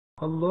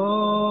الله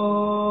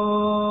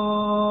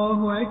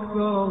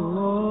أكبر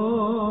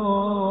الله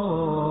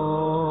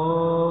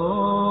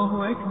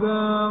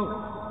أكبر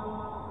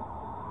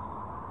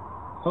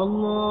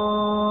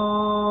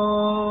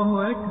الله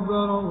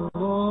أكبر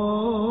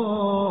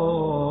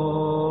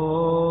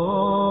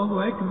الله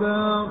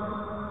أكبر.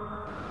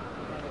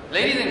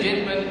 Ladies and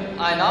gentlemen,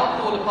 I now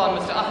call upon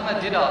Mr.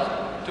 Ahmed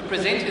Deedat to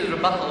present his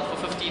rebuttal for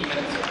 15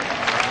 minutes.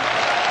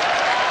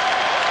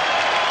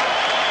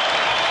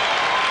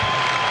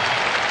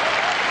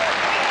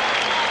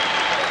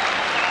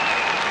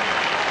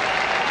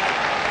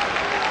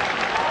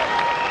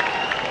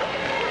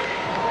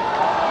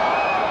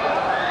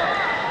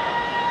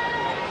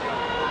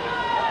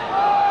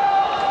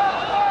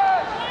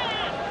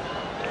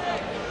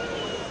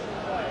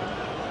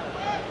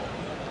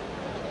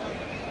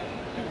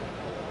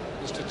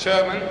 Mr.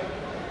 Chairman,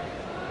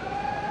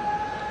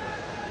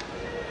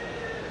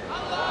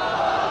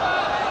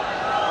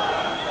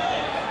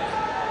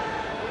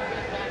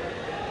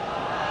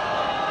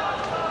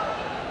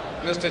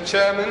 Mr.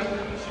 Chairman,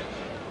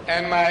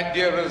 and my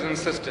dear brothers and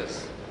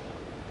sisters,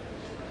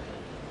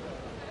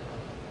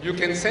 you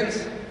can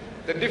sense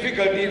the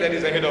difficulty that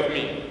is ahead of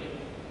me.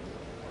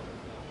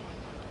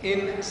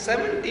 In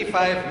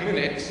 75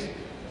 minutes,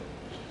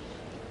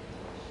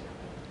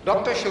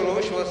 Dr.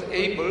 Shorosh was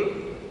able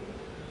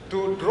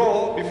to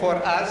draw before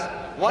us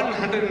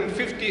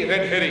 150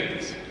 red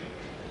herrings.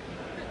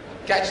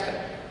 Catch them.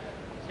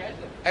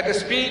 At the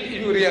speed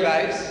you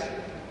realize,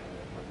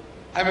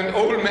 I'm an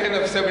old man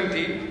of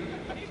 70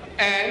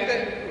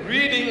 and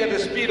reading at the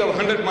speed of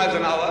 100 miles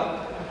an hour.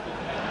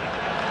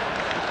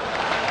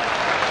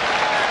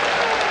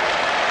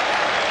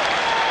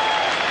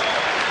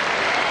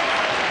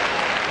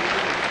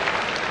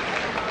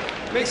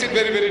 Makes it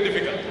very, very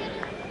difficult.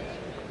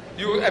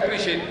 You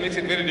appreciate, makes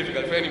it very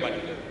difficult for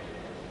anybody.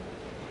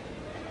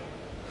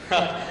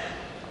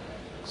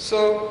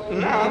 So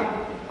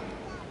now,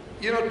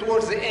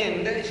 towards the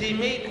end, he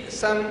made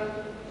some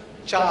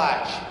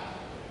charge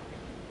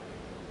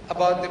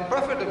about the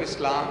Prophet of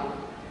Islam,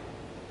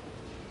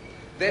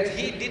 that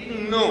he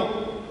didn't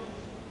know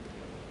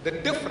the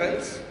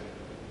difference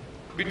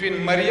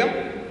between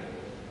Maryam,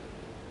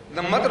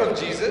 the mother of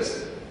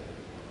Jesus,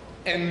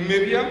 and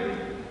Miriam,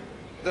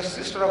 the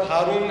sister of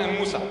Harun and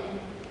Musa.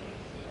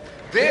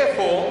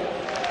 Therefore,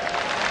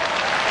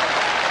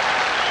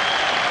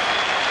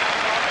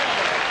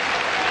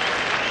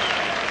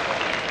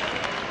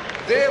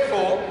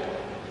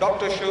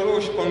 Dr.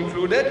 Shorosh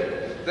concluded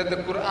that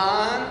the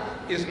Quran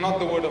is not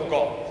the word of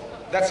God.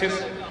 That's his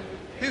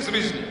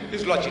reasoning,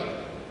 his logic.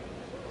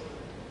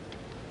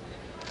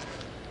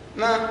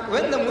 Now,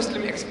 when the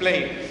Muslim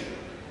explains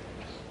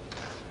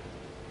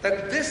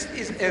that this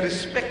is a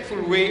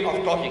respectful way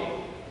of talking,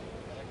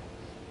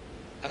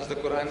 as the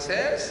Quran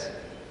says,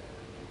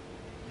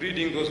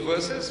 reading those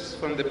verses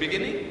from the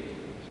beginning,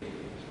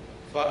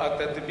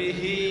 فَأَتَتْ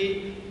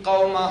بِهِ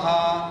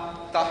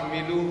قَوْمَهَا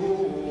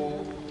تَحْمِلُهُ.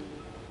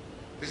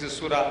 This is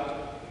Surah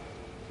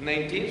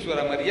 19,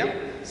 Surah Maryam.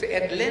 So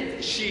at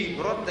length she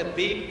brought the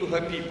babe to her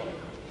people,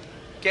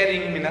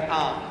 carrying him in her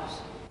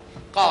arms.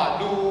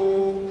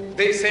 قَالُوا,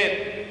 they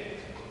said,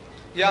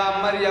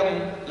 Ya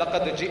Maryam,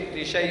 laqad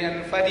ji'ti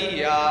shay'an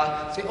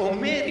fariya. Say, oh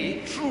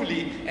Mary,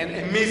 truly an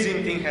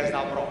amazing thing has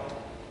thou brought.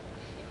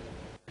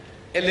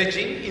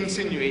 Alleging,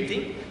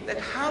 insinuating that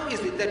how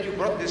is it that you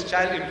brought this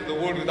child into the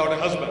world without a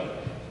husband?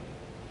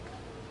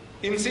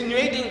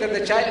 Insinuating that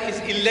the child is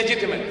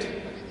illegitimate.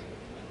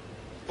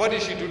 What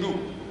is she to do?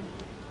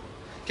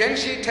 Can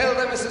she tell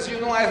them, says,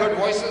 I heard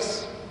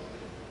voices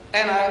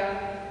and I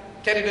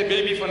carried a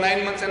baby for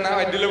 9 months and now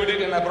I delivered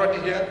it and I brought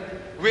it here.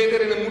 Were they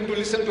in a mood to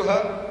listen to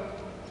her?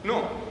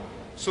 No.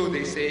 So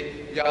they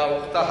say, Ya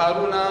ukhta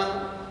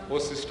Haruna, O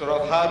sister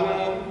of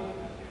Harun,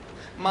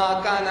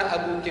 Ma kana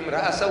abuki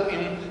imra'a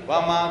saw'in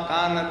wa ma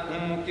kanat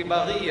ummuki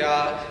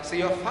baghiya. So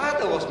your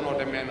father was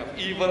not a man of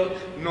evil,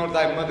 nor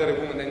thy mother a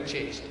woman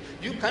unchaste.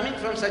 You coming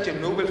from such a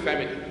noble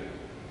family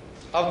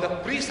of the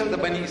priests of the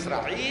Bani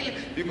Israel,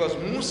 because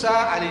Musa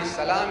alayhi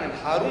salam and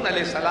Harun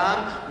alayhi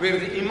salam were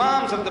the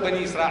imams of the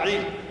Bani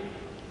Israel.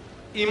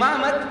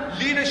 Imamat,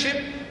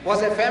 leadership,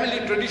 was a family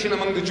tradition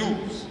among the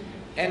Jews.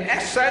 And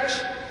as such,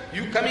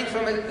 you coming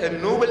from a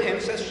noble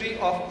ancestry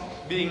of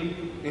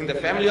being in the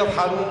family of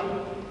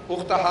Harun,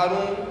 Ukhta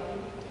Harun,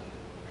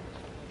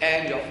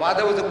 and your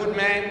father was a good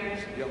man,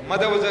 your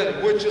mother was a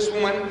virtuous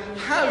woman,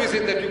 how is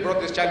it that you brought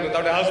this child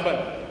without a husband?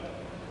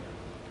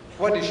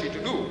 What is she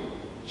to do?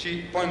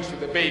 She points to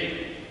the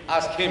babe.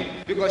 Ask him,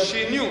 because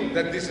she knew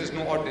that this is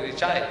no ordinary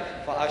child.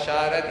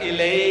 فَأَشَارَتْ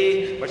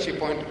إِلَيْهِ, but she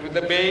pointed to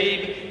the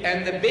babe,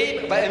 and the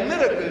babe, by a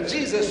miracle,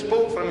 Jesus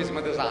spoke from his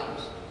mother's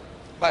arms.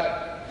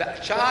 But the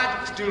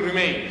charge still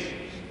remains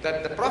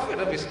that the Prophet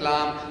of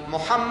Islam,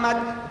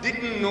 Muhammad,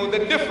 didn't know the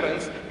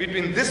difference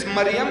between this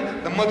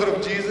Maryam, the mother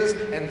of Jesus,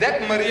 and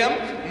that Maryam,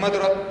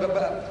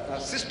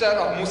 sister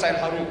of Musa and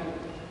Harun.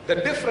 The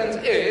difference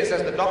is,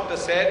 as the doctor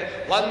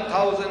said,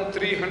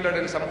 1,300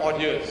 and some odd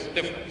years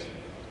difference.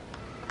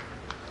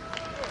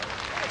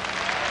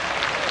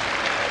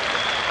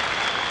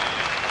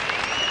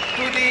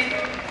 to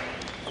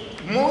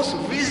the most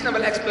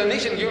reasonable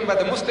explanation given by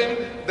the Muslim,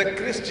 the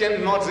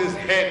Christian nods his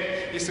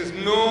head. He says,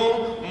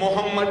 no,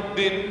 Muhammad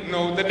didn't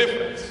know the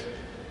difference.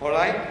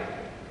 Alright?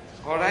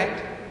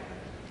 Alright?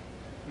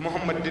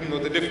 Muhammad didn't know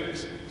the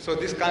difference. So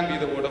this can't be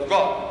the word of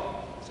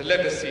God. So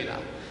let us see now.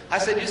 I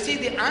said, you see,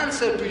 the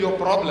answer to your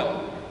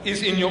problem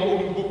is in your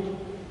own book.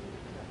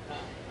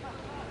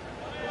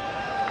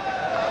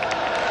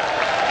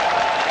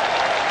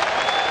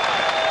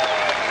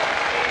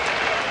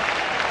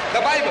 The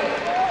Bible.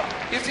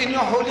 It's in your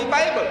Holy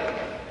Bible.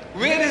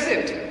 Where is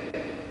it?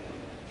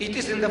 It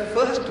is in the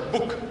first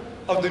book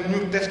of the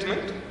New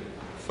Testament.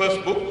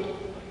 First book,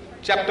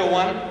 chapter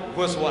 1,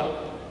 verse 1.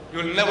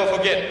 You'll never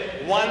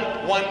forget.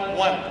 1, 1,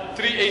 1.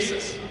 3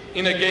 aces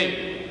in a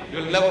game.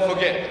 You'll never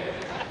forget.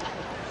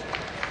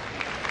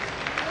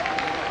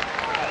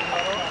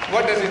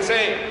 What does it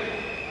say?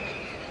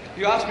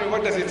 You ask me,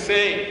 what does it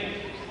say?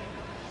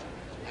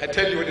 I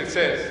tell you what it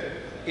says.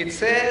 It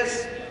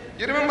says,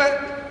 you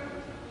remember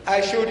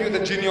I showed you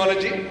the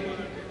genealogy?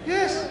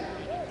 Yes.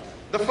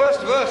 The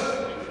first verse,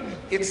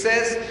 it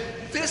says,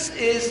 this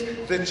is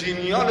the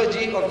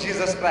genealogy of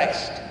Jesus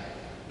Christ,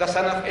 the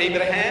son of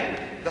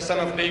Abraham, the son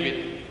of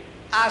David.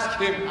 Ask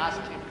him,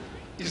 ask him.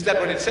 Is that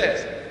what it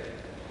says?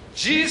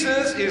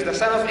 Jesus is the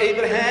son of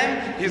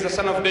Abraham, he is the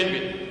son of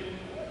David.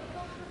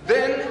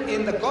 Then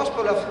in the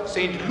Gospel of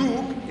St.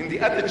 Luke, in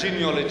the other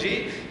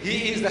genealogy,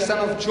 he is the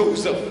son of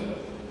Joseph.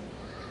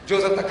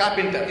 Joseph the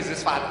carpenter is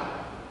his father.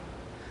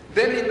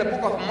 Then in the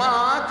book of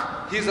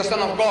Mark, he is the son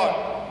of God.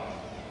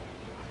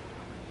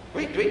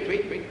 Wait.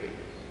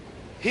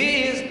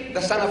 He is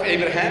the son of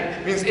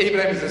Abraham, means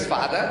Abraham is his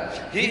father.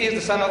 He is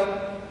the son of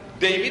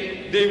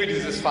David, David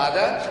is his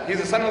father. He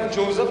is the son of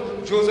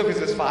Joseph, Joseph is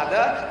his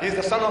father. He is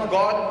the son of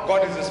God,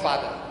 God is his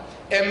father.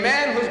 A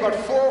man who's got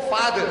 4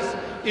 fathers.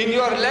 In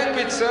your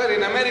language, sir,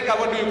 in America,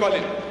 what do you call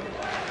it?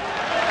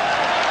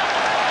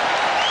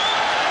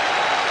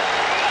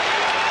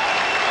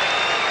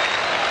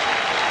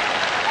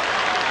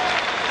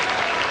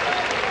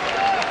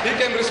 He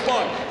can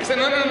respond. He said,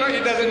 no,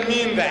 it doesn't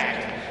mean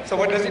that. So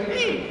what does it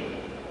mean?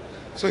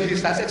 So he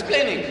starts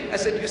explaining. I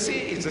said, you see,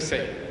 it's the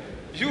same.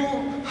 You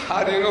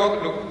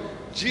are, look,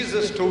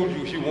 Jesus told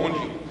you, he warned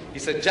you. He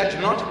said, judge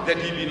not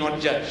that ye be not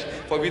judged.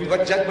 For with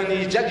what judgment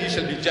ye judge, ye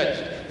shall be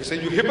judged. He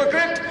said, you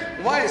hypocrite,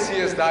 why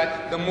seest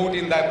thou the mote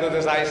in thy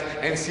brother's eyes,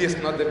 and seest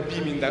not the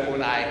beam in thy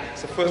own eye?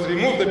 So first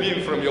remove the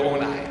beam from your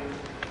own eye.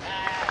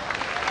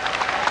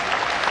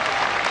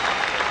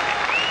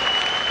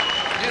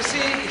 You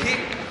see,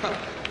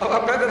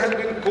 our brother has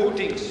been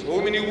quoting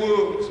so many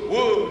words.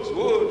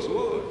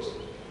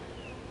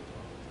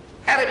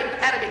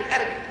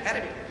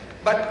 Arabic.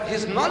 But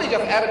his knowledge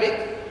of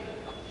Arabic,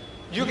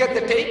 you get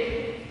the tape,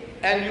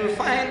 and you'll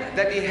find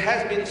that he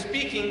has been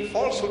speaking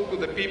falsehood to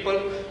the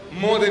people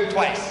more than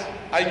twice.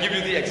 I'll give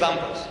you the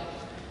examples.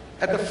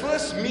 At the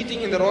first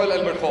meeting in the Royal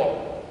Albert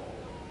Hall,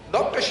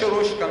 Dr.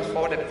 Sharosh comes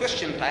forward at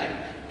question time,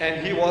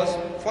 and he was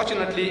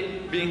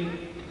fortunately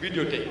being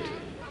videotaped.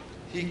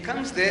 He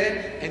comes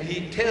there and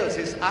he tells,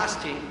 he's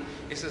asking,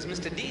 he says,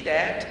 Mr.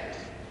 Deedat,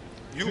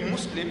 you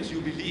Muslims,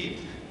 you believe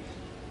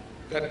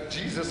that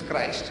Jesus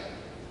Christ,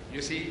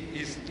 you see,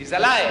 is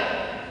alive.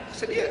 I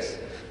said, yes.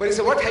 But he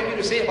said, what have you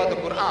to say about the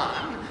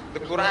Quran? The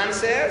Quran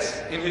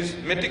says, in his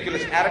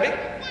meticulous Arabic,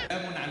 he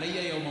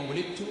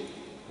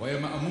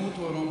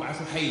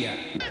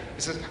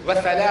says,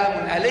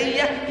 وَسَلَامٌ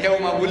عَلَيَّ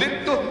يَوْمَ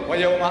وُلِدْتُ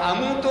وَيَوْمَ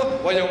أَمُوتُ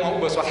وَيَوْمَ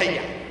أُبْعَثُ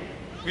حَيًّا.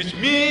 Which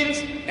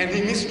means, and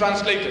he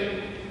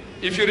mistranslated.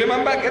 If you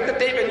remember, get the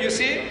tape and you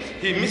see,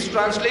 he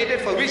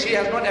mistranslated, for which he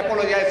has not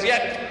apologized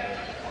yet.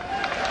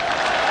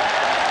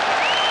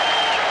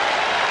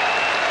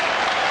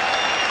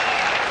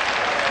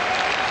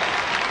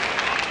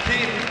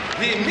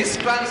 He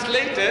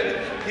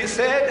mistranslated, he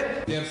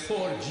said,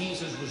 therefore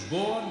Jesus was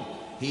born,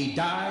 he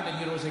died, and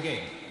he rose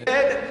again.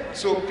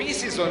 So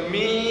peace is on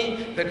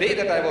me, the day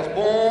that I was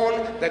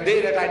born, the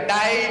day that I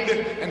died,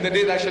 and the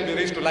day that I shall be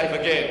raised to life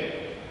again.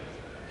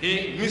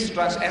 He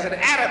mistranslated, as an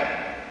Arab,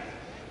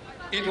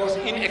 it was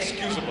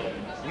inexcusable.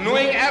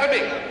 Knowing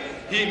Arabic,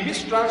 he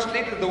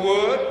mistranslated the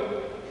word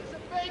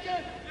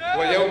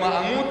وَيَوْمَ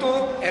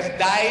أَمُوتُ as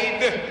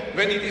died,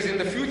 when it is in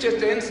the future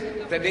tense,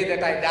 the day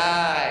that I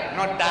die,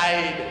 not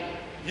died.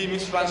 He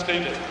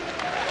mistranslated.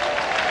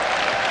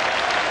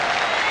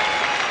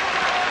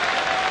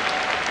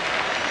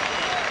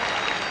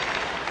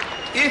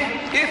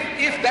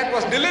 If that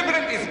was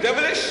deliberate, it's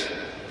devilish.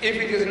 If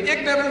it is in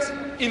ignorance,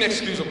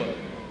 inexcusable.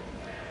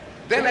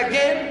 Then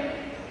again,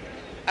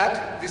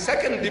 at the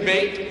second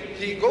debate,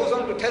 he goes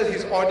on to tell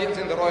his audience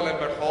in the Royal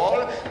Albert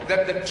Hall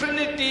that the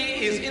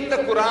Trinity is in the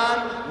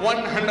Quran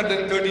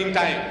 113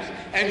 times.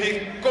 And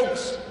he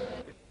quotes,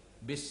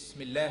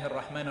 Bismillah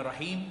ar-Rahman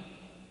ar-Rahim.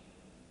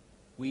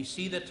 We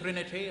see the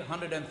Trinity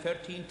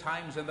 113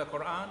 times in the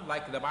Quran,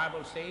 like the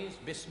Bible says,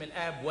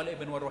 Bismillah wal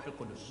ibn wa ruh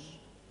al-Qudus.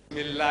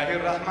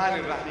 Bismillahir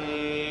Rahmanir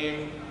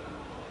Rahim.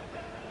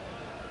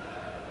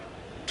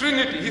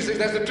 Trinity, he says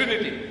that's the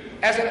Trinity.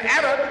 As an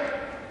Arab,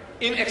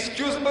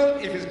 inexcusable,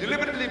 if he's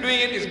deliberately doing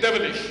it, is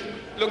devilish.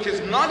 Look,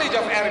 his knowledge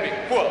of Arabic,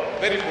 poor,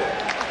 very poor.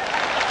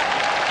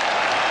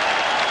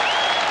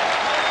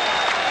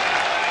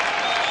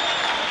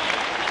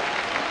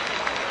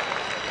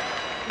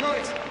 No,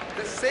 it's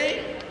the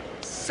same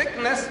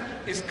sickness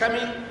is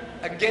coming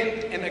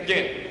again and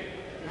again.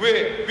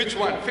 Where? Which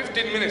one?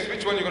 15 minutes,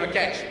 which one you're going to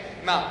catch?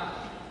 Now,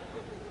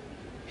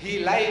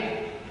 he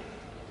lied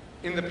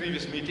in the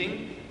previous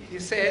meeting. He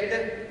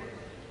said,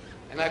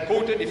 and I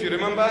quoted, if you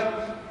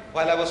remember,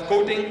 while I was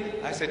quoting,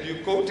 I said,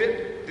 you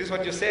quoted, this is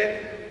what you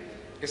said.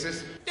 He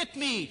says, let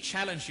me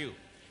challenge you.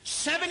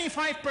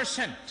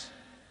 75%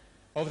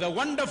 of the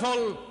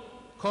wonderful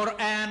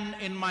Quran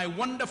in my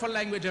wonderful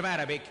language of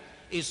Arabic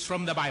is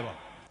from the Bible.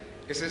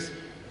 He says,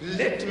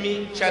 let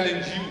me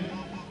challenge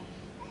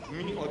you,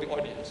 me or the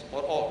audience,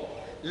 or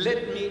all.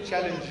 Let me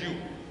challenge you.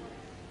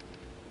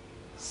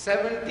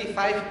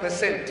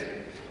 75%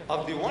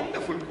 of the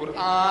wonderful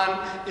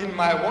Quran in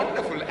my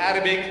wonderful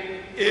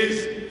Arabic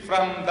is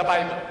from the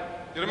Bible.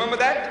 You remember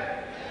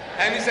that?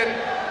 And he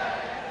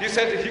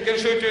said he can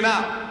show it to you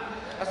now.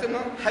 I said, no,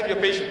 have your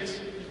patience.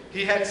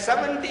 He had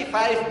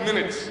 75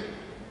 minutes.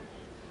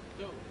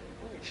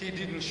 He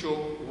didn't show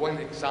one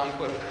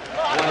example.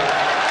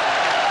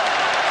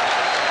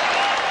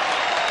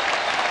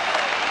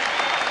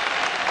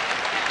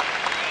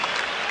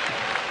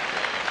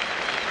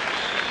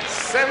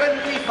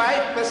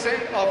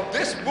 75% of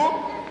this book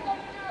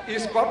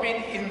is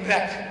copied in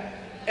that,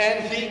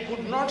 and he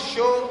could not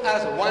show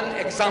us one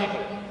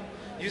example.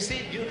 You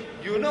see,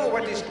 you know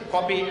what is to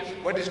copy,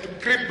 what is to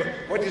crib,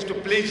 what is to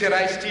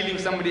plagiarize, stealing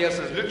somebody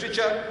else's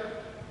literature.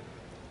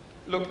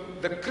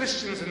 Look, the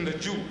Christians and the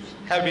Jews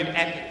have been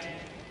at it.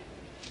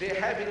 They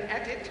have been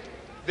at it.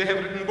 They have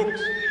written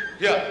books.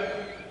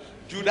 Here,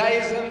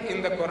 Judaism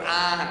in the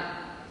Quran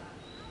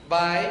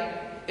by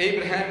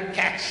Abraham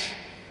Catch,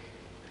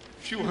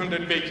 few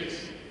hundred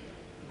pages.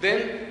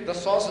 Then the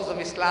sources of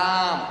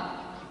Islam,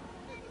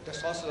 the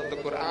sources of the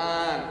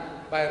Quran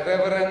by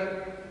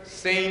Reverend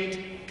Saint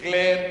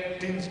Claire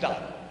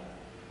Tinsdale.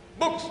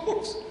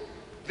 Books.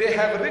 They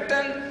have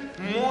written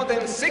more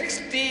than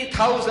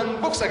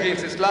 60,000 books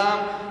against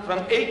Islam from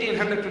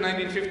 1800 to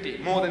 1950.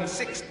 More than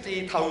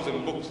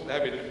 60,000 books they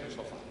have been written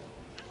so far.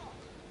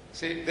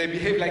 See, they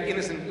behave like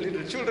innocent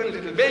little children,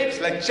 little babes,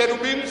 like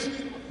cherubims,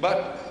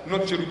 but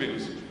not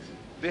cherubims.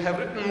 They have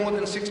written more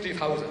than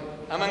 60,000.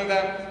 Among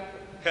them,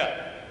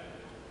 here,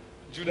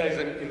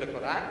 Judaism in the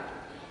Quran.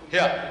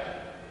 Here,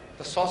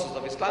 the sources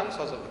of Islam,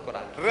 sources of the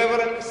Quran.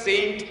 Reverend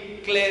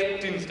Saint Claire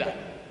Tinsdale.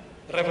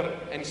 Reverend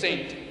and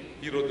Saint.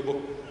 He wrote the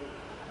book.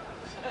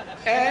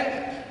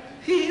 And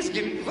he is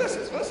giving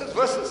verses.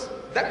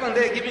 That one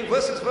they are giving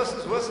verses.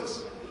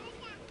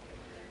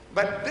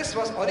 But this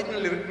was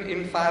originally written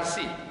in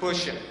Farsi,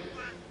 Persian,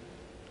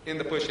 in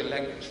the Persian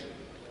language.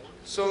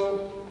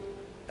 So,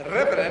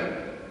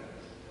 Reverend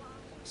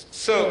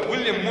Sir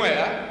William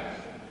Moyer,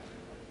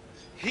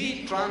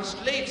 he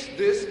translates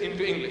this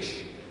into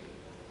English.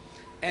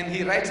 And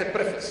he writes a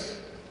preface.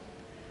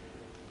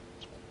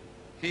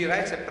 He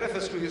writes a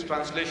preface to his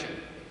translation.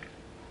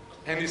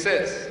 And he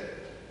says,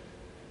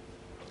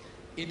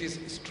 it is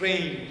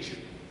strange,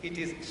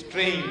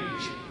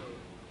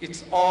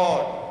 it's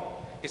odd,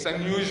 it's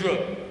unusual,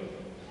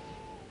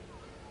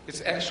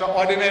 it's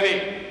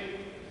extraordinary.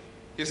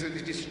 He says,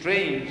 it is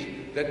strange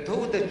that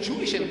though the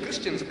Jewish and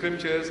Christian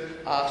scriptures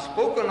are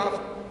spoken of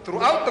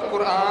throughout the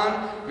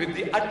Quran with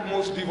the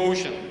utmost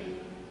devotion.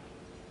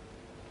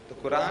 The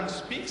Quran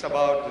speaks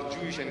about the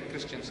Jewish and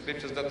Christian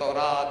scriptures, the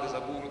Torah, the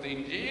Zabur, the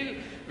Injil,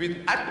 with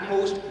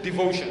utmost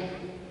devotion.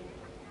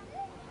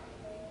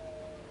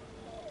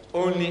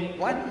 Only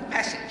one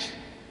passage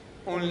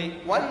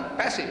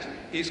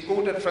is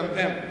quoted from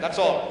them. That's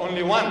all,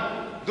 only one.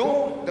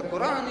 Though the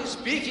Quran is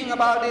speaking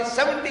about it,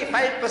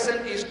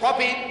 75% is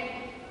copied.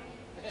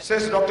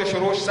 Says Dr.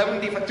 Sharosh,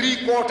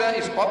 3/4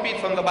 is copied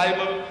from the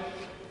Bible.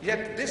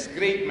 Yet this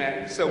great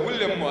man, Sir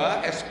William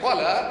Moore, a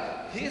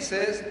scholar, he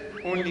says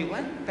only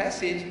one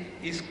passage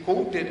is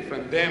quoted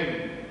from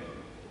them.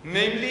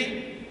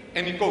 Namely,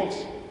 and he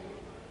quotes,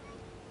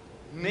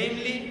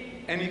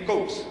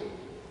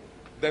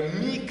 the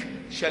meek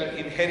shall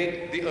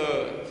inherit the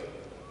earth.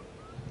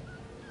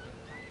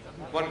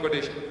 One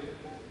quotation.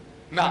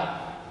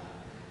 Now,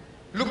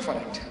 look for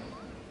it.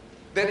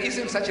 There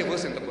isn't such a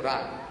verse in the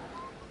Quran.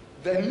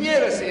 The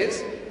nearest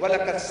is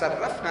وَلَقَدْ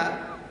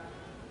صَرَّفْنَا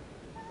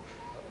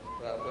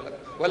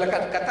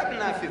وَلَقَدْ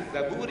كَتَبْنَا فِي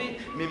الزَّبُورِ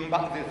مِنْ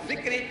بَعْدِ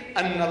الذِّكْرِ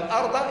أَنَّ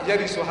الْأَرْضَ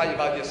يَرِثُهَا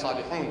عِبَادِيَ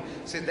الصَّالِحُونَ.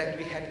 Says that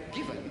we had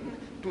given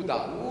to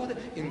Dawood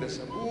in the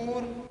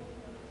Zabur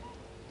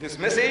this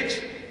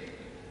message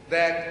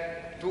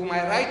that to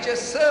my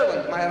righteous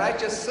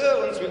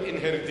servants will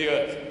inherit the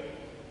earth.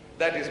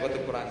 That is what the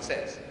Quran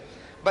says.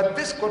 But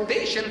this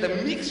quotation, the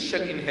meek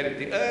shall inherit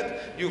the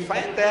earth, you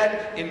find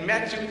that in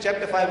Matthew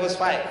chapter 5 verse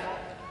 5,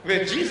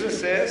 where Jesus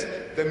says,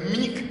 the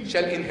meek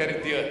shall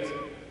inherit the earth.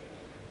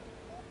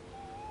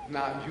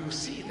 Now you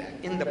see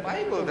that in the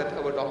Bible that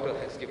our doctor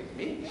has given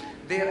me,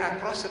 there are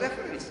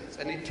cross-references,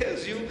 and it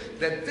tells you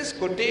that this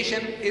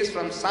quotation is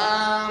from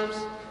Psalms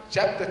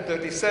chapter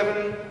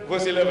 37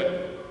 verse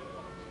 11.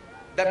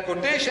 That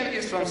quotation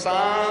is from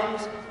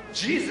Psalms.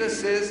 Jesus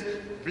says,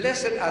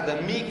 blessed are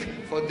the meek,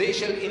 for they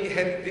shall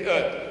inherit the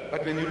earth.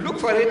 But when you look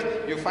for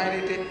it, you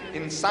find it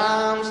in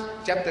Psalms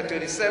chapter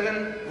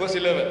 37, verse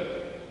 11.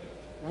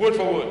 Word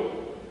for word.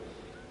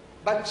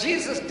 But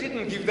Jesus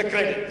didn't give the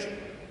credit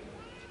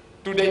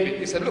to David.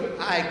 He said, look,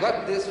 I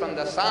got this from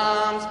the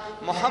Psalms.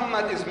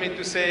 Muhammad is made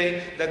to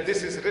say that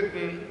this is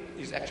written.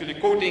 He's actually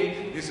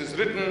quoting, this is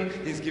written.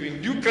 He's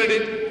giving due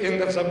credit in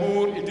the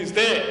Zabur. It is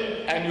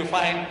there. And you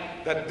find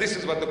that this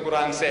is what the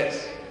Quran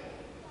says.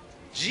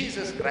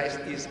 Jesus Christ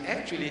is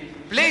actually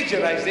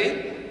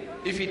plagiarizing.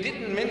 If he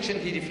didn't mention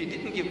it, if he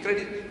didn't give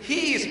credit,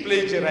 he is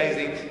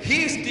plagiarizing.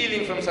 He is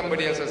stealing from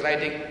somebody else's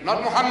writing,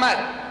 not Muhammad.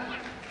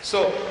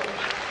 So,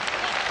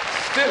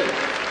 still,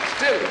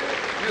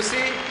 you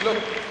see, look,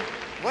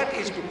 what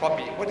is to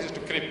copy? What is to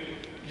crib?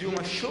 You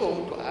must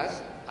show to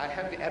us. I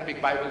have the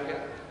Arabic Bible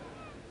here,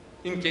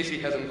 in case he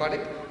hasn't got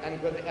it,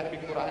 and got the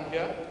Arabic Quran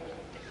here.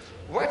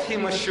 What he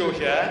must show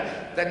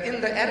here, that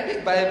in the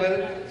Arabic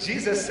Bible,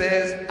 Jesus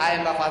says, I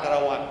and my Father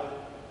are one.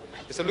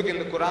 So look in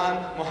the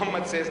Quran,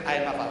 Muhammad says, I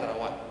and my Father are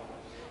one.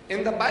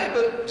 In the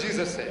Bible,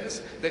 Jesus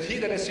says that he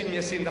that has seen me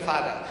has seen the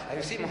Father. And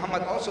you see,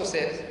 Muhammad also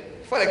says,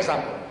 for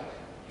example,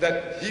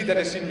 that he that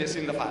has seen me has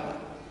seen the Father.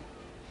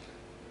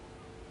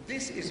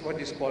 This is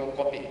what is called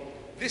copying.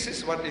 This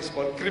is what is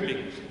called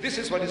cribbing. This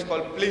is what is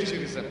called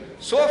plagiarism.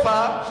 So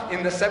far,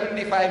 in the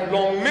 75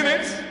 long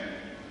minutes,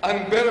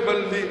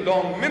 unbearably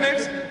long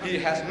minutes, he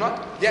has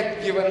not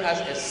yet given us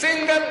a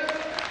single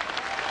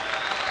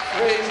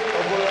phrase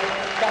or word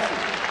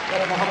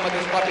that Muhammad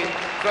is copied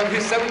from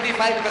his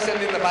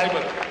 75% in the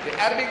Bible. The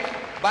Arabic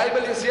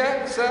Bible is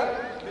here,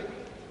 sir,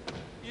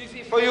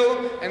 easy for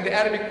you, and the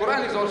Arabic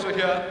Quran is also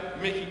here,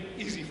 making it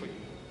easy for you.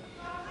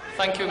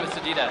 Thank you, Mr.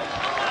 Deedat.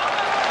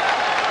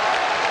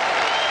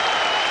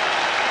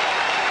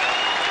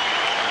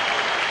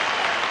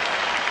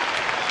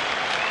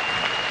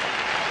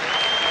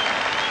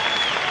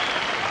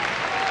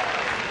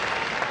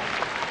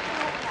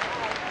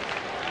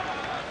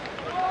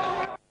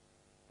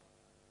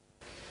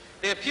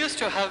 There appears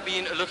to have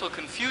been a little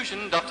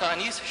confusion. Dr.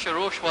 Anis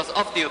Sharosh was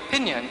of the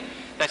opinion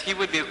that he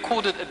would be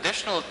accorded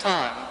additional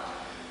time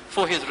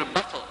for his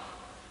rebuttal.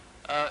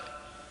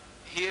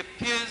 He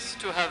appears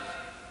to have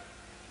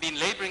been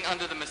laboring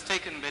under the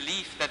mistaken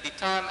belief that the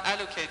time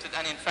allocated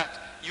and in fact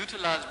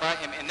utilized by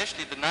him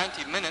initially, the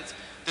 90 minutes,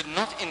 did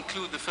not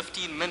include the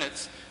 15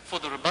 minutes for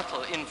the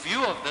rebuttal. In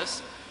view of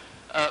this,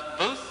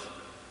 both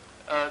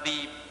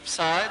the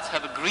sides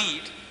have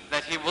agreed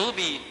that he will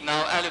be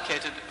now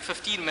allocated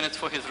 15 minutes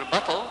for his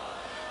rebuttal,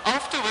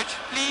 after which,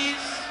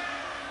 please,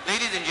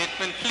 ladies and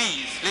gentlemen,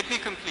 please, let me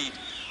complete,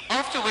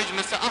 after which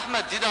Mr.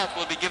 Ahmed Deedat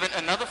will be given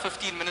another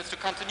 15 minutes to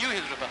continue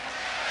his rebuttal.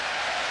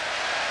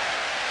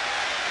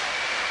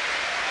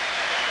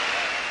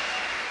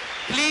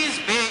 Please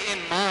bear in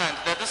mind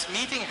that this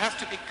meeting has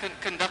to be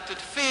conducted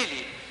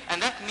fairly,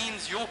 and that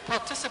means you're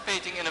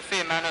participating in a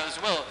fair manner as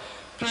well.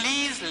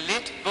 Please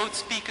let both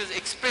speakers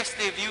express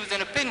their views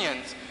and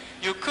opinions.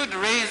 You could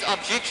raise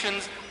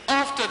objections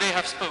after they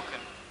have spoken,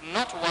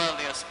 not while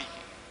they are speaking.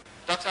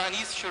 Dr.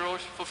 Anis Sharosh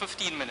for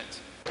 15 minutes.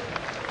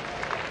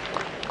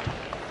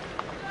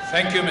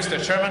 Thank you,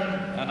 Mr. Chairman,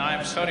 and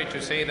I'm sorry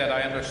to say that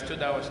I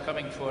understood I was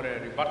coming for a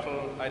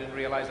rebuttal. I didn't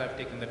realize I've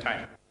taken the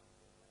time.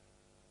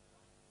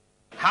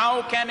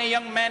 How can a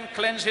young man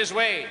cleanse his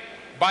way?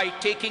 By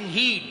taking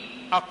heed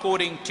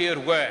according to your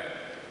word.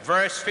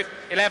 Verse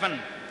 11,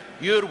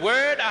 your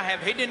word I have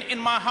hidden in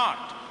my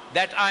heart,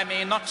 that I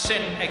may not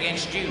sin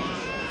against you.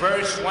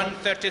 Verse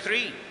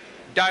 133,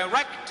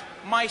 direct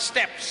my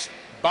steps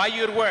by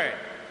your word,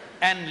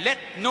 and let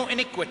no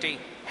iniquity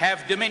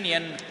have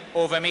dominion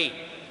over me.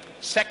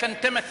 2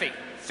 Timothy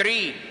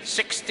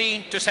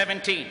 3:16 to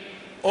 17,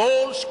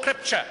 all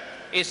scripture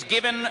is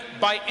given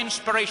by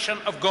inspiration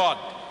of God,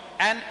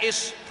 and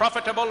is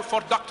profitable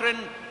for doctrine,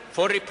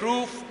 for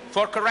reproof,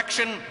 for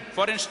correction,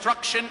 for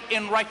instruction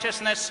in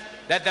righteousness,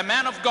 that the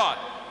man of God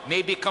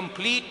may be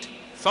complete,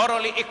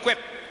 thoroughly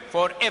equipped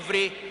for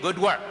every good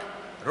work.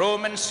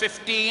 Romans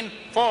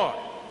 15:4,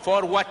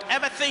 for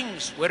whatever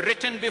things were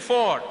written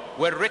before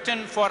were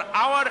written for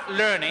our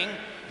learning,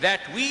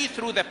 that we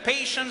through the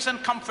patience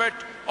and comfort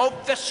of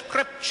the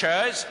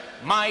scriptures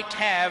might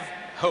have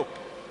hope.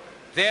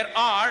 There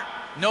are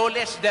no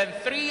less than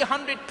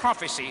 300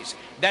 prophecies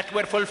that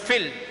were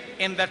fulfilled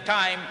in the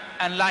time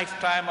and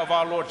lifetime of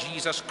our Lord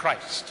Jesus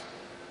Christ.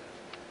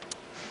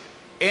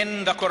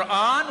 In the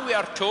Quran we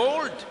are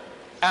told,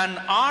 and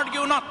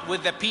argue not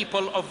with the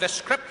people of the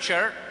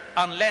scripture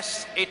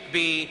unless it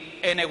be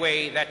in a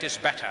way that is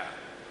better.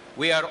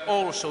 We are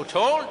also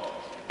told,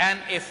 and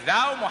if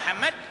thou,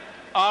 Muhammad,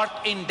 art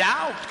in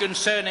doubt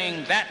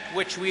concerning that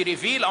which we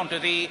reveal unto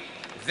thee,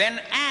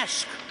 then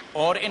ask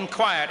or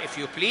inquire, if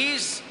you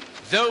please,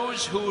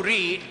 those who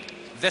read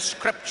the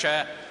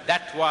scripture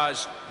that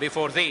was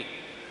before thee.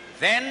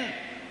 Then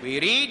we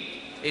read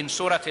in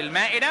Surah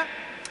Al-Ma'idah,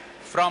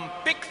 from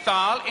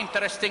Piqthal,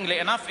 interestingly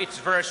enough, it's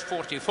verse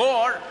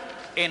 44.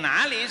 In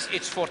Ali's,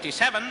 it's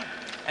 47.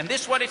 And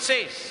this is what it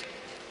says.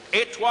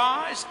 It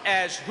was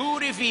as who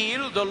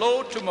revealed the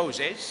law to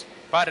Moses,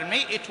 pardon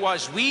me, it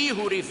was we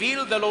who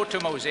revealed the law to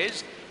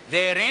Moses.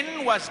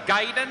 Therein was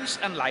guidance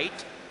and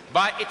light.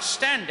 By its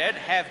standard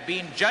have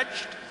been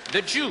judged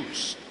the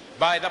Jews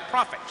by the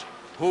prophet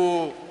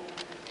who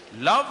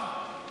loved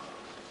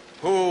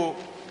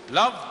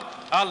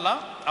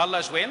Allah,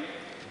 Allah's will,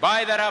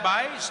 by the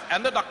rabbis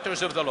and the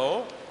doctors of the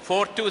law,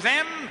 for to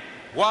them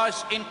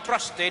was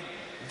entrusted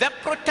the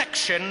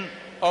protection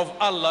of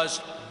Allah's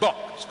book.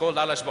 It's called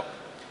Allah's book.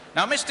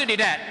 Now, Mr.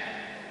 Deedat,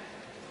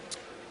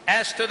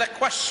 as to the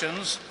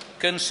questions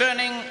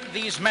concerning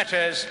these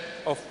matters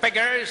of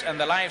figures and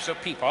the lives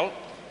of people,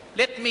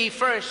 let me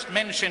first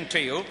mention to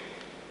you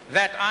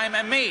that I'm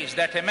amazed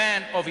that a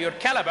man of your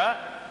caliber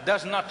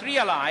does not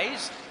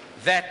realize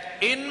that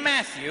in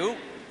Matthew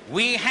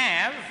we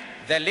have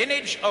the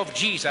lineage of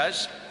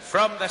Jesus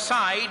from the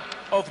side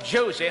of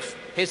Joseph,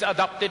 his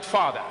adopted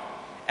father.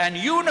 And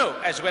you know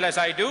as well as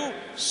I do,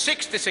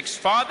 66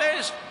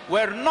 fathers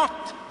were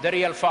not the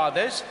real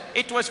fathers.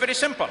 It was very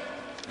simple.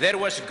 There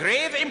was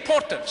grave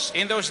importance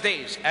in those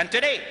days and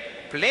today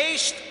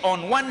placed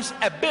on one's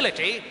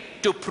ability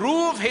to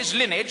prove his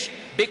lineage,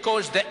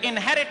 because the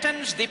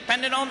inheritance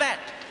depended on that.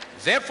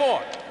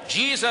 Therefore,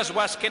 Jesus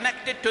was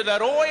connected to the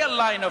royal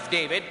line of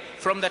David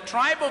from the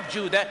tribe of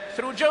Judah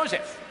through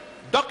Joseph.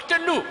 Dr.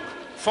 Luke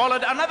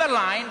followed another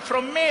line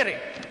from Mary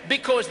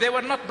because they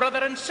were not brother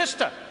and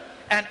sister.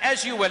 And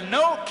as you well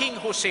know, King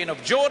Hussein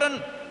of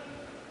Jordan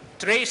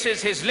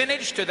traces his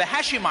lineage to the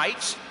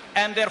Hashemites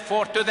and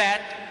therefore to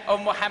that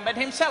of Muhammad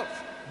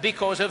himself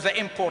because of the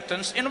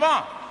importance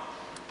involved.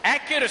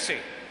 Accuracy,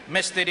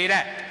 Mr.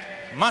 Deedat,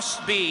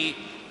 must be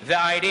the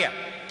idea.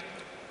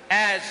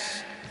 As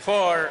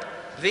for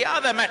the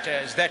other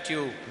matters that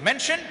you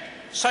mentioned,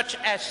 such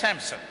as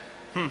Samson,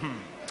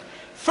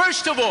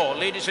 first of all,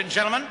 ladies and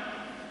gentlemen,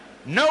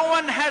 no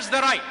one has the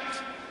right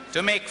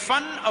to make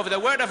fun of the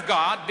word of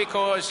God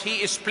because he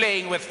is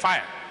playing with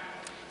fire.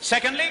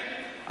 Secondly,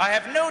 I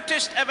have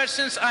noticed ever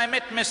since I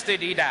met Mr.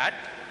 Deedat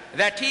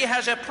that he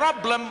has a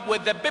problem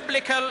with the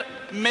biblical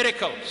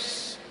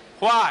miracles.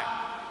 Why?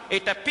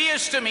 It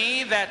appears to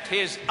me that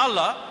his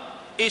Allah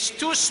is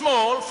too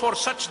small for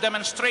such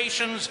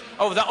demonstrations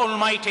of the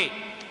Almighty.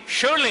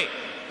 Surely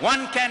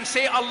one can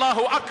say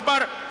Allahu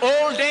Akbar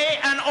all day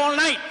and all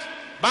night,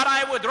 but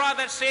I would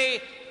rather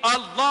say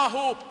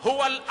Allahu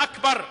Huwal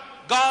Akbar.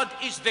 God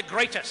is the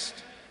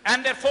greatest,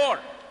 and therefore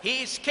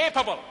he is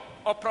capable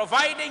of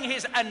providing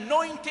his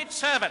anointed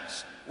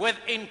servants with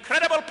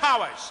incredible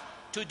powers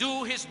to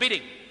do his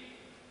bidding.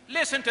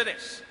 Listen to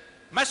this.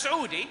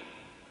 Mas'udi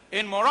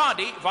in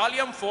Muradi,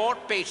 volume 4,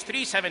 page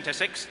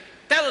 376,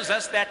 tells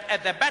us that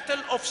at the battle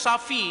of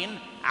Safin,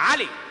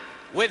 Ali,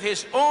 with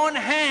his own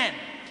hand,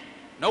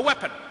 no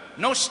weapon,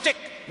 no stick,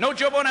 no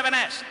jawbone of an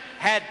ass,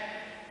 had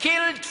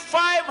killed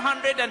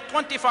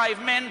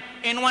 525 men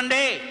in one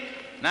day.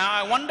 Now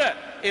I wonder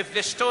if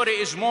this story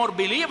is more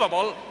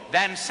believable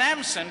than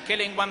Samson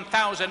killing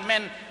 1,000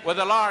 men with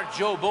a large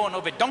jawbone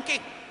of a donkey.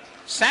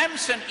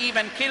 Samson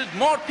even killed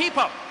more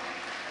people.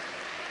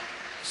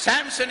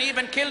 Samson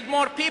even killed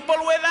more people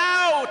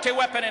without a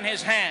weapon in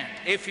his hand.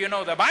 If you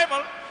know the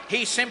Bible,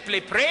 he simply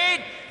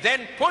prayed,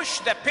 then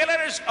pushed the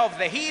pillars of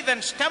the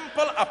heathen's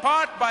temple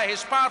apart by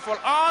his powerful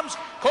arms,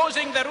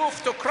 causing the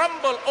roof to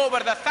crumble over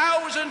the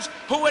thousands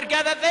who were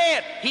gathered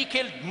there. He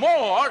killed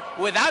more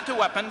without a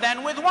weapon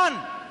than with one.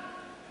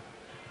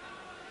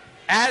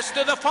 As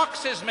to the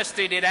foxes,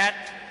 Mr. Deedat,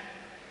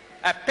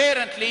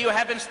 apparently you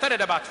haven't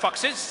studied about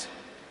foxes.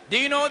 Do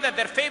you know that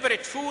their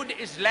favorite food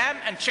is lamb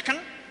and chicken?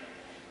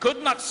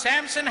 Could not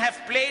Samson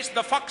have placed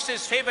the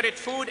fox's favorite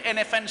food in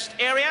a fenced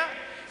area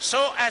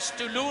so as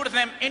to lure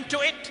them into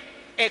it?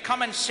 A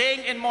common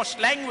saying in most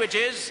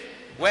languages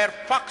where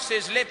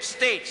foxes live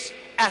states,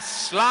 as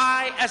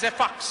sly as a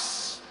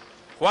fox.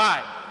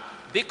 Why?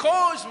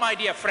 Because, my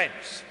dear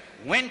friends,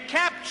 when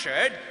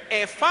captured,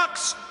 a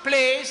fox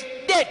plays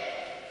dead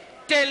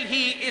till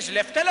he is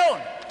left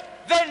alone.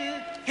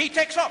 Then he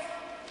takes off.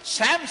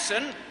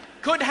 Samson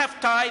could have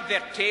tied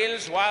their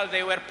tails while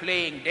they were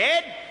playing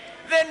dead,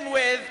 then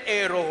with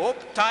a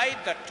rope tied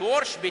the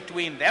torch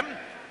between them.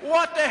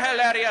 What a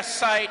hilarious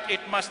sight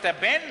it must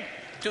have been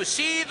to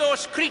see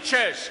those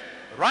creatures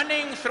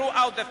running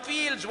throughout the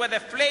fields with a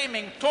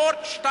flaming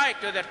torch tied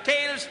to their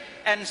tails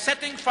and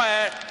setting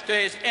fire to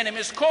his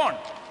enemy's corn.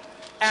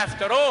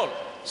 After all,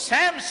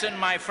 Samson,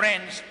 my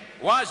friends,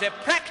 was a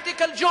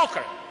practical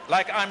joker,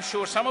 like I'm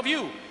sure some of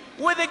you,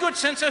 with a good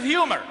sense of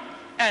humor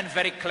and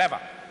very clever.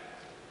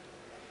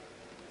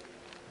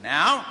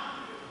 Now,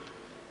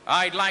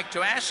 I'd like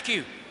to ask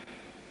you,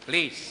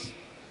 please,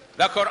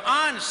 the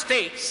Quran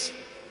states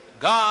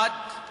God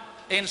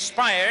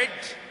inspired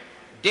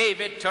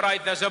David to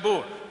write the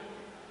Zabur.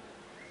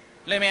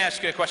 Let me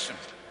ask you a question.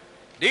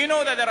 Do you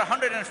know that there are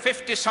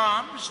 150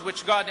 Psalms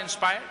which God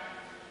inspired?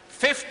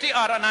 50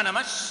 are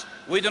anonymous.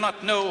 We do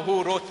not know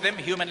who wrote them,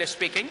 humanly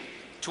speaking.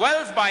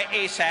 12 by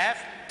Asaph,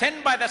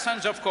 10 by the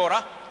sons of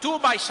Korah, 2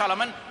 by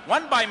Solomon,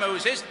 1 by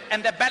Moses,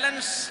 and the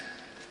balance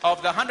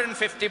of the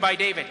 150 by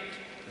David.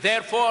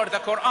 Therefore, the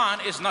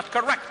Quran is not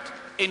correct.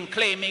 in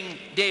claiming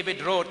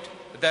David wrote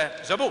the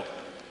Zabur.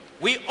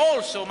 We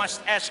also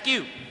must ask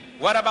you,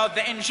 what about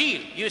the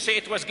Injil? You say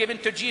it was given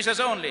to Jesus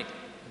only.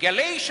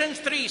 Galatians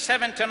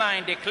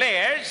 3:7-9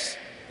 declares,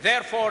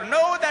 therefore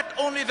know that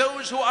only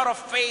those who are of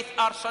faith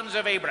are sons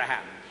of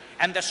Abraham.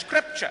 And the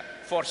scripture,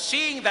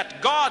 foreseeing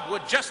that God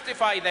would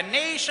justify the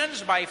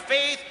nations by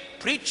faith,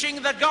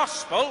 preaching the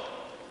gospel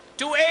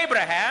to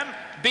Abraham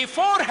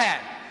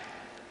beforehand.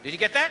 Did you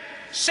get that?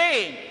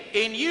 Saying,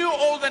 in you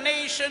all the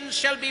nations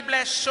shall be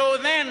blessed. So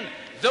then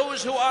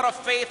those who are of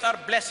faith are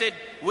blessed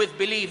with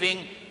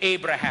believing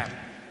Abraham.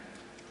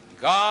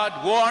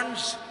 God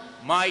warns,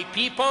 my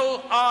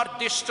people are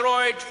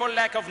destroyed for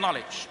lack of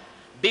knowledge.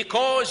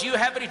 Because you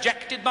have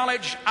rejected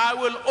knowledge, I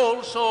will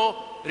also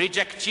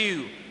reject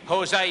you.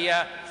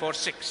 Hosea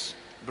 4:6.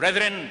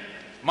 Brethren,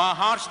 my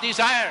heart's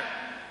desire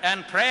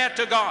and prayer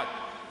to God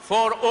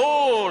for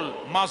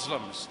all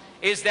Muslims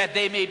is that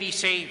they may be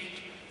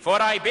saved.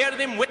 For I bear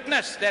them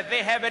witness that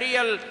they have a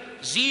real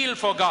zeal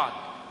for God,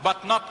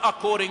 but not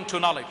according to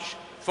knowledge.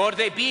 For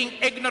they, being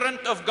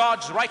ignorant of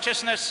God's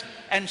righteousness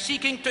and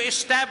seeking to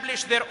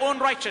establish their own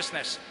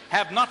righteousness,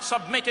 have not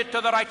submitted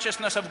to the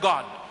righteousness of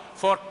God.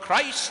 For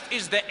Christ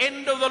is the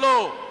end of the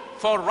law,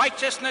 for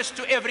righteousness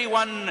to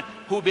everyone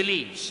who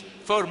believes.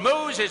 For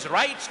Moses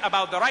writes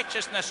about the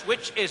righteousness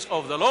which is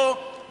of the law,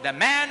 the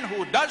man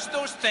who does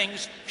those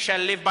things shall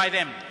live by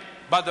them.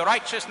 But the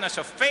righteousness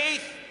of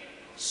faith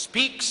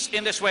speaks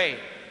in this way.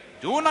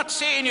 Do not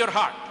say in your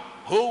heart,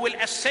 who will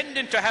ascend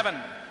into heaven?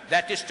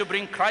 That is to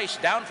bring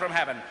Christ down from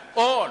heaven.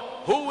 Or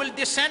who will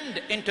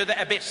descend into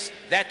the abyss?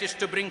 That is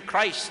to bring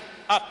Christ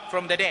up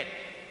from the dead.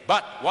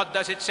 But what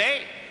does it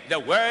say? The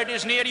word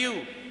is near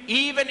you,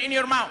 even in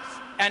your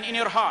mouth and in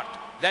your heart.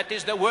 That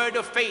is the word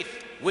of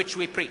faith which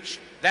we preach.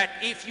 That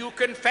if you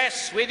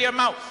confess with your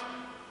mouth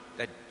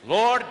that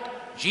Lord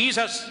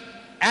Jesus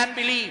and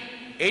believe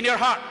in your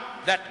heart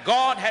that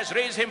God has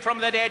raised him from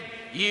the dead,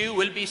 you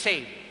will be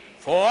saved.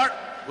 For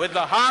with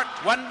the heart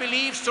one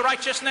believes to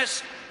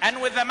righteousness, and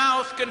with the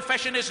mouth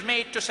confession is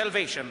made to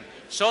salvation.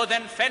 So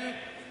then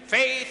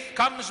faith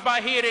comes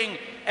by hearing,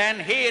 and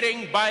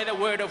hearing by the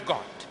word of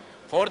God.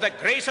 For the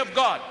grace of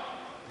God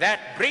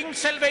that brings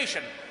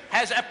salvation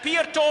has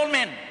appeared to all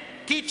men,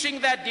 teaching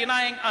that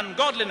denying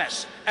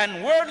ungodliness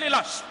and worldly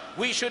lust,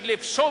 we should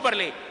live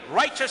soberly,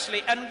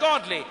 righteously, and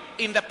godly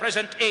in the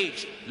present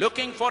age,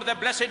 looking for the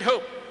blessed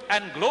hope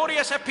and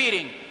glorious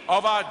appearing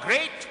of our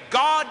great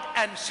God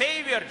and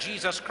Savior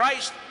Jesus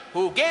Christ,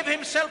 who gave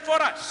himself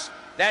for us,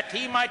 that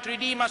he might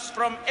redeem us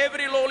from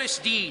every lawless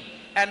deed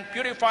and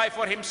purify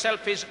for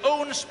himself his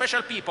own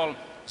special people,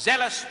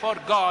 zealous for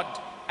God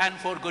and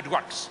for good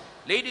works.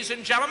 Ladies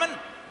and gentlemen,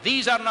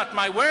 these are not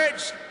my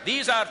words.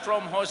 These are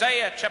from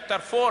Hosea chapter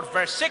 4,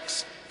 verse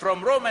 6,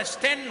 from Romans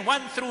 10,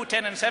 1 through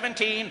 10 and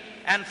 17,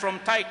 and from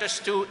Titus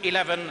 2,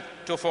 11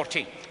 to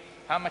 14.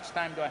 How much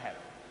time do I have?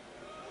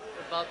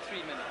 About 3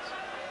 minutes.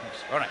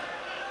 Yes. All right.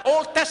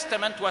 Old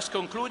Testament was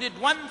concluded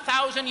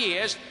 1,000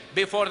 years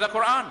before the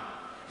Quran.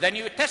 The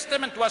New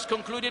Testament was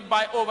concluded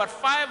by over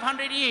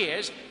 500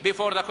 years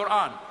before the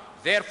Quran.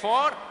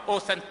 Therefore,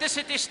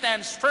 authenticity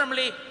stands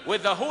firmly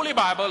with the Holy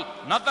Bible,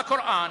 not the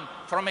Quran,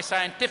 from a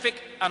scientific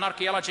and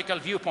archaeological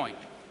viewpoint.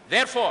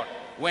 Therefore,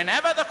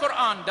 whenever the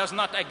Quran does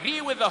not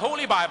agree with the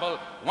Holy Bible,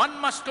 one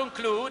must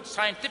conclude,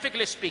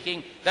 scientifically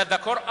speaking, that the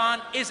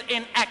Quran is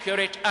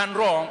inaccurate and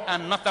wrong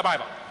and not the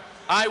Bible.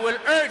 I will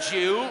urge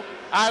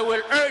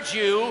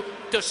you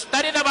to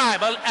study the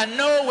Bible and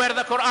know where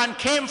the Quran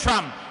came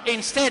from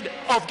instead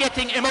of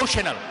getting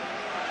emotional.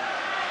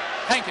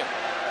 Thank you.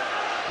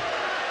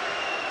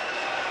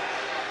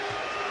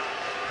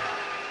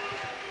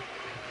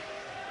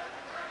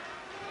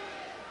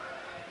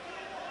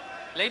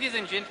 Ladies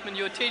and gentlemen,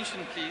 your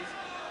attention, please.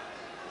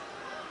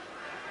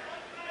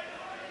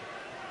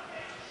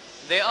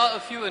 There are a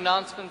few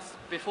announcements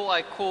before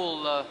I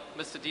call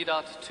Mr.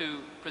 Deedat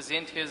to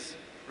present his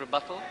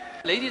rebuttal.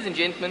 Ladies and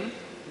gentlemen,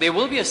 there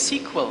will be a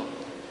sequel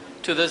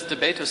to this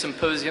debate or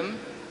symposium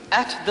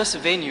at this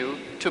venue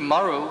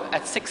tomorrow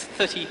at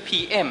 6:30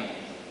 p.m.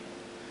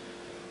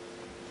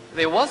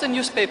 There was a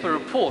newspaper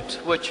report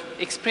which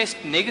expressed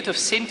negative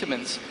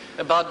sentiments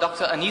about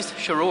Dr. Anis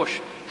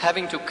Sharosh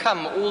having to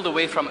come all the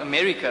way from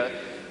America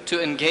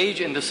to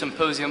engage in the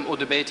symposium or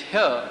debate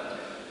here.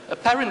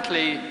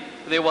 Apparently,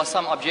 there were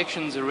some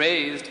objections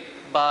raised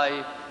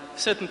by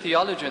certain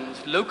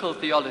theologians, local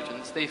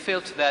theologians. They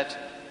felt that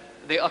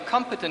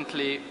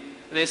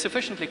they're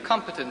sufficiently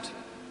competent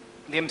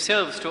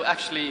themselves to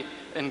actually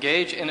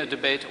engage in a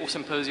debate or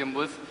symposium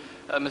with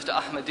Mr.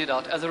 Ahmed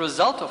Deedat, as a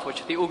result of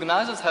which the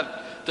organizers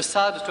have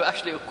decided to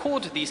actually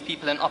accord these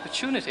people an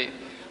opportunity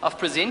of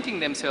presenting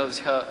themselves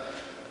here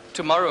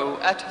tomorrow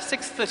at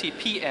 6:30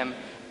 p.m.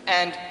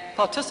 and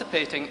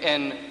participating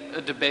in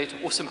a debate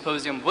or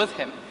symposium with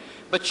him.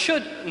 But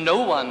should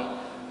no one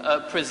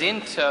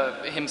present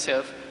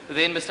himself,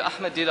 then Mr.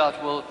 Ahmed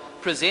Deedat will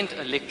present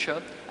a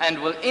lecture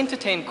and will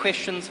entertain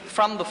questions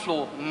from the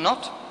floor,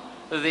 not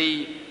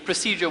the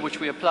procedure which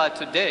we applied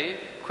today,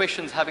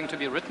 questions having to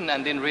be written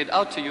and then read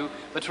out to you,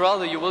 but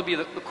rather you will be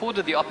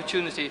accorded the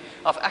opportunity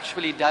of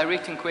actually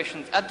directing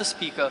questions at the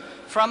speaker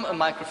from a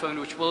microphone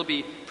which will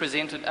be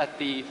presented at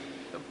the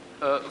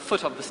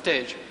foot of the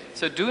stage.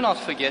 So do not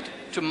forget,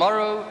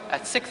 tomorrow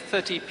at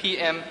 6:30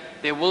 p.m.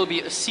 there will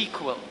be a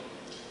sequel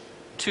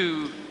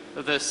to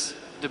this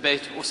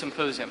debate or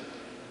symposium.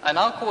 I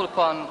now call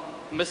upon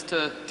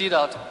Mr.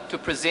 Deedat to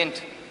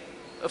present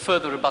a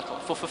further rebuttal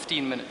for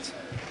 15 minutes.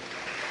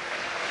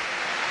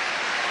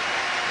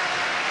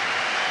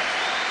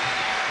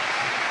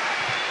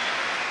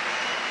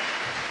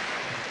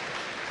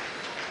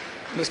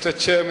 Mr.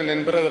 Chairman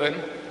and brethren,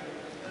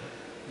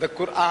 the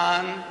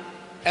Quran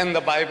and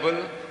the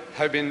Bible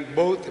have been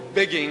both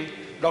begging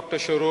Dr.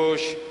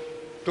 Sharosh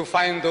to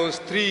find those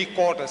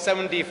 3/4,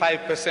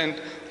 75%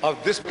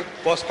 of this book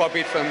was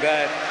copied from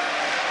that.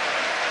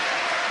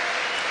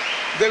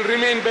 They'll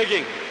remain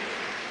begging.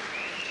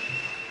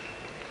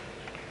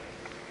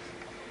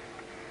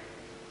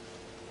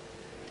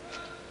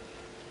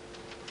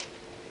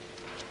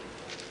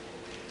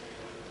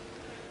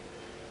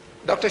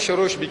 Dr.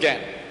 Sharosh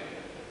began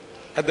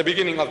at the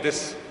beginning of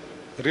this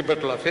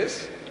rebuttal of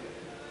his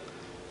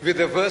with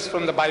a verse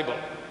from the Bible,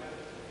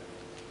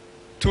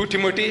 2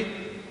 Timothy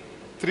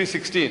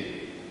 3:16.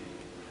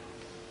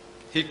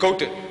 He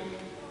quoted.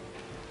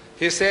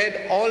 He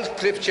said, all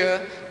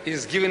scripture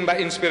is given by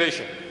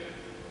inspiration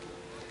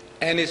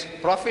and is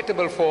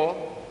profitable for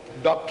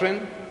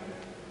doctrine,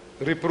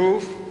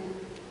 reproof,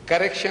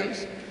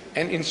 corrections,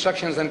 and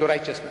instructions unto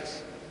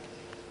righteousness.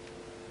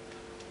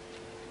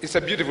 It's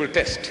a beautiful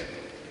test,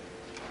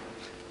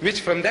 which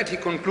from that he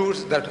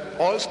concludes that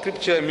all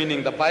scripture,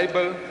 meaning the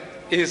Bible,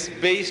 is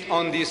based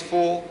on these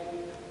 4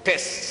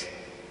 tests.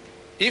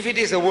 If it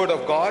is a word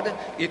of God,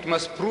 it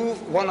must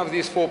prove one of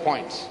these 4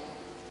 points.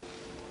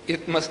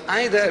 It must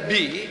either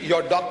be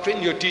your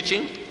doctrine, your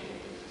teaching.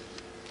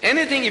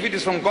 Anything, if it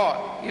is from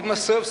God, it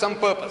must serve some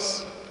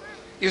purpose.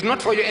 It's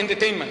not for your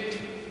entertainment.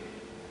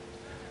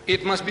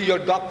 It must be your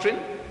doctrine.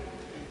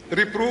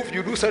 Reproof,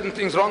 you do certain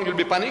things wrong, you'll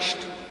be punished.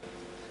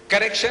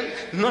 Correction,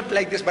 not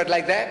like this but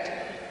like that.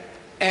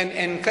 And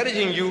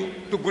encouraging you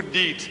to good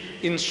deeds,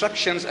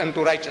 instructions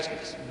unto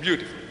righteousness.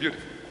 Beautiful,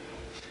 beautiful.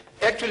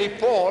 Actually,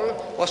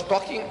 Paul was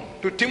talking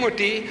to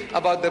Timothy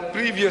about the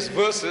previous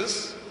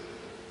verses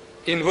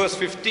in verse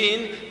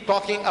 15,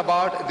 talking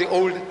about the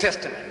Old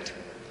Testament.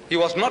 He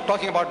was not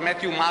talking about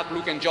Matthew, Mark,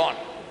 Luke, and John,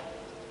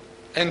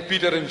 and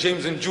Peter and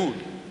James and Jude.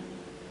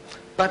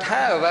 But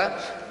however,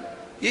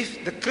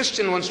 if the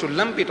Christian wants to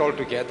lump it all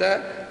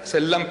together, say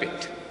lump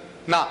it.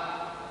 Now,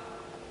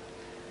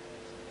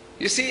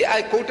 you see,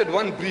 I quoted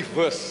one brief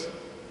verse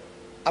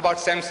about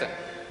Samson.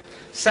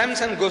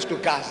 Samson goes to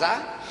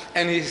Gaza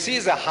and he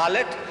sees a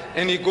harlot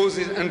and he goes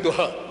into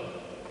her.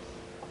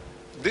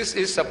 This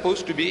is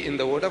supposed to be in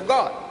the Word of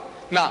God.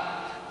 Now,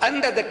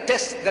 under the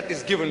test that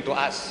is given to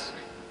us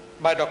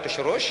by Dr.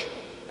 Sharosh,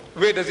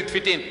 where does it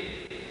fit in?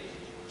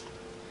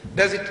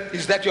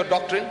 Is that your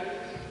doctrine?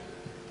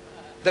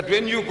 That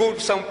when you go to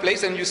some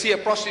place and you see a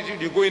prostitute,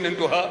 you go in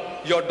into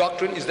her, your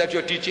doctrine, is that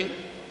your teaching?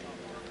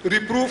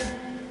 Reproof,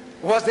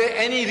 was there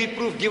any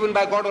reproof given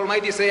by God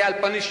Almighty? Say, I'll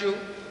punish you,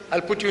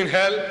 I'll put you in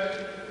hell?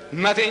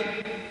 Nothing.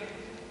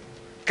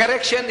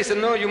 Correction, he said,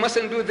 no, you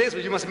mustn't do this,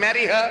 but you must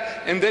marry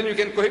her, and then you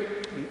can go.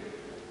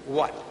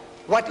 What?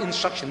 What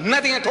instruction?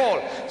 Nothing at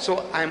all.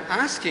 So I'm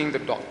asking the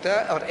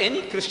doctor or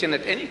any Christian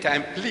at any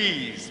time,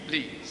 please,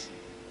 please,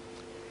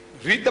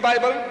 read the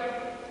Bible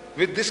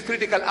with this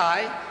critical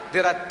eye.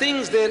 There are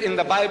things there in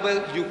the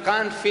Bible you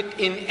can't fit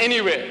in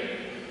anywhere.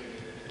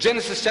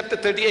 Genesis chapter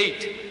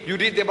 38, you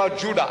read about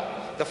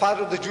Judah, the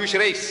father of the Jewish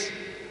race.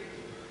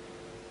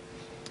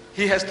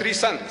 He has 3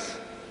 sons.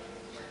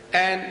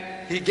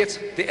 And he gets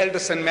the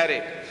eldest son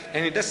married.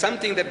 And he does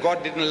something that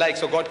God didn't like,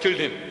 so God killed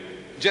him.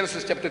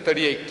 Genesis chapter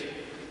 38.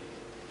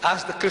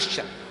 Ask the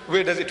Christian,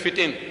 where does it fit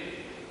in?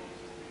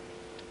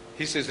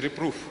 He says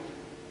reproof,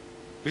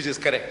 which is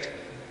correct.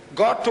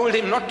 God told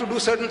him not to do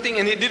certain thing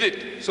and he did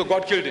it, so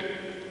God killed him.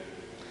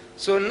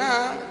 So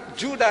now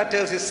Judah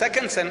tells his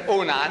second son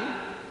Onan,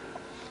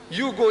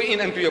 you go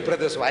in unto your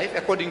brother's wife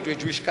according to a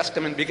Jewish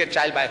custom and beget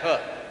child by her,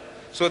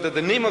 so that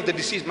the name of the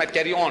deceased might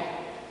carry on.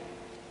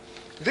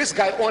 This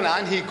guy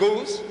Onan, he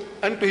goes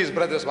unto his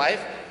brother's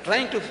wife,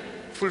 trying to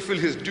fulfill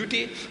his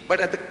duty, but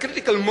at the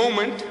critical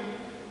moment,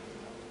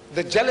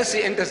 the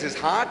jealousy enters his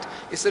heart.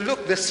 He said,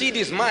 look, the seed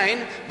is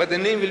mine, but the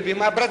name will be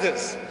my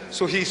brother's.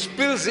 So he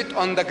spills it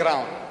on the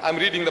ground. I'm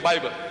reading the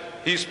Bible.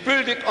 He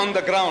spilled it on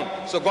the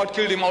ground, so God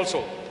killed him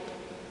also.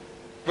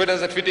 Where does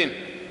that fit in?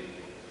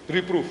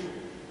 Reproof.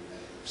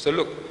 So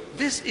look,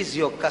 this is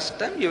your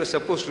custom. You are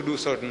supposed to do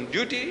certain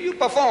duty, you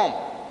perform.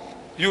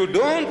 You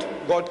don't,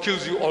 God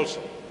kills you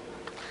also.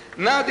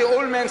 Now the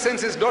old man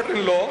sends his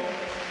daughter-in-law.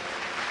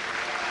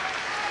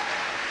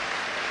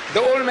 The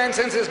old man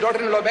sends his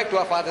daughter-in-law back to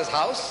her father's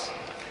house,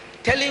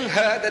 telling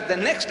her that the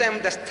next time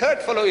the third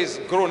fellow is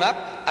grown up,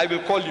 I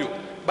will call you.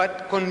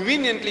 But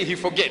conveniently he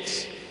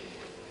forgets.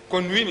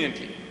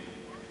 Conveniently.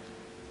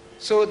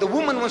 So the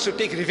woman wants to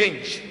take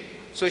revenge.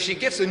 So she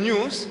gets the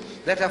news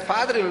that her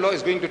father-in-law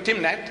is going to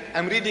Timnat.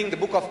 I'm reading the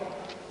book of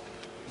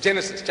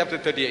Genesis, chapter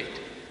 38.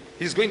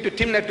 He's going to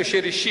Timnat to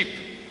shear his sheep.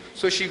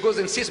 So she goes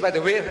and sits by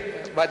the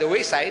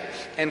wayside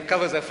and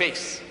covers her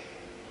face.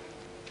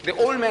 The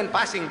old man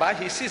passing by,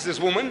 he sees this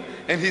woman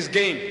and he's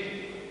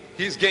game.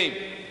 He's game.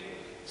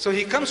 So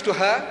he comes to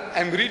her,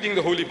 I'm reading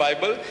the Holy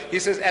Bible. He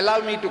says, allow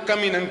me to come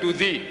in unto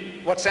thee.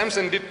 What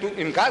Samson did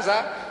in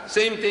Gaza,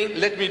 same thing,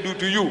 let me do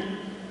to you.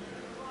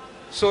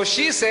 So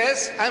she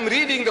says, I'm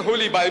reading the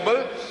Holy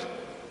Bible.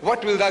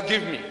 What will thou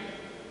give me?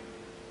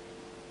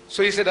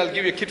 So he said, I'll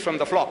give you a kid from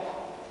the flock.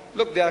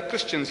 Look, there are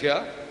Christians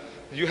here.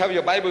 You have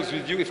your Bibles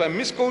with you. If I'm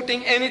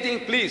misquoting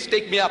anything, please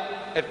take me up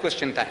at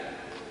question time.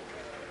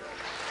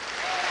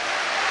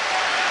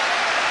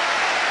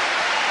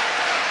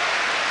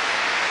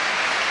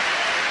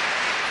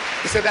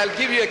 He said, I'll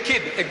give you a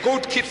kid, a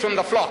goat kid from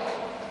the flock.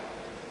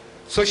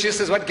 So she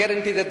says, what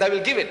guarantee that I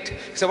will give it?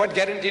 He said, what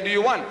guarantee do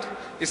you want?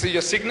 He said,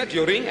 your signet,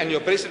 your ring, and your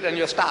bracelet, and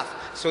your staff.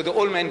 So the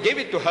old man gave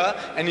it to her,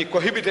 and he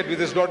cohabited with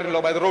his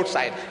daughter-in-law by the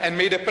roadside, and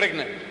made her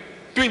pregnant.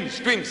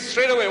 Twins,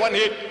 straight away, one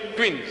hit,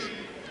 twins.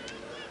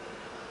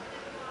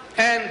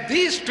 And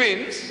these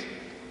twins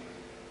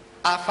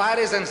are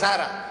Fares and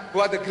Zara, who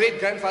are the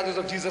great-grandfathers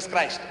of Jesus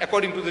Christ,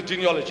 according to the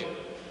genealogy.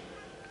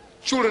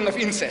 Children of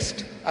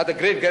incest are the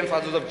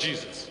great-grandfathers of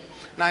Jesus.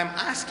 Now I'm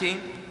asking,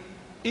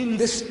 in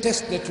this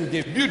test that you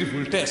gave,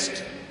 beautiful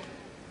test,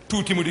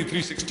 2 Timothy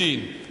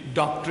 3:16,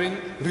 doctrine,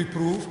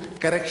 reproof,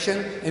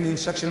 correction, and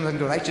instruction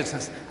unto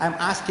righteousness. I'm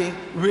asking,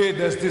 where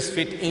does this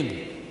fit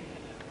in?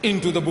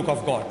 Into the book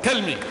of God.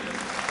 Tell me.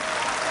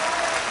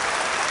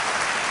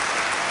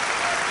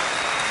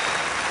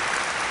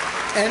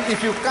 And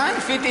if you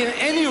can't fit in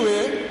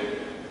anywhere,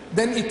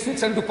 then it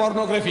fits into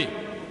pornography.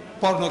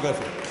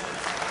 Pornography.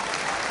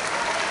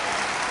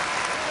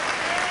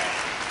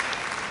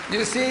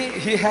 You see,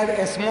 he had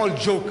a small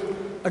joke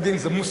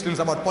against the Muslims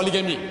about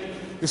polygamy.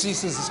 You see,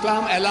 since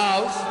Islam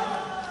allows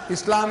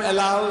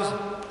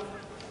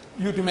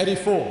you to marry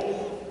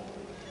 4.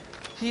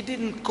 He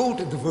didn't quote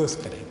the verse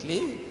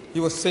correctly. He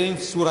was saying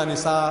Surah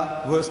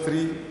Nisa, verse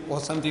 3, or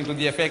something to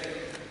the effect.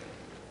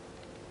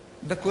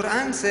 The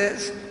Quran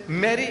says,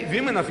 marry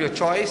women of your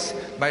choice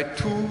by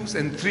 2s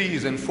and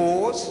 3s and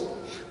 4s.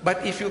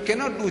 But if you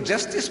cannot do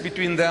justice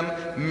between them,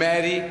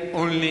 marry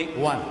only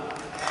one.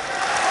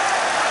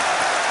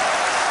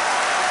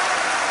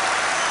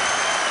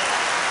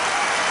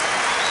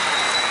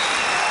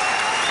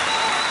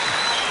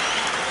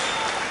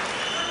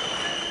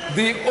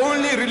 The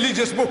only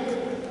religious book,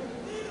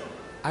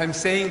 I'm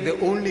saying the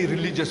only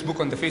religious book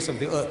on the face of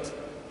the earth,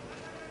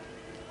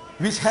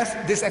 which has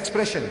this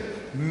expression,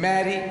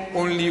 marry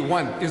only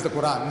one, is the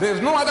Quran. There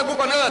is no other book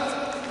on earth.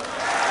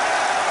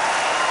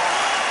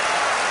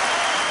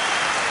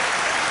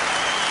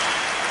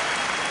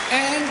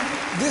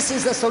 And this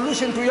is the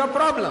solution to your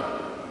problem.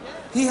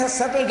 He has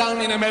settled down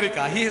in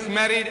America. He has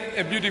married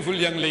a beautiful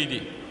young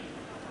lady,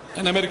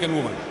 an American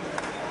woman.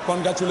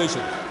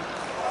 Congratulations.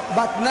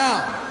 But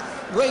now,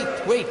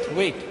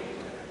 wait.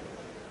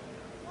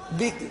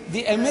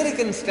 The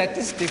American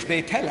statistics,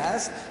 they tell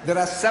us there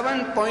are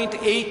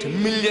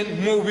 7.8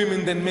 million more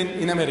women than men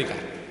in America.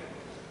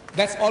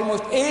 That's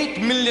almost 8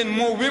 million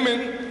more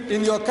women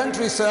in your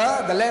country,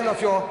 sir, the land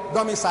of your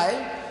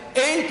domicile.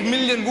 8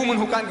 million women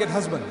who can't get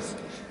husbands.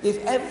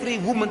 If every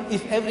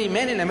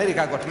man in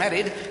America got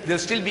married, there'll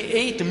still be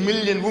 8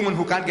 million women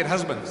who can't get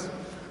husbands.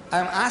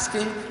 I'm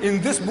asking, in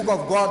this book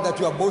of God that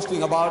you are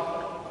boasting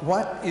about,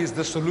 what is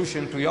the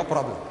solution to your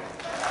problem?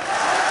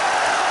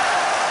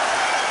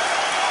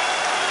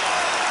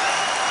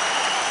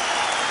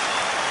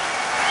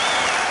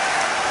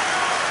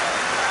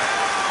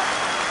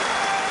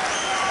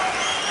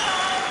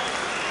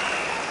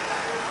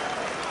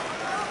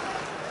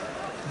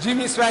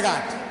 Jimmy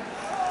Swaggart.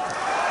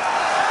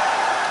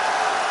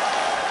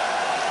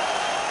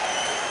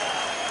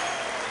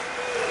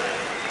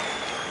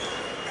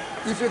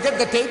 If you get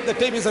the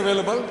tape is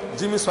available.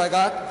 Jimmy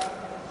Swaggart,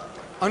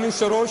 Ahmed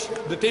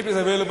Deedat, the tape is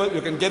available.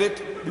 You can get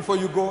it before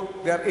you go.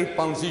 They are 8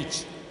 pounds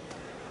each.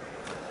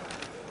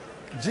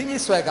 Jimmy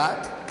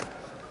Swaggart,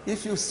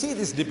 if you see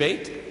this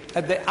debate,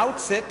 at the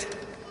outset,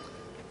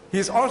 he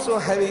is also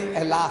having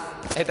a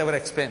laugh at our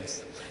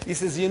expense. He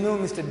says, you know,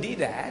 Mr.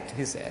 Deedat,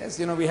 he says,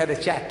 you know, we had a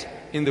chat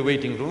in the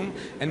waiting room,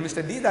 and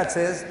Mr. Deedat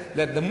says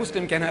that the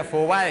Muslim can have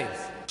 4 wives.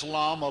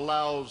 Islam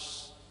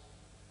allows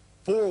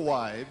 4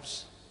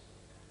 wives.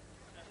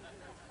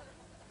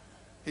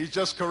 He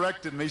just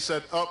corrected me,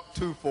 said up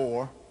to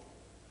 4.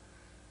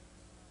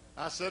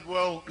 I said,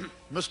 well,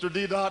 Mr.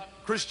 Deedat,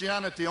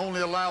 Christianity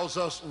only allows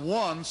us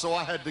 1, so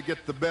I had to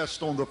get the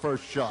best on the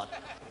first shot.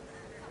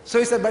 So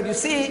he said, but you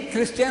see,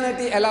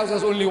 Christianity allows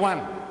us only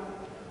 1.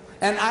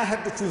 And I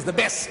have to choose the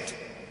best.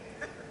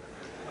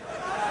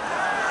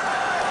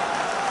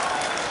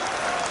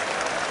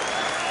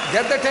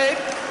 Get the tape?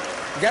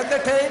 Get the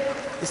tape?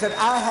 He said,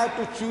 I have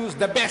to choose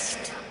the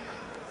best.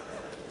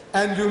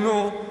 And you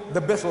know,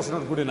 the best was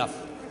not good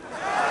enough.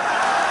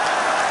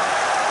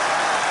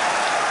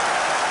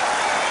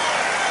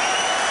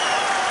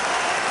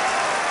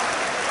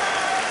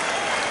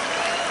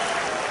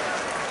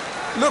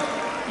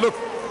 Look,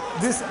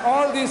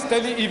 all these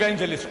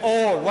tele-evangelists,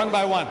 all one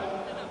by one,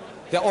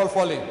 they're all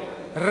falling.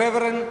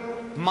 Reverend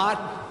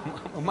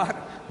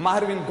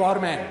Marvin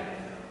Gorman,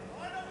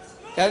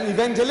 an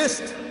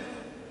evangelist,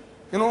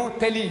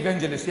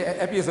 tele-evangelist, he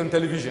appears on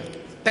television,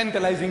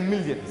 tantalizing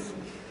millions.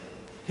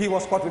 He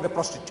was caught with a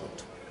prostitute.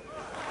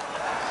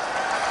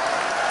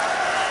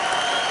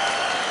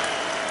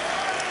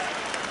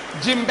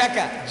 Jim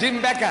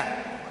Becker,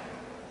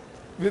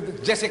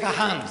 with Jessica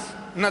Hans,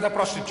 another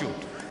prostitute.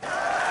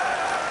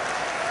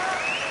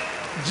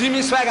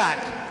 Jimmy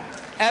Swaggart,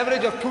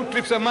 average of 2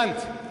 trips a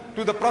month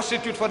to the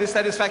prostitute for his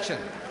satisfaction.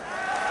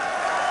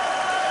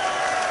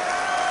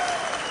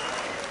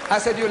 I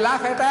said, you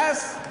laugh at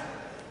us?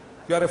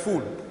 You are a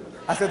fool.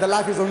 I said, the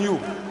laugh is on you.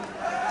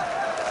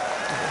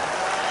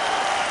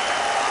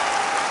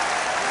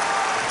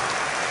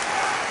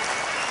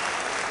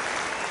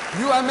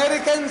 You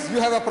Americans, you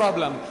have a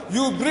problem.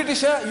 You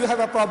Britisher, you have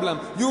a problem.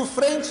 You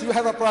French, you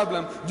have a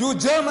problem. You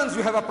Germans,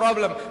 you have a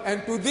problem.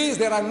 And to these,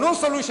 there are no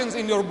solutions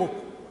in your book.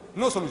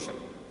 No solution.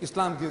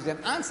 Islam gives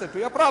an answer to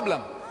your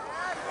problem.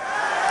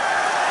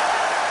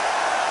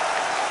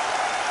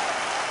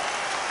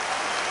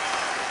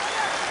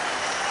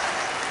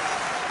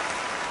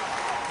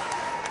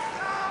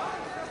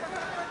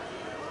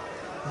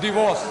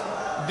 Divorce.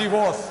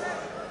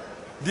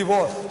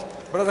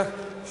 Brother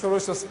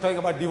Shorosh was talking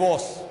about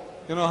divorce.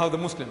 You know how the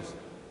Muslims.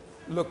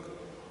 Look,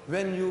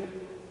 when you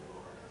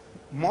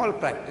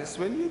malpractice,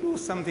 when you do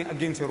something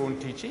against your own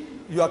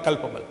teaching, you are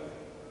culpable.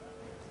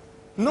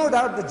 No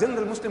doubt the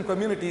general Muslim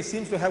community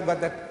seems to have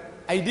got that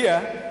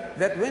idea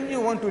that when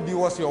you want to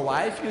divorce your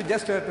wife, you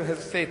just have to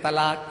say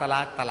talaq,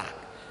 talaq, talaq.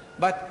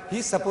 But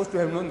he's supposed to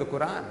have known the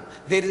Quran.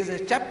 There is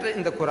a chapter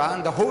in the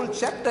Quran, the whole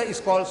chapter is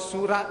called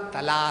Surah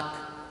Talaq,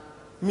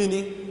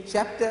 meaning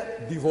chapter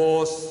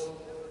divorce.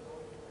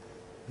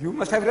 You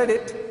must have read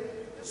it.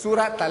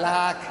 Surah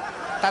Talaq.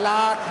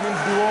 Talaq means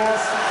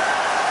divorce.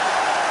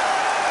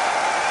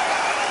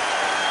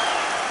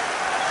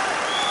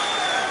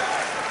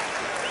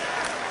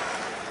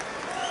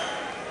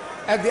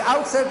 At the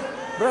outset,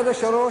 Brother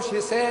Shorosh, he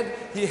said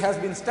he has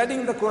been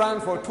studying the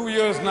Quran for 2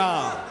 years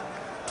now.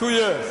 2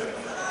 years.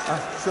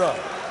 Sure.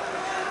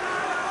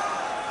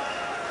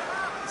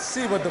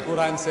 See what the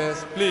Quran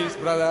says, please,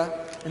 brother.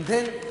 And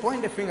then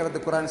point a finger at the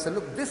Quran and say,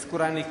 look, this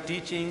Quranic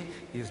teaching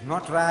is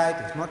not right,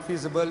 it's not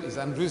feasible, it's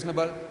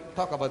unreasonable.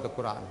 Talk about the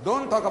Quran.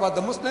 Don't talk about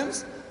the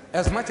Muslims.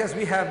 As much as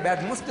we have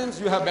bad Muslims,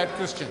 you have bad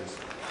Christians.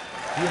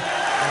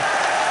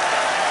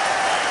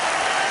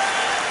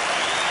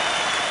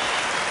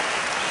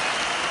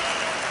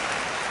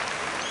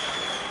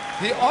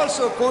 He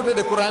also quoted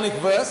a Quranic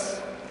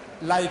verse,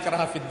 La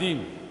ikraha fid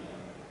din,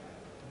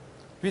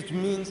 which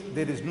means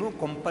there is no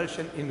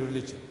compulsion in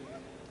religion.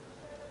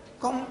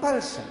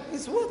 Compulsion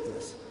is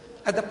worthless.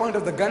 At the point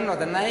of the gun or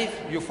the knife,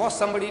 you force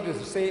somebody to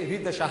say,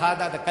 read the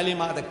Shahada, the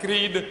Kalima, the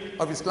Creed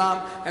of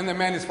Islam, and the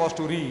man is forced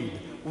to read.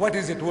 What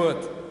is it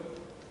worth?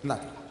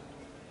 Nothing.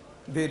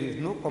 There is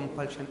no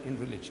compulsion in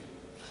religion.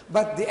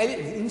 But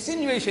the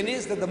insinuation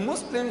is that the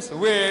Muslims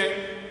were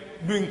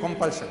doing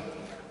compulsion.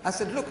 I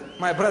said, look,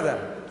 my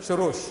brother,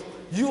 Shorosh,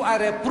 you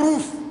are a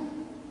proof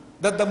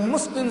that the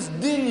Muslims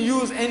didn't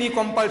use any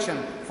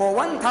compulsion for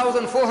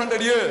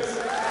 1,400 years.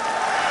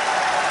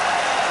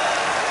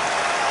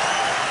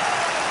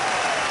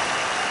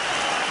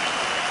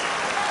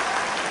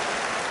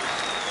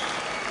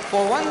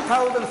 For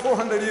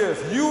 1,400 years,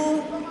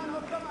 you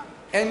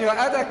and your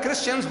other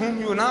Christians, whom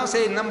you now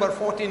say number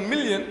 14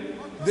 million,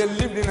 they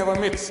lived in our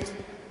midst.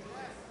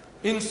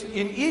 In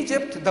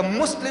Egypt, the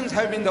Muslims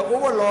have been the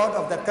overlord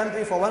of that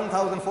country for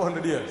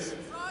 1,400 years.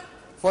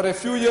 For a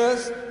few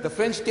years, the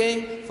French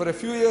came, for a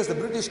few years, the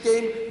British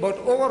came, but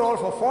overall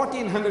for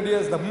 1,400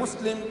 years, the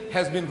Muslim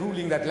has been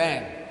ruling that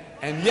land.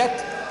 And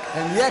yet,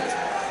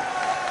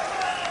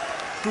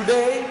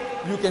 today,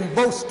 you can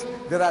boast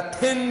there are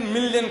 10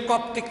 million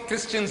Coptic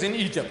Christians in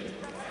Egypt.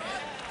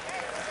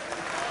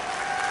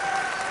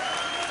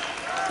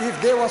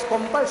 If there was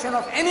compulsion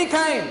of any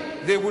kind,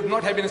 there would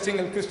not have been a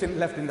single Christian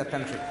left in the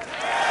country.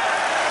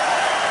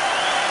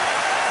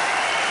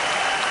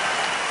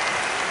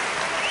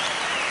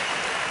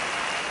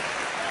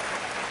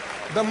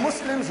 The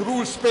Muslims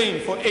ruled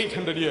Spain for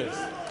 800 years.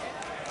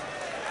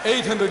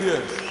 800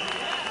 years.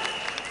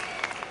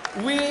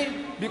 We,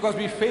 because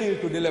we failed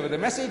to deliver the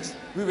message,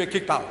 we were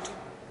kicked out.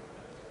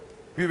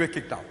 We were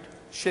kicked out.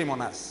 Shame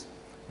on us.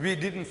 We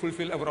didn't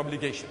fulfill our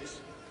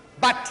obligations.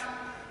 But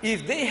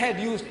if they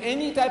had used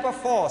any type of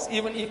force,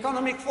 even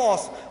economic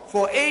force,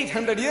 for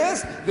 800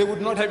 years, there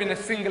would not have been a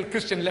single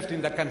Christian left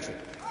in the country.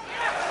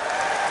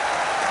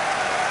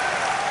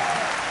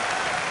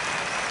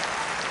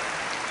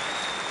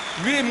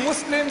 We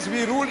Muslims,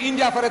 we ruled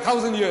India for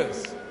 1,000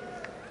 years.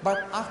 But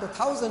after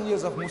 1,000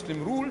 years of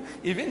Muslim rule,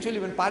 eventually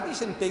when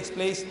partition takes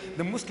place,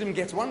 the Muslim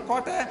gets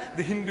 1/4,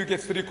 the Hindu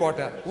gets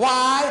 3/4.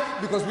 Why?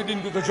 Because we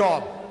didn't do the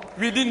job.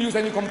 We didn't use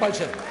any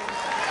compulsion.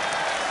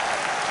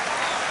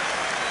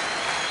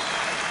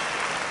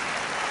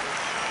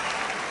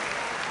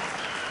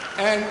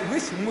 And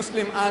which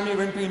Muslim army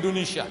went to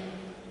Indonesia?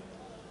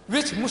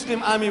 Which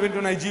Muslim army went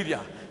to Nigeria?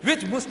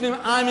 Which Muslim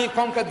army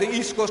conquered the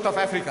east coast of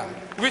Africa?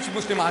 Which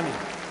Muslim army?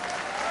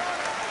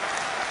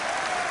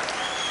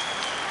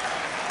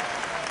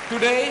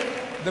 Today,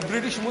 the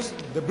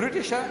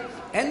Britisher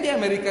and the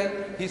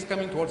American, he's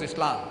coming towards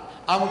Islam.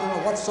 I want to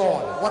know what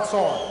sword? What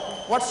sword?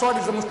 What sword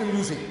is the Muslim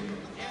using?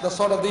 The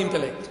sword of the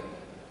intellect.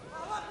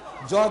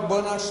 George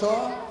Bernard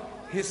Shaw,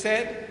 he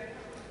said,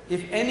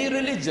 if any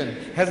religion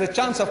has a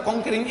chance of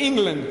conquering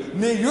England,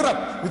 nay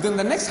Europe, within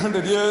the next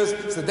 100 years,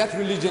 so that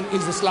religion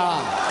is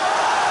Islam.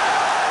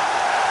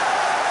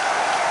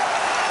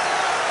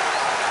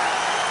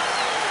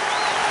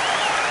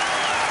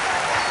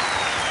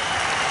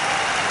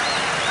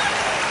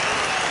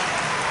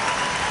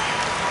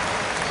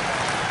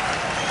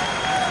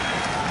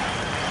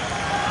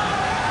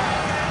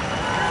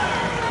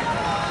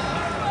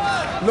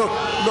 Look,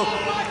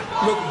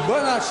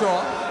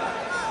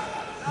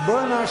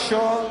 Bernard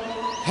Shaw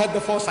had the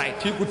foresight,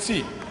 he could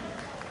see.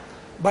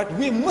 But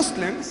we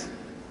Muslims,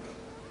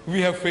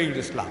 we have failed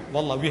Islam.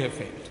 Wallah, we have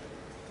failed.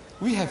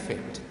 We have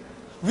failed.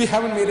 We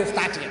haven't made a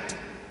start yet.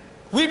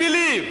 We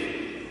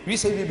believe. We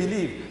say we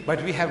believe,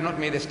 but we have not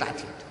made a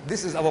start yet.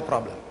 This is our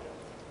problem.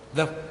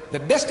 The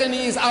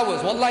destiny is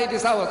ours. Wallah, it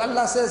is ours.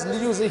 Allah says,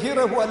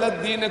 لِيُزْهِرَهُ عَلَى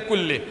الدِّينِ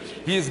كُلِّهِ.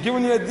 He has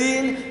given you a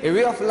deen, a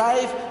way of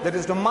life that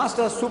is to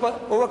master,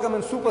 overcome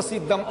and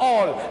supersede them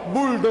all,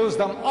 bulldoze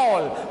them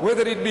all,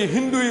 whether it be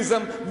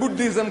Hinduism,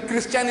 Buddhism,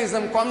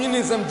 Christianism,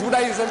 communism,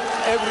 Judaism,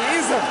 every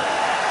ism.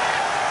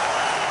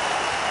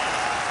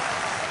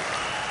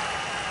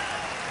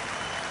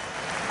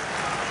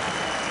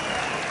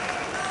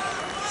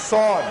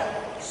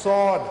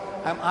 Sword.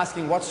 I'm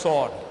asking, what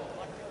sword?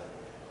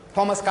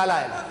 Thomas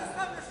Carlyle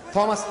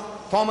in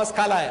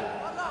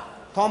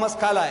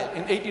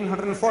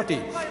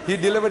 1840, he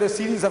delivered a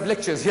series of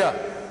lectures here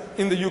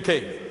in the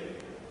UK.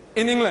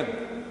 In England,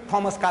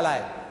 Thomas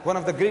Carlyle, one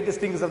of the greatest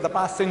thinkers of the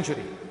past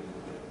century.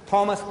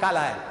 Thomas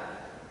Carlyle.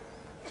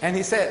 And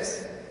he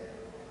says,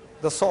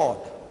 the sword.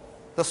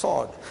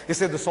 He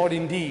said, the sword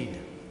indeed.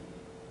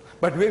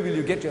 But where will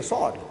you get your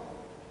sword?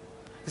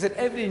 He said,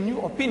 every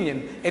new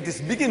opinion at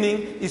its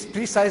beginning is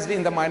precisely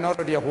in the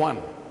minority of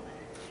one.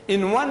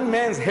 In one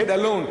man's head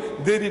alone,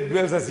 there it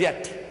dwells as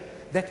yet.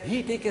 That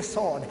he take a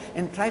sword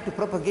and try to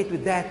propagate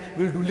with that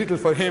will do little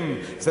for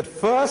him. He said,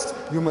 first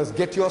you must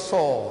get your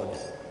sword.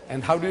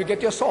 And how do you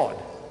get your sword?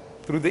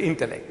 Through the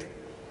intellect,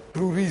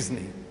 through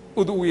reasoning.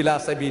 Ud'u ila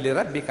sabili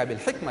rabbika bil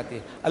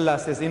hikmati. Allah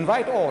says,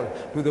 invite all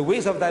to the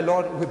ways of thy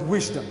Lord with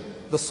wisdom,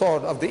 the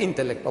sword of the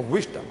intellect of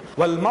wisdom.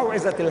 Wal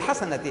maw'izatil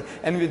hasanati,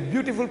 and with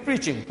beautiful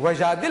preaching.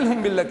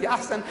 Wajadilhum billati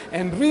ahsan,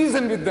 and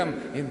reason with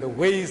them in the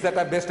ways that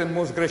are best and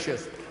most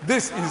gracious.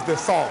 This is the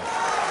sword.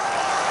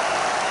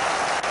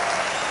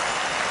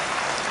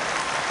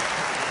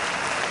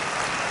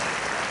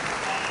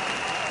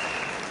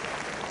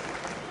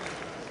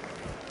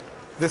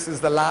 This is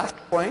the last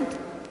point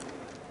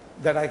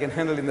that I can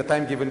handle in the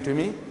time given to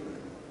me.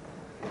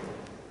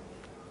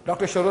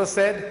 Dr. Sharosh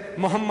said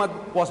Muhammad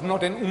was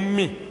not an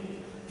ummi.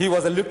 He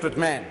was a literate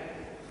man.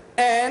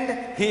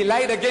 And he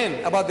lied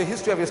again about the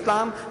history of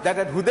Islam, that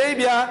at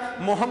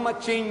Hudaybiyah,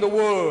 Muhammad changed the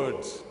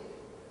words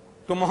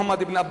to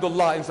Muhammad ibn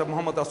Abdullah instead of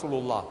Muhammad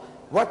Rasulullah.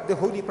 What the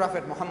Holy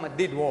Prophet Muhammad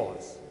did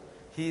was,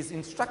 he is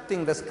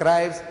instructing the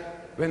scribes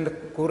when the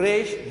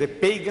Quraysh, the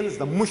pagans,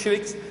 the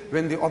mushriks,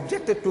 when they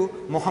objected to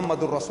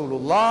Muhammadur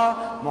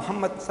Rasulullah,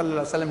 Muhammad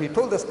sallallahu alaihi wasallam, he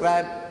told the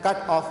scribe,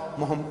 cut off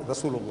Muhammad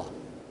Rasulullah.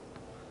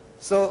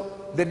 So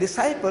the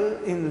disciple,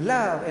 in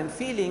love and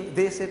feeling,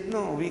 they said,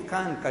 no, we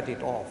can't cut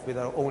it off with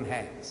our own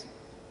hands.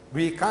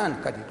 We can't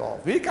cut it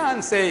off. We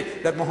can't say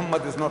that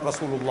Muhammad is not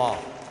Rasulullah.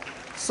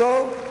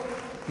 So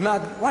now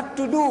what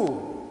to do?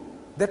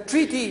 The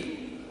treaty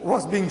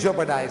was being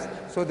jeopardized.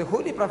 So the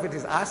Holy Prophet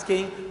is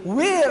asking,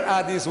 where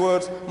are these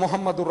words,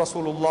 Muhammadur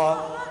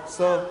Rasulullah?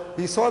 So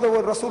he saw the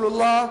word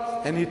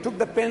Rasulullah and he took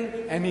the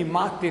pen and he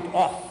marked it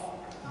off.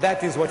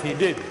 That is what he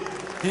did.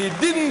 He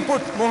didn't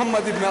put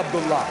Muhammad ibn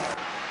Abdullah.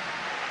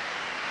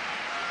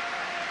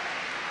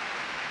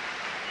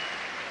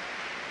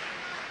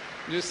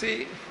 You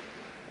see,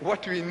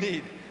 what we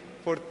need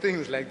for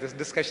things like this,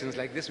 discussions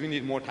like this, we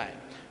need more time.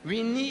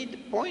 We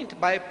need point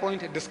by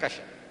point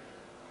discussion.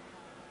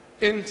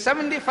 In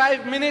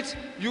 75 minutes,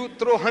 you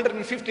throw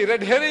 150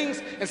 red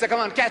herrings and say, come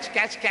on, catch.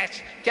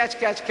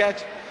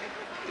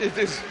 It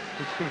is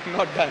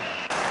not done.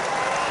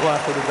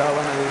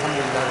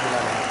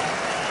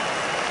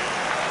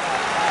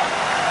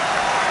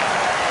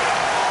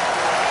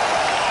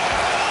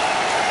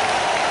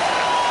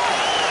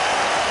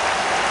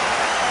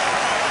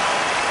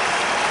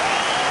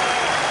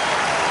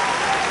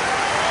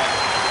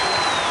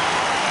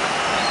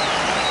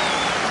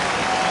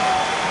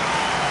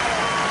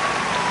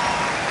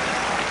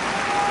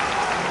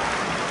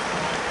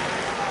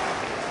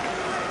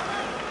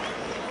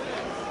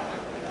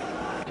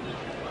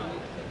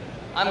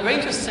 I'm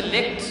going to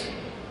select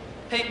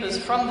papers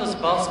from this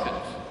basket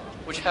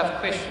which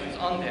have questions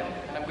on them,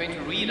 and I'm going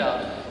to read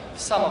out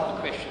some of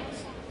the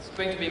questions. It's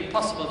going to be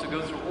impossible to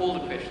go through all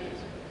the questions.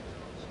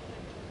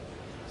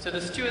 So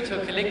the stewards who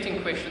are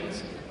collecting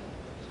questions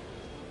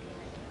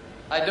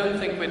I don't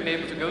think we'd be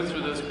able to go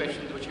through those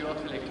questions which you are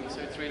collecting, so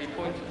it's really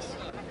pointless.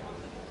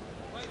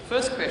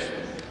 First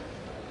question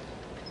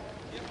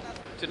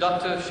to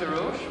Dr.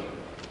 Sharosh.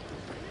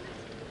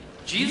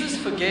 Jesus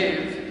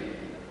forgave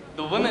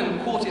the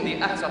women caught in the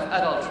act of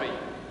adultery.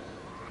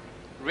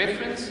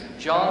 Reference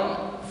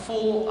John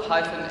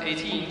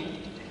 4-18,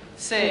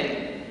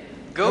 saying,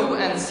 "Go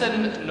and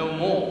sin no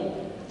more."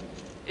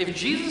 If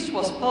Jesus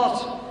was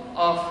part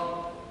of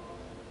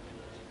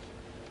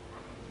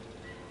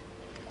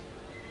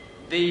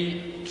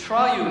the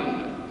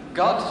triune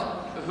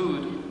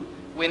Godhood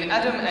when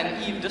Adam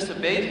and Eve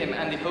disobeyed him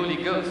and the Holy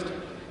Ghost,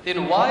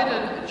 then why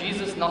did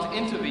Jesus not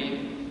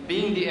intervene,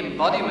 being the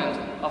embodiment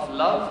of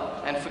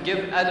love, and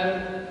forgive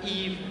Adam,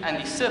 Eve,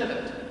 and the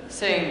serpent,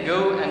 saying,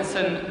 "Go and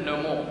sin no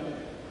more"?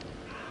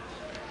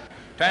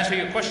 To answer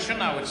your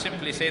question, I would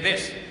simply say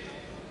this.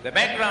 The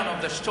background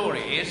of the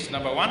story is,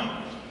 number one,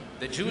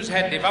 the Jews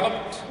had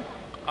developed,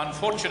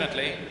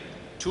 unfortunately,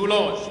 two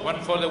laws, one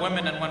for the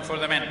women and one for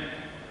the men.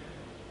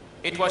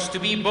 It was to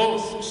be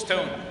both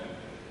stoned.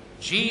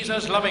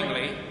 Jesus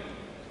lovingly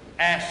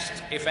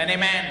asked if any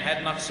man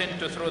had not sinned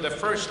to throw the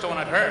first stone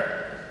at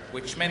her,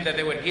 which meant that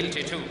they were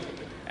guilty too.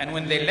 And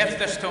when they left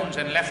the stones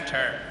and left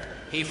her,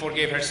 he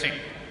forgave her sin.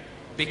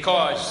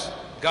 Because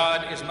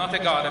God is not a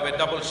God of a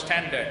double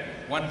standard,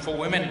 one for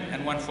women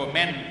and one for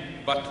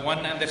men, but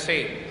one and the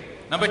same.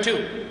 Number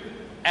two,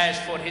 as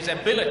for his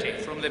ability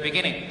from the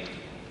beginning,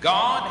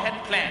 God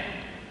had planned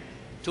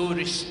to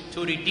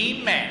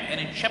redeem man. And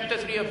in chapter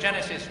 3 of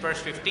Genesis, verse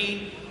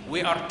 15,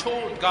 we are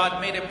told God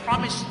made a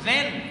promise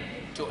then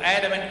to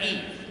Adam and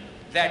Eve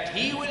that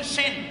he will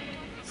send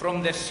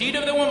from the seed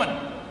of the woman.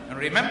 And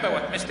remember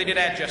what Mr.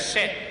 Deedat just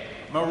said.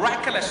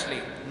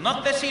 Miraculously,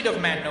 not the seed of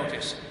man,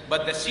 notice,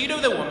 but the seed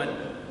of the woman,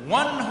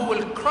 one who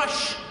will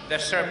crush the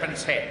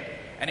serpent's head.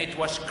 And it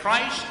was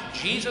Christ,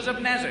 Jesus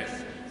of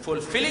Nazareth,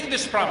 fulfilling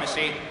this promise,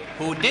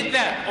 who did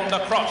that on the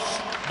cross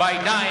by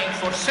dying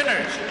for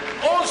sinners,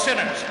 all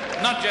sinners,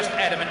 not just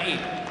Adam and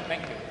Eve.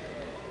 Thank you.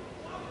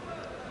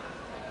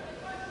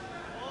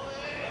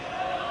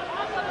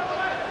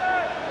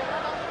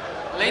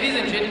 Ladies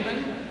and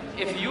gentlemen,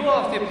 if you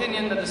are of the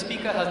opinion that the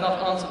speaker has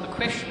not answered the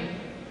question,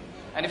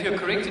 and if you're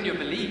correct in your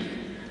belief,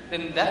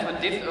 then that would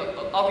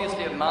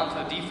obviously amount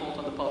to a default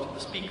on the part of the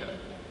speaker.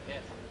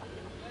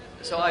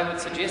 So I would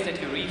suggest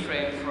that you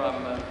refrain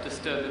from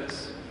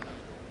disturbance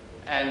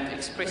and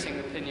expressing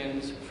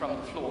opinions from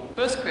the floor.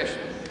 First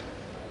question,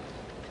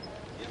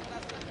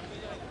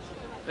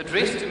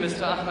 addressed to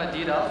Mr. Ahmed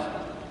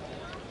Deedat.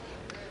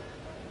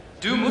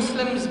 Do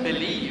Muslims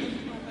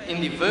believe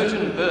in the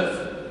virgin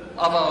birth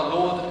of our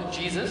Lord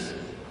Jesus,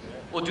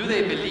 or do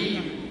they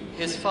believe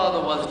his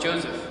father was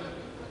Joseph?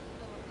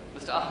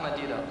 Mr. Ahmed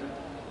Deedat.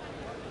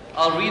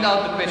 I'll read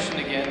out the question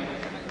again.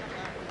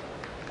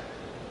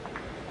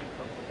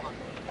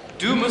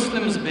 Do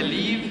Muslims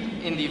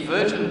believe in the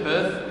virgin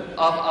birth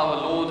of our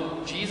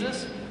Lord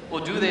Jesus, or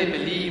do they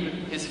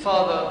believe his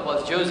father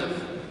was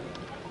Joseph?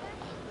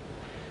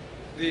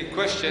 The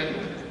question,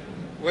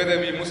 whether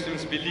we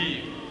Muslims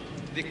believe,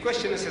 the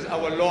question is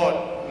our Lord.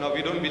 No,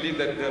 we don't believe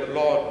that their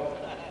Lord.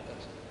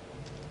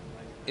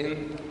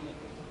 In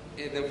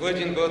the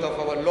virgin birth of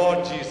our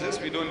Lord Jesus,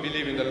 we don't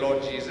believe in the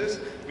Lord Jesus.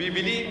 We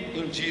believe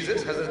in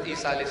Jesus, Hazrat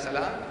Isa alayhi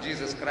salam,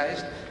 Jesus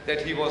Christ,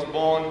 that he was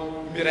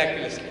born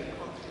miraculously,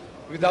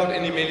 without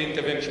any male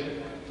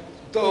intervention.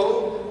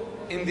 Though,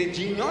 in the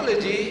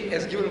genealogy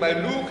as given by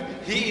Luke,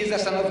 he is the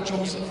son of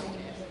Joseph.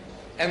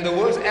 And the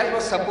words as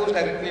was supposed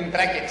are written in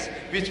brackets,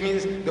 which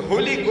means the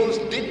Holy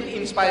Ghost didn't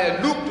inspire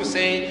Luke to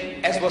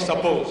say as was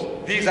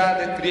supposed. These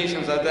are the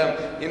creations of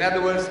them. In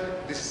other words,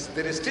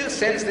 there is still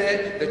sense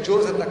there that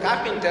Joseph the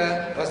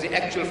carpenter was the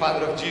actual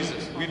father of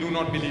Jesus. We do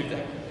not believe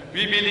that.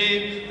 We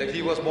believe that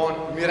he was born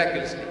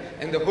miraculously.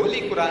 And the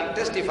Holy Quran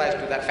testifies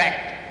to that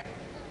fact.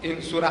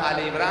 In Surah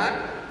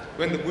Al-Imran,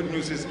 when the good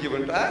news is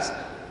given to us,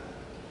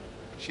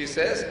 she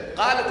says,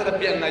 قَالَتْ رَبِّ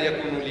أَنَّا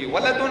يَكُونُ لِي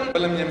وَلَدٌ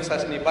وَلَمْ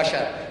يَمْسَسْنِي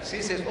بَشَرٌ.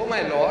 She says, oh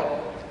my Lord,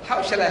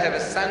 how shall I have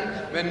a son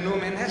when no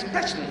man has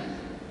touched me?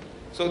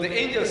 So the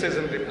angel says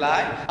in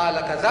reply,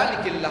 قَالَ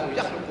كَذَلِكِ اللَّهُ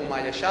يَخْلُقُ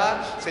مَا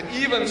يَشَاءُ. Said,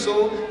 even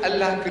so,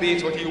 Allah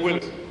creates what he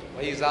wills.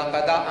 وَإِذَا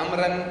قَضَى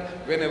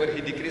أَمْرًا. Whenever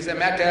he decrees a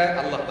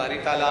matter, Allah Bari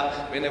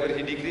Ta'ala, whenever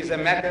he decrees a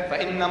matter,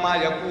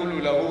 فَإِنَّمَا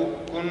يَقُولُ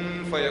لَهُ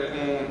كُن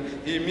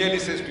فَيَكُونُ. He merely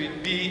says to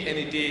it, be, and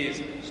it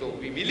is. So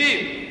we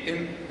believe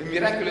in the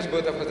miraculous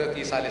birth of Hazrat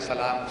Isa alayhi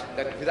salam,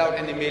 that without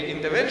any male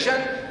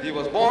intervention, he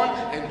was born,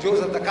 and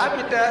Joseph the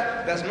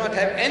carpenter does not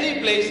have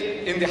any place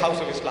in the house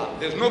of Islam.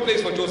 There's no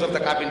place for Joseph the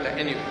carpenter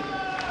anywhere.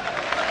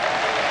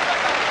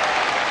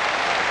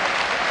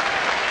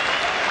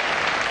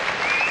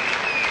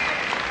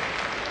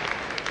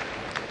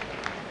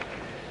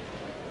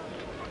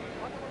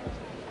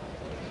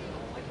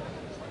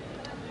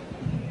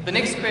 The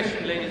next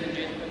question, ladies and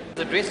gentlemen,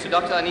 is addressed to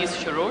Dr. Anis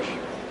Sharosh.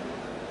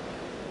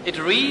 It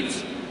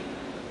reads,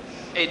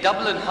 a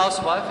Dublin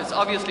housewife, it's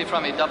obviously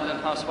from a Dublin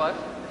housewife.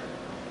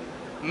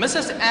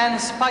 Mrs. Ann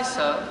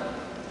Spicer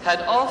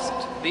had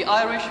asked the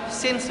Irish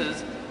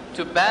censors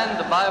to ban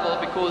the Bible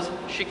because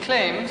she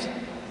claims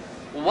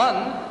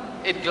One,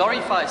 it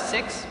glorifies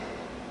sex.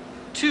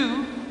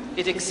 Two,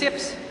 it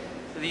accepts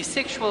the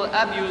sexual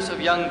abuse of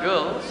young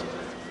girls.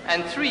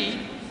 And three,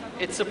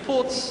 it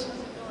supports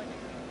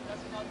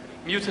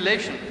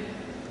mutilation.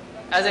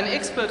 As an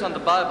expert on the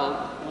Bible,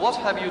 what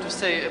have you to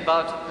say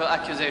about her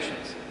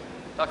accusations?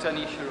 Dr.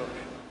 Anis Shirrosh.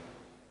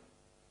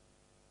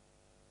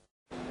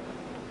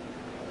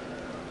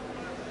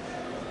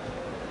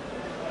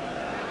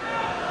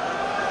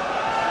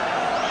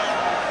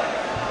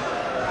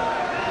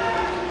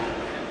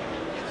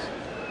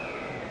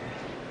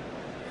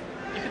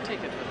 You can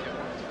take it with you.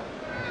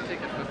 You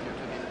take it with you to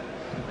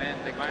the man.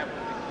 The Bible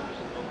becomes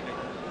okay.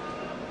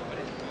 But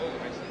it's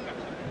always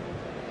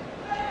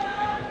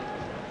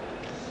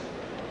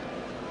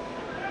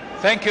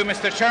Thank you,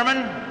 Mr.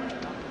 Chairman.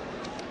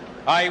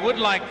 I would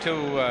like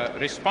to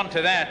respond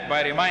to that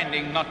by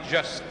reminding not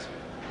just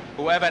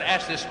whoever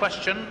asked this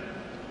question,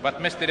 but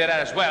Mr. Deedat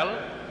as well.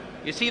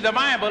 You see, the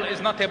Bible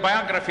is not a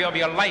biography of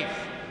your life,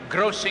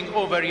 grossing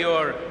over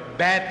your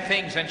bad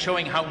things and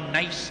showing how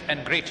nice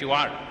and great you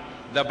are.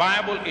 The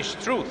Bible is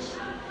truth,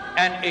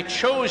 and it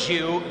shows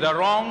you the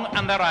wrong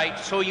and the right,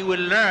 so you will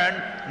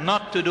learn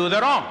not to do the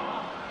wrong.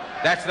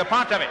 That's the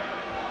part of it.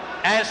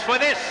 As for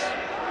this,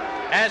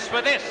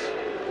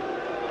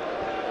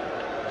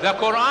 the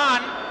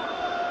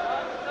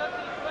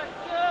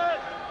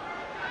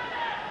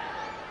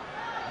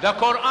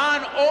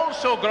Quran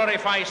also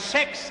glorifies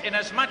sex,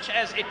 inasmuch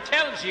as it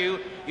tells you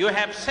you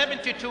have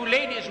 72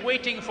 ladies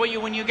waiting for you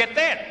when you get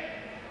there.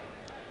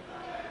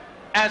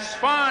 As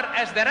far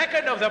as the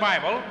record of the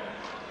Bible,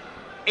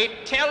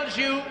 it tells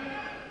you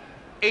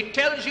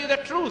the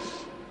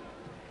truth.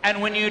 And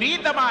when you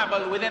read the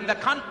Bible within the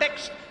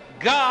context,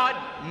 God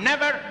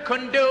never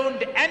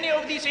condoned any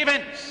of these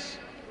events.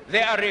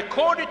 They are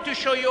recorded to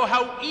show you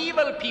how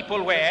evil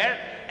people were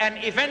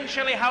and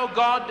eventually how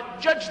God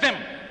judged them.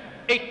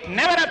 It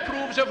never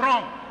approves of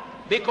wrong,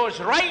 because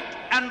right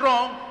and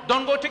wrong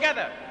don't go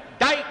together.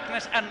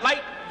 Darkness and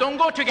light don't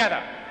go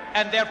together.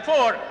 And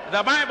therefore,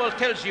 the Bible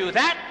tells you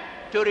that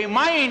to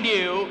remind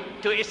you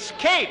to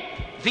escape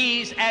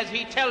these, as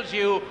he tells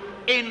you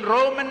in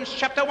Romans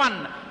chapter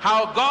 1,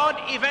 how God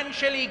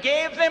eventually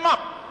gave them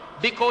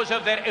up because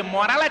of their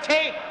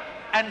immorality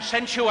and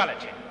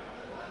sensuality.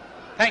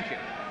 Thank you.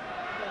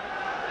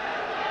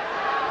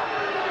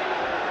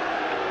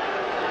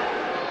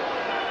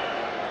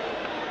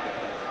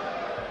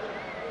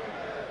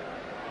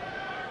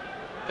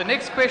 The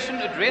next question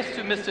addressed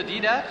to Mr.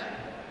 Deedat,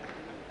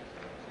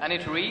 and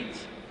it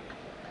reads,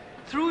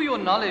 through your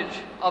knowledge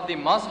of the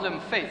Muslim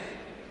faith,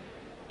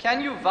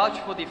 can you vouch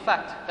for the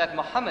fact that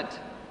Muhammad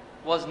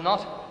was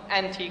not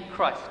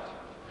anti-Christ?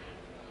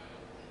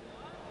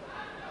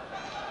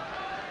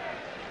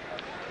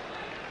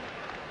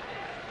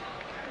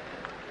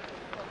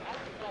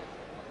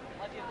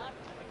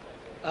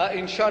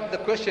 In short, the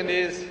question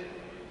is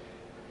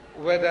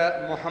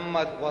whether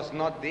Muhammad was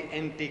not the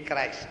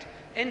Antichrist.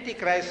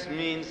 Antichrist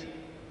means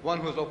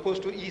one who's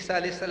opposed to Isa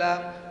alayhi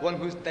salam, one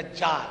who's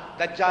Dajjal.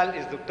 Dajjal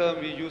is the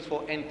term we use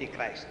for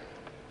Antichrist.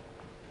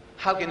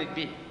 How can it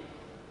be?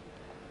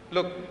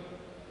 Look,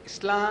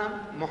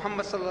 Islam,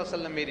 Muhammad sallallahu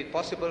alaihi wasallam made it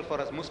possible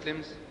for us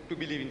Muslims to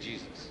believe in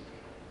Jesus.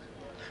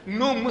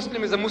 No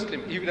Muslim is a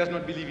Muslim if he does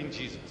not believe in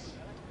Jesus.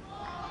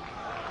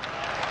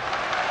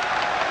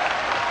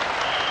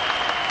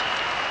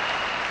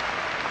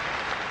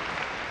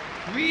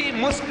 We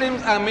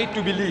Muslims are made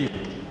to believe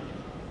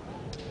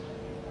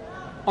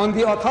on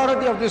the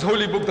authority of this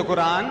holy book, the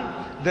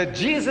Quran, that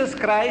Jesus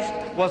Christ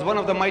was one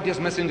of the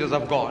mightiest messengers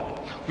of God.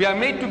 We are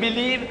made to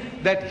believe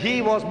that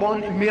he was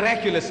born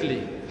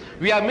miraculously.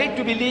 We are made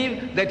to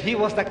believe that he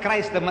was the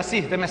Christ, the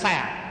Masih, the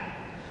Messiah.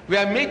 We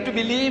are made to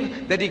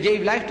believe that he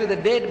gave life to the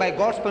dead by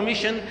God's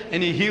permission,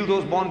 and he healed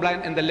those born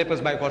blind and the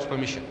lepers by God's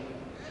permission.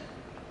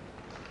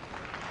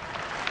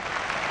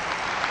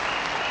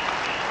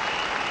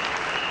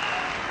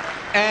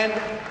 And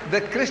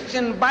the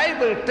Christian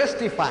Bible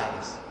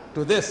testifies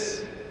to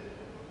this,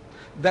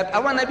 that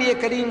our Nabi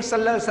Kareem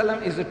sallallahu alaihi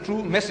wasallam is a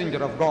true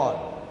messenger of God.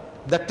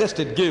 The test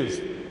it gives.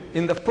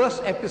 In the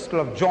first epistle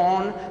of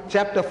John,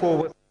 chapter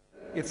 4, verse,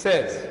 it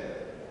says,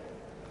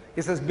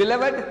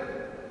 Beloved,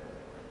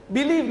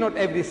 believe not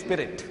every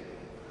spirit,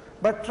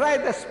 but try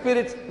the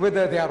spirits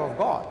whether they are of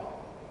God.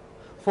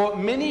 For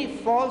many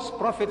false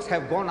prophets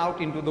have gone out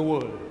into the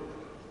world.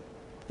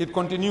 It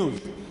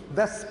continues,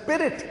 the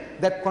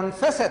spirit that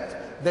confesseth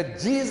that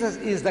Jesus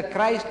is the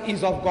Christ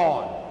is of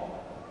God.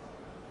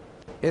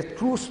 A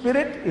true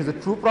spirit is a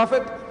true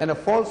prophet, and a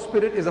false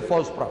spirit is a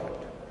false prophet.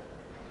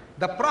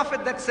 The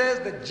prophet that says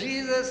that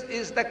Jesus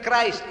is the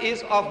Christ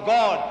is of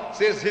God,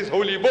 says his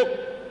holy book.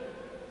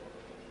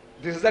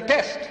 This is the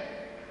test.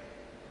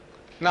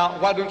 Now,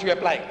 why don't you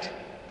apply it?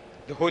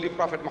 The holy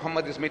prophet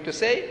Muhammad is made to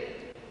say,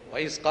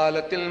 وَإِذْ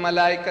قَالَتِ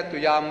الْمَلَائِكَةُ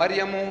يَا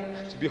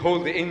مَرْيَمُ,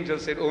 behold, the angel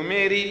said, O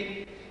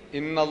Mary,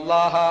 Inna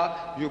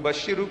Allaha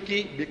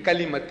yubashiruki bi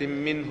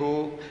kalimatim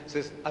minhu.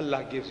 Says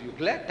Allah gives you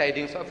glad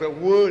tidings of a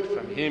word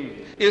from Him.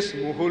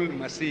 Ismuhul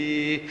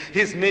Masih.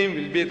 His name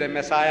will be the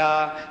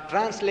Messiah.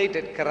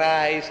 Translated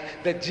Christ.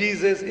 That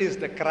Jesus is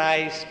the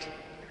Christ.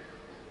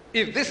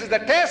 If this is the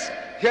test,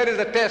 here is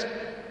the test.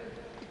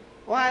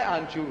 Why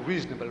aren't you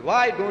reasonable?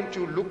 Why don't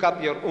you look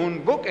up your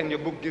own book and your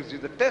book gives you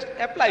the test?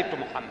 Apply it to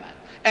Muhammad.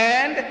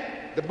 And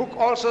the book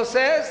also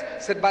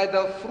said, by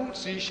the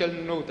fruits ye shall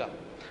know them.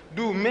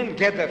 Do men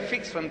gather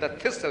figs from the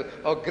thistle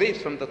or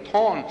grapes from the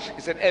thorn?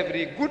 He said,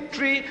 every good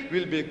tree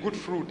will be good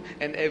fruit,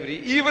 and every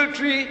evil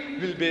tree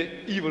will be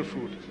evil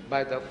fruit.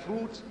 By the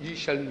fruits ye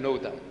shall know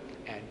them.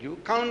 And you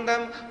count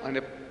them on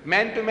a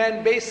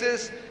man-to-man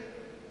basis,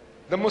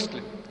 the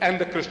Muslim and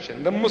the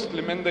Christian, the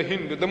Muslim and the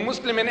Hindu, the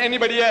Muslim and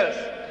anybody else,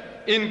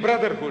 in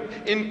brotherhood,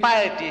 in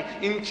piety,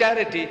 in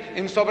charity,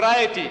 in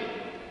sobriety.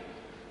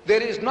 There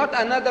is not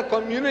another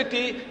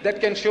community that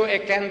can show a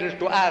candle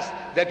to us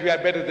that we are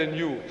better than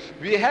you.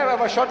 We have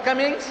our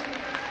shortcomings.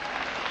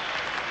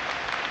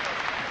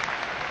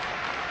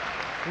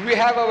 We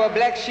have our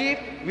black sheep.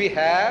 We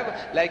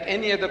have, like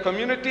any other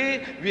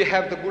community, we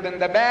have the good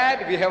and the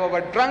bad. We have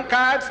our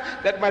drunkards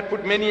that might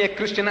put many a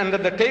Christian under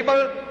the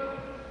table.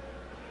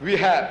 We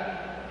have.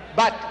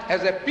 But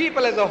as a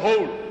people as a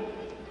whole,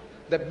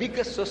 the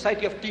biggest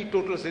society of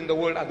teetotalers in the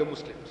world are the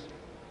Muslims.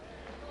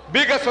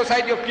 Biggest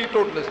society of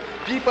teetotalers,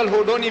 people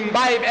who don't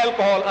imbibe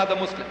alcohol, are the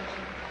Muslims.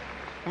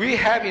 We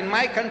have in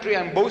my country,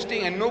 I'm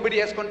boasting and nobody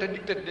has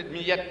contradicted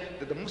me yet,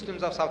 that the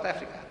Muslims of South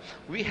Africa,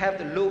 we have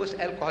the lowest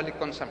alcoholic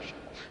consumption.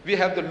 We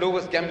have the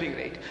lowest gambling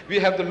rate. We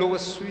have the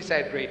lowest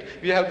suicide rate.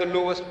 We have the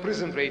lowest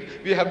prison rate.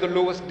 We have the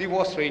lowest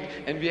divorce rate.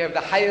 And we have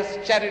the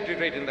highest charity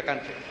rate in the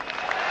country.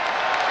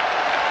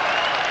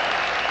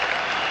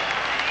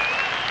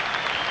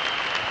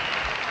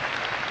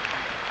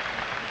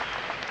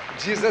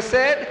 Jesus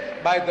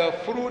said, by the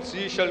fruits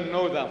ye shall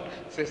know them.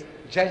 It says,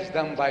 judge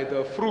them by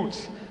the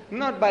fruits,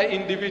 not by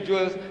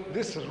individuals.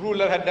 This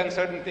ruler had done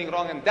certain thing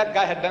wrong and that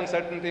guy had done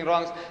certain thing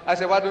wrong. I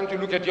said, why don't you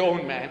look at your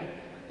own man?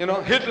 You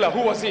know, Hitler,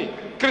 who was he?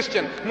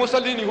 Christian.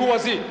 Mussolini, who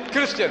was he?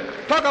 Christian.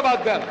 Talk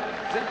about them.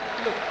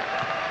 Look.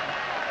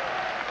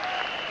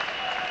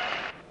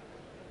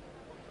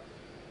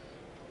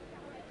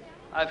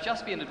 I've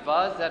just been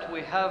advised that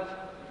we have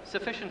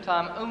sufficient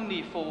time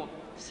only for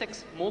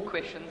 6 more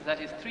questions, that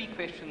is 3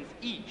 questions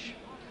each.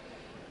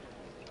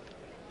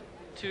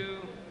 To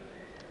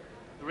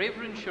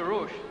Reverend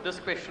Sharosh, this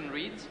question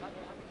reads,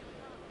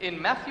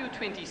 in Matthew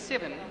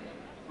 27,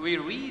 we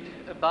read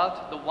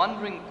about the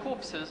wandering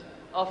corpses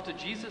after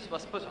Jesus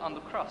was put on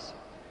the cross.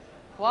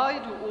 Why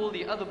do all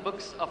the other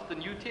books of the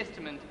New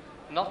Testament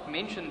not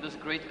mention this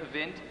great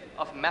event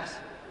of mass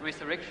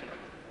resurrection?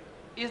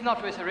 Is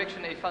not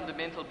resurrection a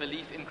fundamental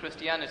belief in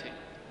Christianity?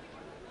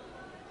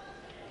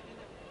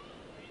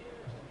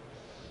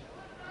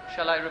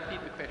 Shall I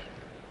repeat the question?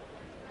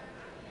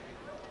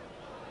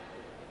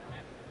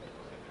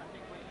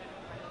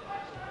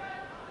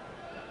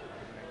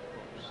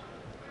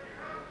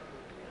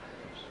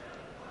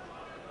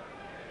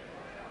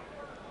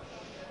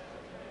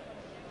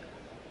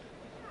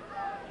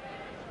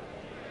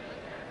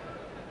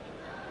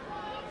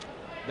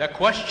 The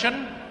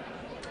question,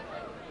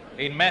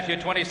 in Matthew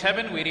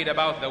 27, we read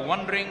about the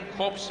wandering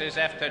corpses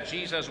after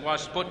Jesus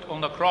was put on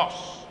the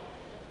cross.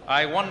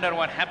 I wonder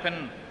what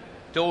happened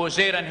to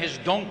Uzair and his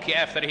donkey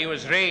after he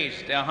was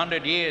raised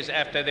 100 years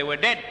after they were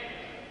dead.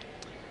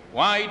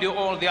 Why do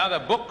all the other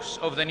books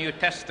of the New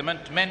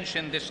Testament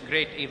mention this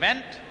great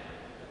event?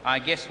 I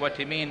guess what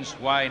he means,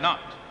 why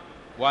not?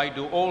 Why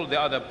do all the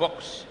other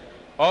books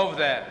of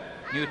the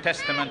New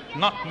Testament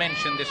not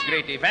mention this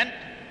great event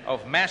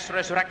of mass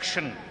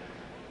resurrection?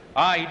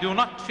 I do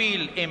not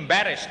feel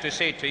embarrassed to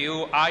say to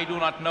you, I do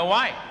not know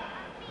why.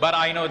 But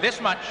I know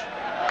this much.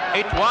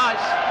 It was.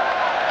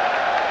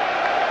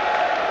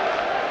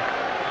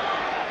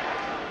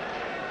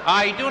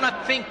 I do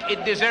not think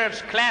it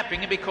deserves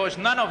clapping because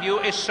none of you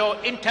is so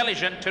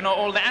intelligent to know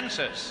all the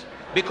answers,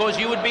 because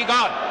you would be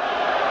God.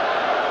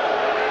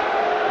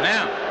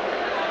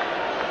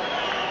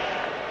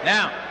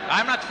 Now,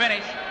 I'm not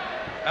finished.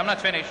 I'm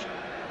not finished.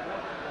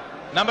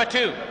 Number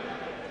two,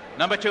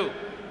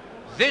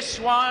 this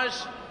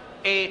was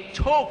a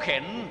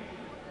token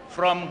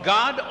from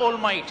God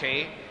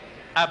Almighty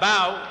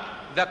about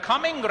the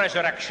coming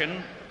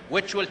resurrection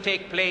which will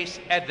take place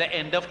at the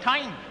end of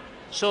time.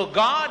 So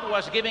God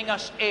was giving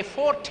us a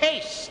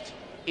foretaste,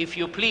 if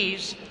you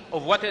please,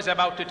 of what is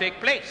about to take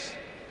place.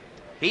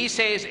 He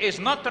says, is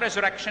not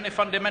resurrection a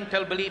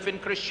fundamental belief in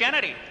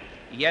Christianity?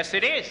 Yes,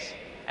 it is.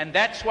 And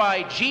that's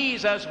why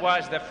Jesus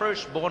was the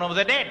firstborn of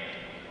the dead.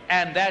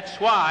 And that's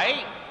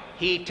why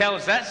he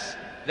tells us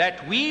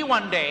that we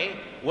one day,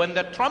 when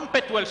the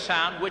trumpet will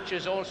sound, which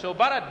is also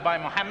borrowed by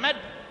Muhammad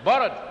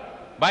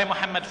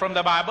from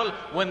the Bible,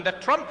 when the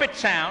trumpet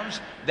sounds,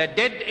 the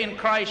dead in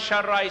Christ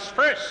shall rise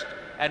first,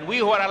 and we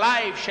who are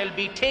alive shall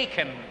be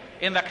taken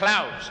in the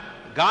clouds.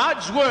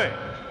 God's word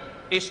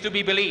is to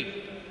be believed.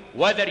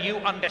 Whether you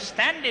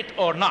understand it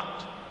or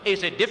not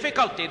is a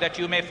difficulty that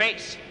you may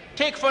face.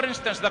 Take for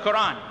instance the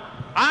Quran.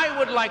 I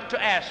would like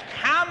to ask,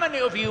 how many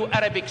of you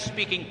Arabic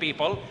speaking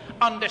people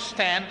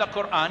understand the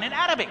Quran in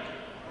Arabic?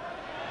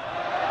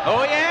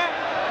 Oh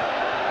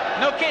yeah?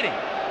 No kidding.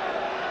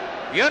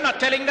 You're not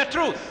telling the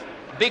truth,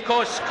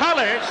 because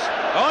scholars,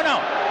 oh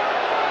no,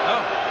 no.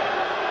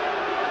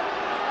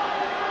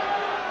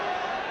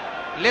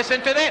 Listen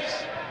to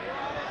this.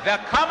 The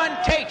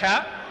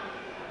commentator,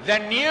 the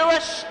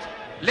newest,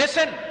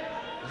 listen,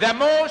 the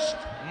most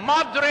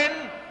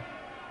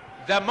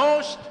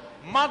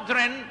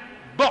modern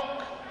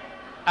book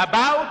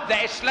about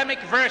the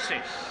Islamic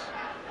verses,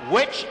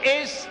 which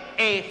is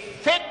a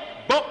thick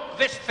book,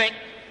 this thick,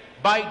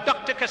 by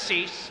Dr.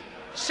 Cassis,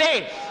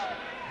 says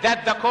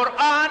that the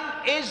Quran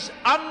is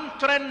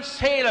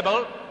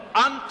untranslatable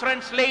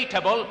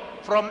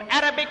from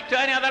Arabic to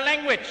any other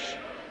language,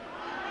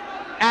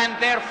 and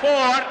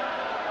therefore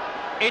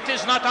it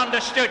is not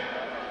understood.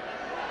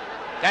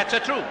 That's the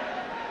truth.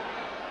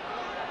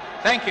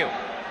 Thank you.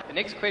 The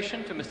next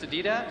question to Mr.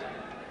 Deedat.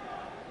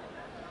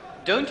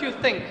 Don't you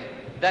think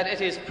that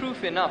it is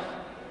proof enough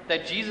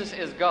that Jesus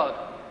is God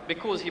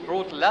because he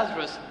brought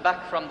Lazarus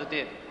back from the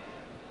dead?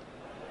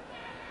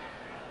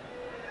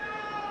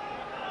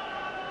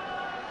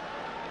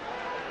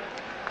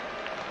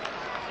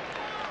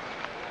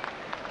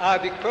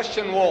 The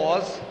question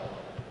was,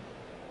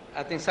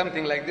 I think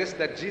something like this,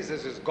 that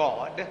Jesus is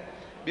God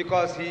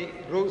because he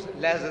rose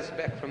Lazarus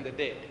back from the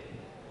dead.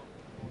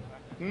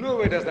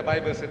 Nowhere does the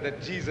Bible say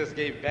that Jesus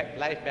gave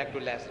life back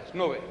to Lazarus.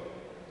 Nowhere.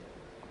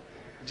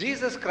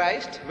 Jesus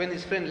Christ, when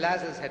his friend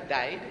Lazarus had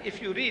died,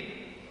 if you read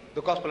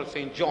the Gospel of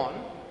St.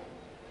 John,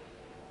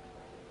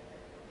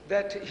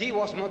 that he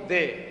was not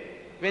there.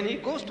 When he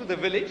goes to the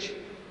village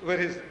where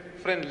his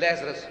friend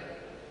Lazarus is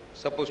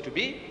supposed to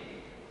be,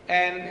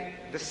 and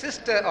the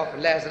sister of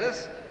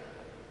Lazarus,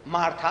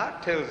 Martha,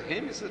 tells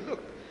him, he says,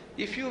 look,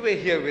 if you were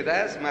here with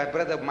us, my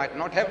brother might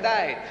not have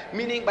died.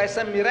 Meaning by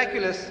some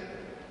miraculous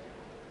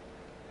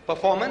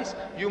performance,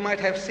 you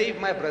might have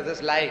saved my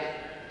brother's life.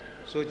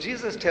 So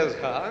Jesus tells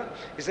her,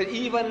 he said,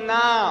 even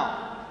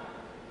now,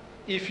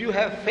 if you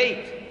have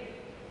faith,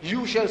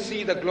 you shall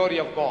see the glory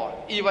of God.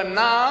 Even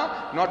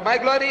now, not my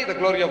glory, the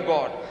glory of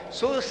God.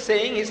 So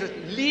saying, he says,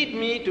 lead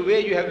me to where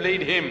you have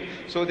laid him.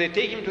 So they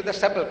take him to the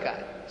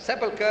sepulchre.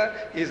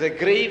 Sepulchre is a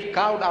grave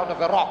carved out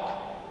of a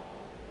rock.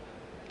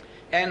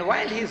 And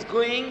while he's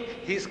going,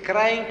 he's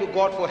crying to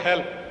God for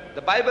help.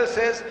 The Bible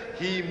says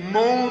he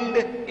moaned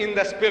in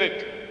the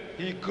spirit.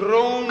 He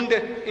groaned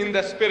in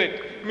the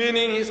spirit,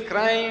 meaning he's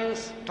crying,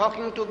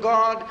 talking to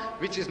God,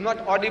 which is not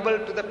audible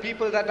to the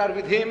people that are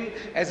with him,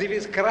 as if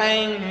he's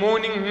crying,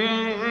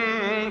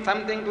 moaning,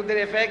 something to that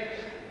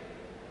effect.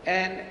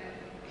 And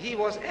he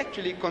was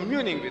actually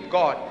communing with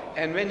God.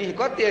 And when he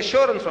got the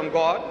assurance from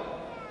God,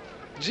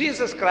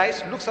 Jesus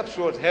Christ looks up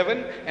towards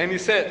heaven and he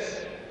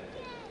says,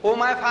 "O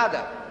my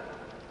Father,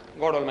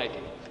 God Almighty,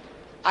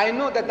 I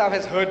know that thou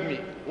hast heard me."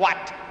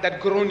 What?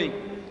 That groaning,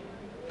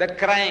 that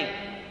crying,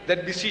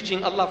 that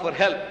beseeching Allah for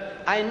help.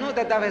 I know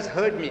that thou hast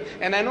heard me,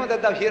 and I know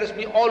that thou hearest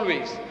me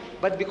always.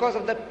 But because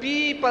of the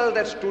people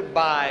that stood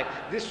by,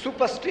 these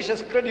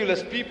superstitious,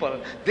 credulous people,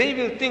 they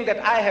will think that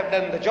I have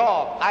done the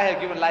job. I have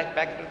given life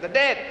back to the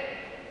dead.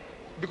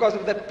 Because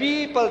of the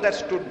people that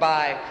stood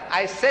by,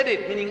 I said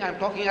it, meaning I'm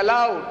talking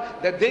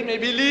aloud, that they may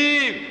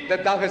believe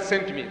that thou hast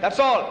sent me. That's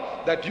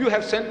all. That you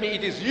have sent me,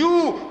 it is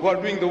you who are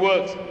doing the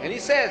works. And he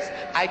says,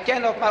 I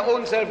can of my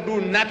own self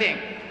do nothing.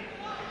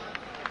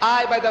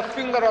 I by the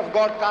finger of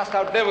God cast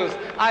out devils.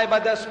 I by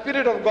the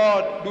Spirit of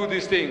God do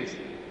these things.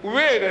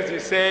 Where does he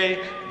say,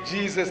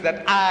 Jesus,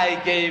 that I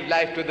gave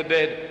life to the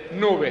dead?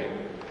 Nowhere.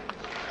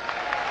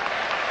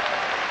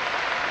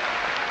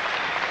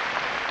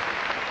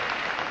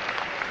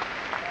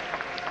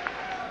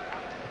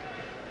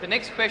 The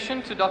next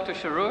question to Dr.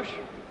 Sharosh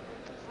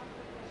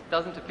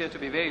doesn't appear to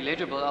be very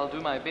legible. I'll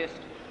do my best.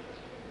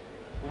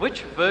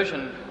 Which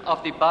version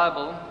of the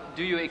Bible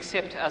do you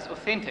accept as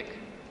authentic?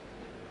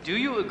 Do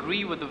you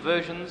agree with the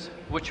versions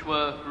which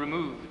were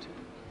removed?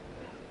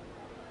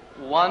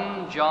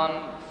 1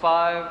 John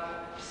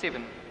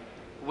 5:7,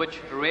 which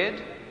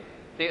read,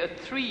 "There are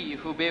three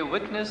who bear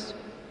witness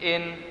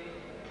in,"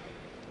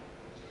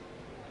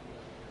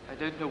 I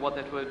don't know what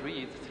that word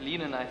reads, it's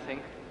Lenin, I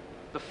think,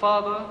 "the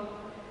Father,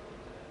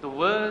 the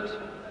Word,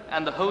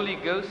 and the Holy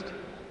Ghost,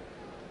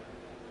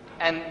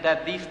 and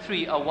that these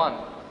three are one."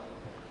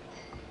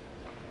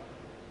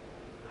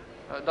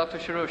 Dr.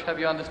 Sharosh, have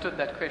you understood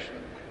that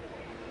question?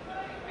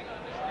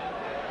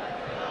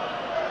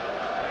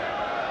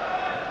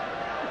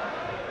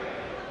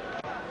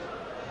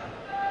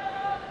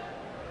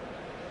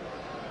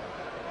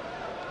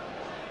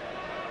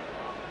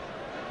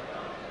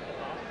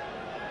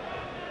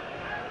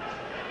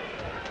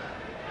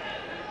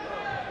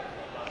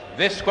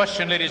 This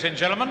question, ladies and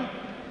gentlemen,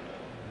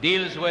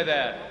 deals with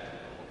a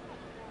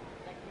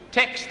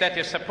text that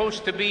is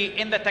supposed to be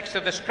in the text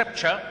of the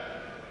scripture,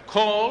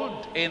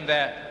 called in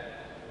the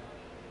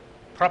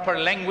proper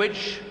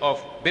language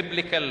of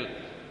biblical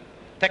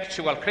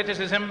textual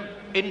criticism,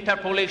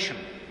 interpolation.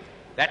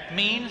 That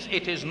means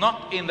it is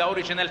not in the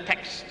original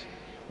text.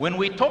 When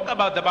we talk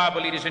about the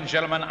Bible, ladies and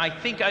gentlemen, I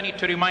think I need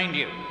to remind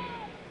you,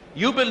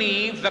 you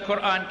believe the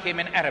Quran came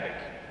in Arabic.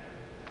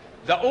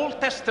 The Old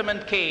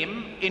Testament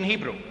came in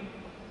Hebrew,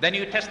 the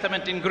New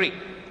Testament in Greek.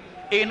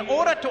 In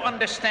order to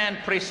understand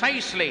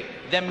precisely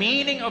the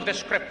meaning of the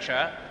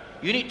scripture,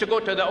 you need to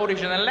go to the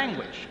original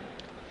language.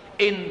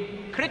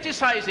 In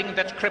criticizing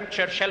that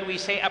scripture, shall we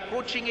say,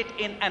 approaching it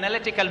in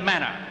analytical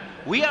manner,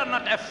 we are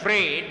not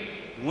afraid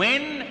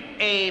when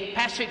a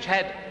passage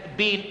had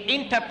been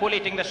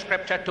interpolating the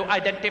scripture to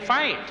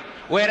identify it.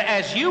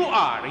 Whereas you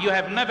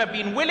have never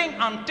been willing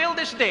until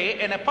this day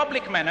in a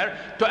public manner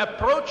to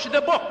approach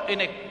the book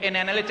in an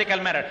analytical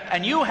manner.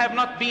 And you have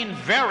not been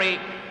very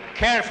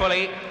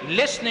carefully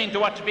listening to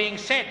what's being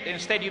said.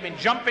 Instead, you've been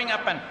jumping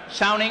up and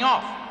sounding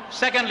off.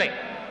 Secondly,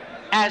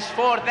 as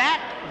for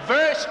that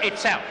verse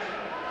itself,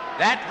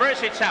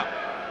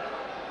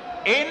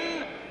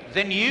 in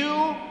the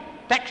new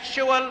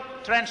textual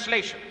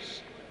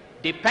translations,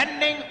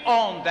 depending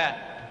on the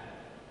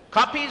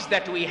copies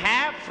that we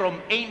have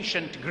from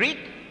ancient Greek,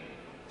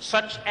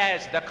 such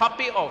as the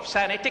copy of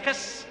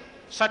Sinaiticus,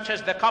 such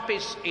as the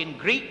copies in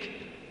Greek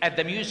at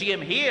the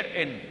museum here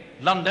in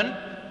London,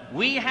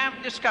 we have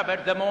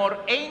discovered the more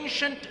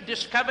ancient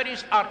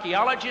discoveries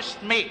archaeologists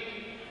make,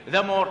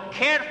 the more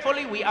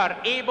carefully we are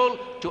able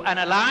to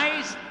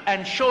analyze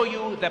and show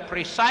you the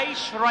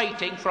precise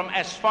writing from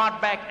as far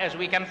back as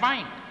we can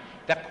find.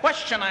 The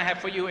question I have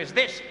for you is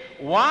this: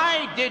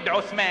 why did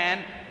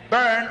Uthman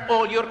burn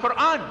all your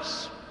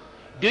Qur'ans?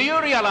 Do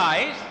you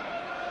realize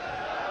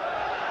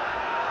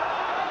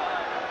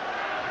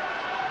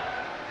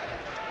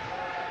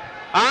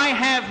I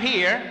have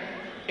here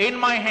in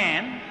my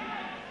hand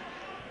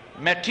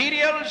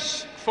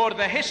materials for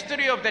the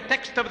history of the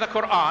text of the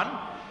Quran,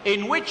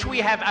 in which we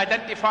have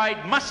identified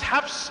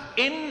mushafs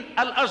in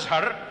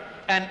Al-Azhar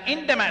and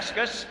in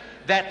Damascus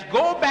that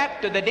go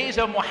back to the days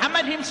of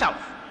Muhammad himself,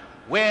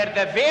 where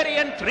the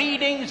variant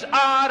readings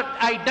are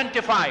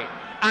identified.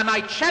 And I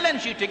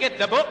challenge you to get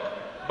the book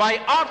by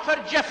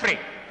Arthur Jeffrey,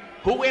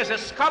 who is a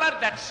scholar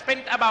that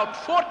spent about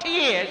 40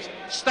 years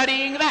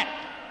studying that.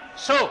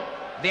 So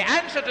the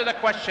answer to the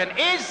question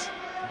is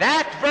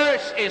that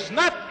verse is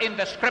not in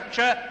the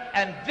scripture,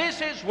 and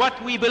this is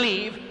what we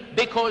believe,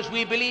 because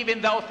we believe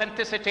in the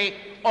authenticity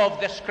of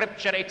the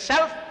scripture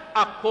itself,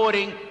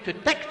 according to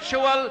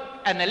textual,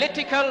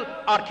 analytical,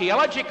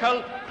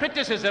 archaeological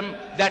criticism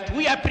that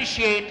we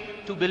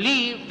appreciate to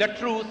believe the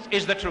truth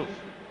is the truth.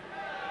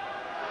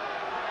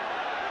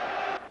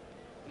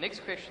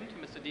 Next question to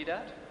Mr.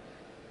 Deedat.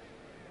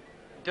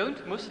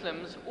 Don't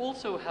Muslims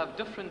also have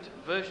different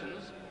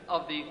versions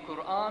of the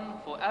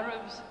Quran for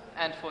Arabs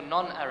and for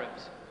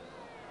non-Arabs?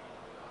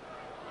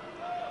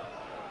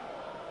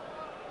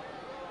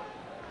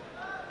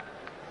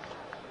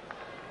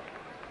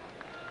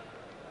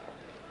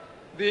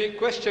 The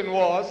question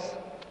was,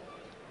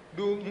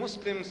 do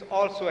Muslims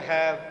also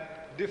have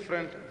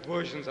different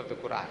versions of the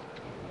Quran?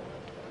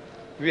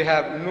 We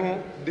have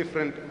no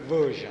different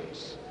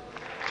versions.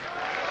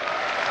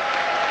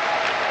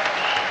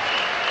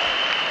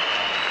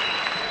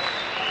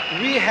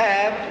 We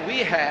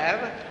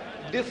have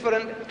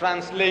different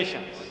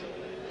translations.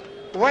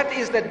 What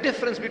is the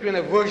difference between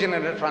a version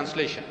and a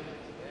translation?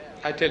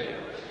 I tell you.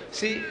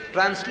 See,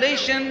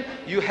 translation,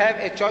 you have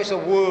a choice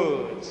of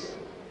words.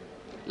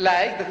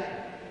 Like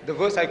the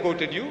verse I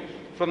quoted you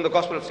from the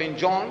Gospel of St.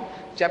 John,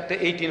 chapter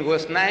 18,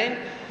 verse 9,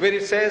 where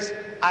it says,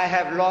 I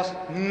have lost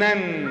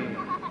none.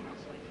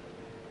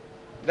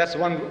 That's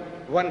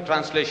one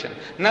translation.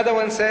 Another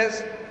one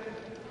says,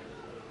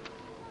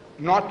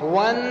 not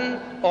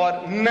one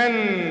or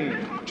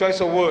none,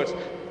 choice of words.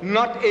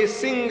 Not a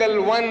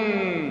single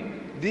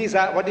one. These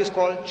are what is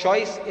called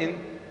choice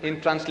in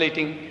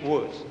translating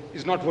words.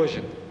 It's not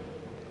version.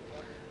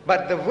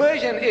 But the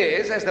version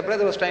is, as the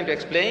brother was trying to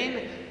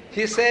explain,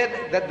 he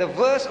said that the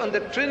verse on the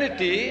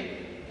Trinity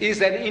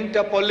is an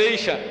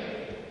interpolation.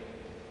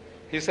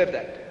 He said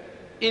that.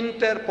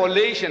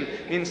 Interpolation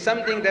means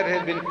something that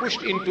has been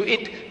pushed into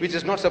it which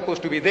is not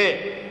supposed to be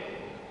there.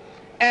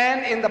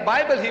 And in the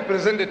Bible he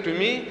presented to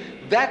me,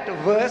 that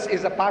verse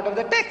is a part of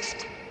the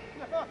text.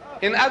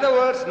 In other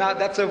words, now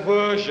that's a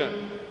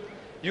version.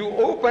 You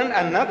open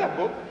another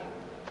book,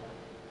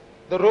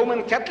 the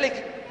Roman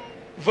Catholic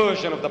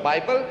version of the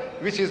Bible,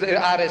 which is the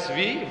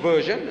RSV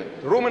version,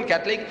 Roman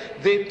Catholic,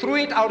 they threw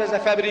it out as a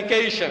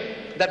fabrication,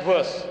 that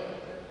verse.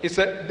 It's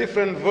a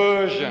different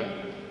version.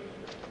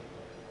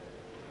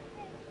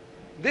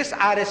 This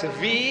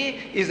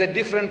RSV is a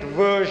different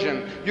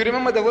version. You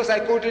remember the verse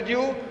I quoted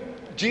you?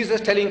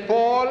 Jesus telling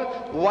Paul,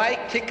 why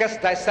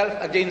kickest thyself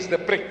against the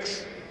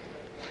pricks?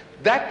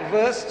 That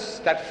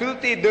verse, that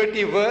filthy,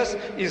 dirty verse,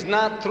 is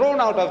now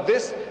thrown out of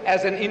this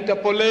as an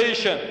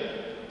interpolation,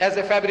 as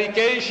a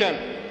fabrication,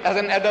 as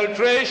an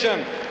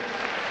adulteration.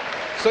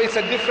 So it's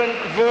a different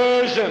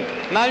version.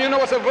 Now you know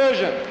what's a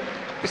version.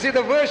 You see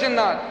the version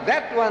now,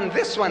 that one,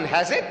 this one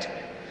has it.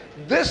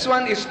 This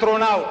one is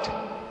thrown out.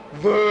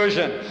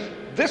 Version.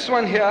 This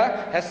one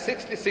here has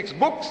 66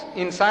 books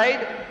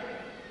inside.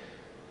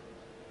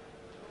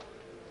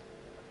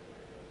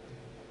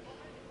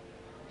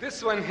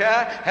 This one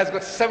here has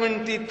got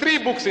 73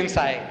 books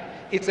inside.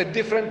 It's a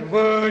different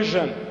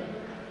version.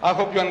 I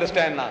hope you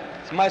understand now.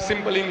 It's my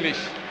simple English.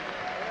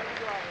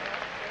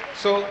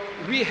 So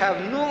we have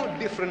no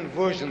different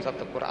versions of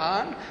the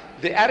Quran.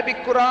 The Arabic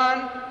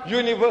Quran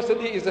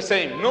universally is the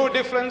same. No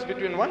difference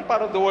between one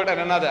part of the world and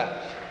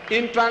another.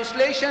 In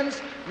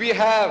translations, we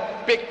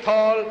have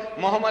Pickthall,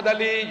 Muhammad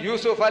Ali,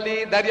 Yusuf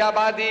Ali,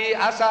 Daryabadi,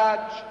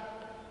 Asad.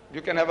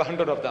 You can have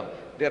 100 of them.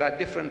 There are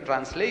different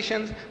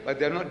translations, but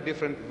they are not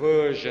different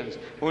versions.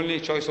 Only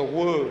choice of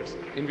words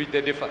in which they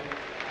differ.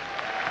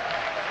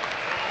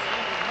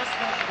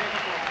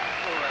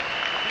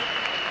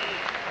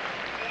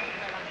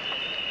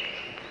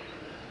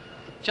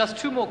 Just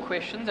two more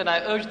questions, and I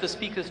urge the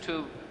speakers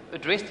to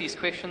address these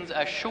questions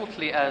as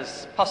shortly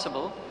as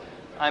possible.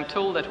 I'm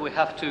told that we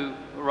have to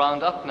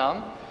round up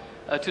now.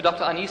 To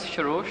Dr. Anis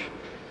Sharosh,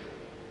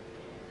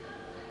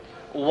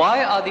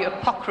 why are the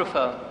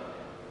Apocrypha,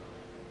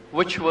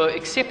 which were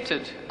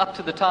accepted up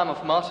to the time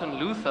of Martin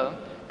Luther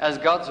as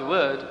God's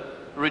word,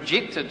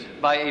 rejected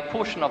by a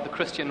portion of the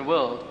Christian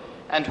world?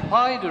 And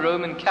why do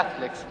Roman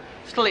Catholics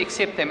still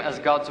accept them as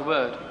God's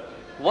word?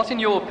 What, in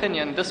your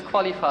opinion,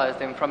 disqualifies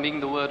them from being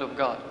the word of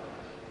God?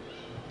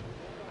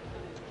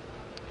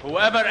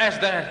 Whoever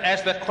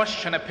asks the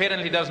question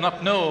apparently does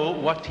not know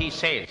what he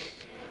says.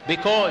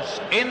 Because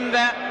in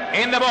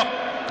the book,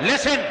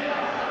 listen,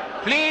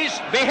 please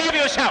behave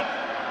yourself.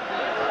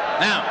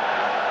 Now,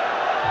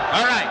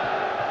 all right.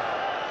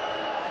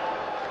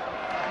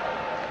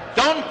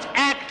 Don't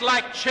act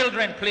like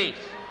children, please.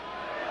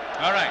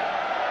 All right.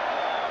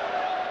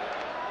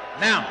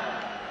 Now,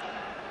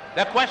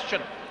 the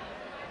question.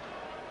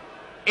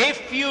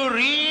 If you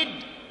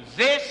read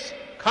this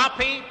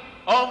copy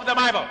of the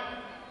Bible,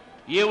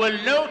 you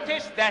will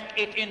notice that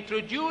it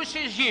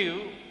introduces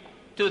you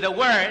to the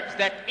words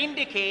that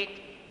indicate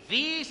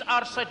these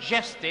are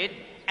suggested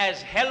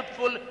as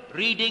helpful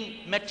reading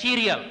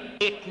material.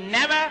 It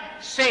never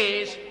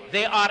says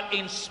they are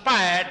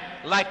inspired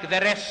like the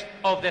rest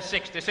of the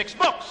 66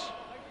 books.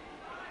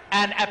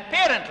 And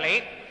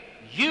apparently,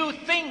 you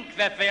think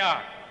that they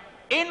are.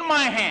 In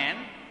my hand,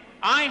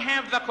 I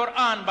have the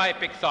Quran by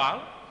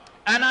Pickthall,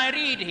 and I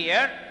read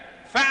here,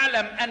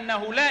 فَاعْلَمْ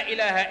أَنَّهُ لَا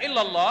إِلَهَ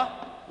إِلَّا اللَّهِ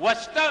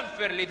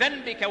وَاسْتَغْفِرْ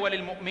لِذَنْبِكَ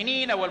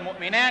وَلِلْمُؤْمِنِينَ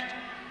وَالْمُؤْمِنَاتِ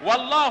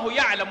وَاللَّهُ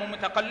يَعْلَمُ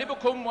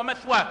مُتَقَلِّبُكُمْ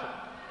وَمَثْوَاكُمْ.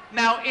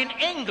 Now in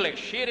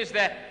English, here is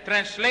the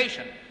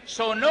translation.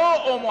 So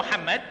know, O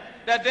Muhammad,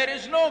 that there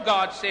is no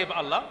God save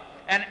Allah,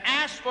 and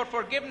ask for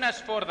forgiveness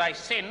for thy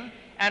sin,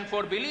 and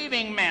for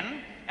believing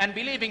men and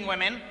believing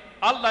women,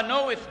 Allah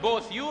knoweth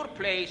both your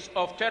place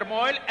of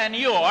turmoil and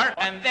your,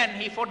 and then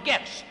he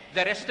forgets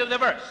the rest of the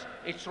verse.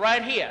 It's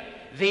right here.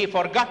 They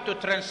forgot to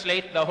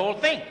translate the whole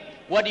thing.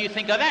 What do you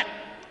think of that?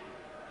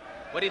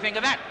 What do you think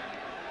of that?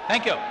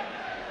 Thank you.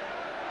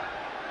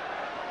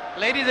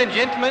 Ladies and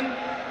gentlemen,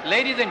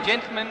 ladies and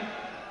gentlemen,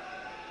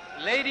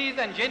 ladies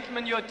and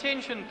gentlemen, your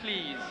attention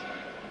please.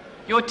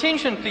 Your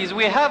attention please.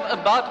 We have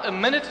about a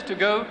minute to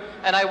go,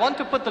 and I want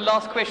to put the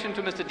last question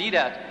to Mr.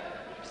 Deedat.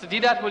 Mr.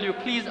 Deedat, will you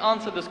please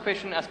answer this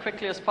question as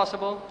quickly as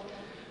possible?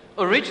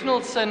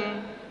 Original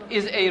sin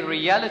is a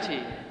reality.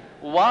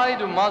 Why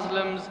do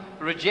Muslims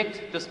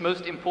reject this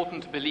most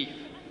important belief?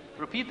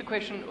 Repeat the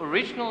question.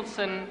 Original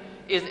sin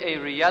is a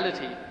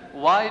reality.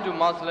 Why do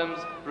Muslims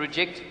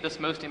reject this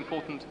most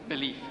important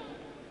belief?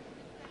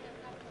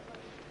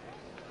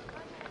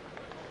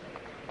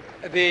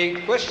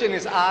 The question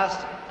is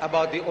asked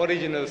about the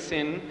original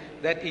sin,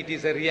 that it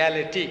is a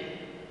reality.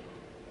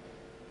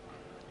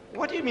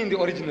 What do you mean the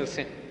original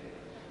sin?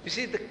 You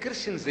see, the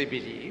Christians, they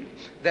believe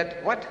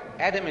that what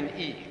Adam and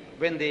Eve,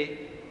 when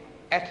they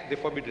ate the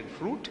forbidden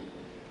fruit,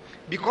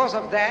 because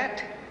of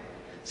that,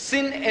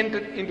 sin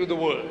entered into the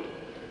world.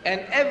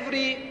 And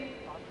every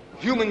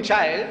human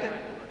child,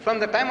 from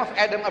the time of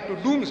Adam up to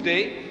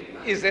doomsday,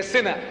 is a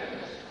sinner.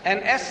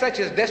 And as such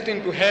is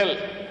destined to hell.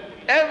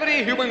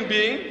 Every human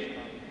being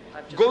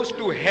goes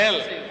to hell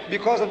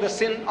because of the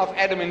sin of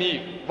Adam and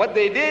Eve. What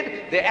they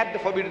did, they ate the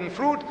forbidden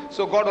fruit,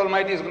 so God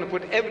Almighty is going to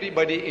put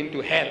everybody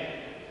into hell.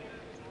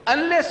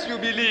 Unless you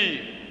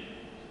believe,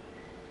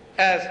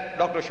 as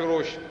Dr.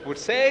 Sharosh would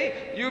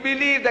say, you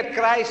believe that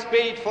Christ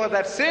paid for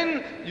that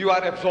sin, you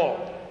are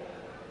absolved.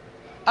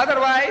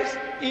 Otherwise,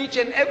 each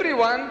and every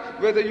one,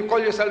 whether you call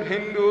yourself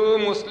Hindu,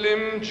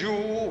 Muslim, Jew,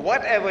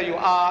 whatever you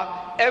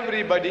are,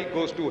 everybody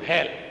goes to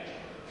hell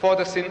for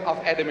the sin of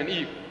Adam and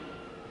Eve.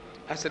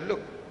 I said,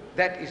 look,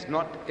 that is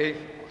not a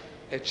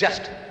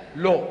just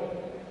law.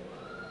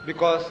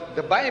 Because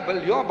the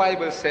Bible, your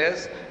Bible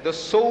says, the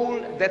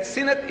soul that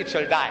sinneth, it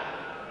shall die.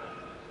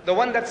 The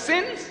one that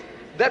sins,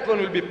 that one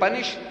will be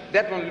punished,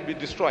 that one will be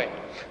destroyed.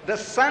 The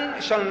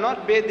son shall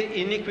not bear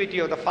the iniquity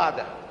of the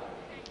father.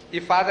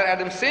 If Father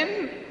Adam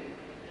sinned,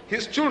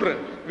 his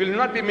children will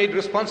not be made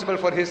responsible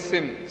for his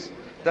sins.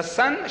 The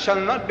son shall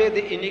not bear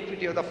the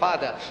iniquity of the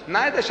father,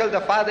 neither shall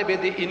the father bear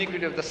the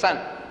iniquity of the son.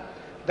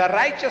 The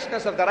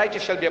righteousness of the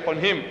righteous shall be upon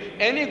him.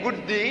 Any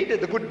good deed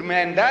the good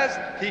man does,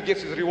 he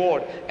gets his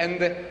reward. And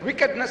the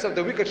wickedness of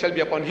the wicked shall be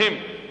upon him.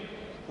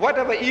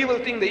 Whatever evil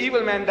thing the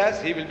evil man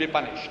does, he will be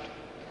punished.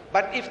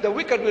 But if the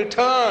wicked will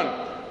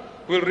turn,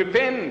 will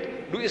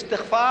repent, do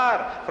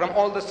istighfar from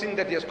all the sin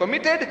that he has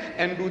committed,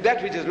 and do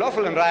that which is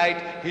lawful and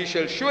right, he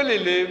shall surely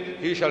live,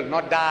 he shall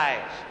not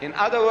die. In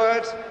other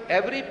words,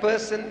 every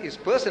person is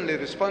personally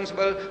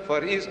responsible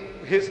for his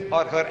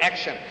or her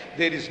action.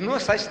 There is no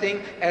such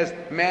thing as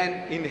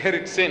man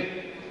inherits sin,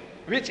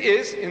 which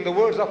is, in the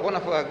words of one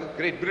of our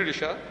great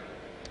Britisher,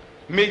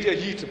 Major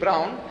Yeats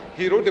Brown.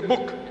 He wrote a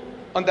book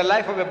on the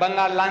life of a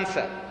Bengal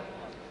Lancer,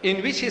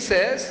 in which he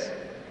says,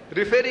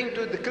 referring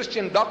to the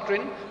Christian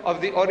doctrine of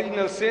the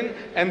original sin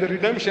and the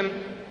redemption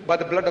by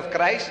the blood of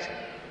Christ,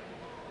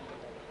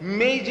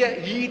 Major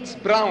Yeats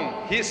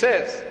Brown, he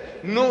says,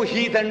 no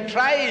heathen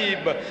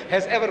tribe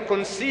has ever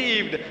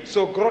conceived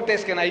so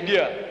grotesque an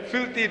idea,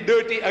 filthy,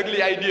 dirty,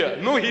 ugly idea.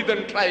 No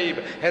heathen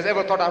tribe has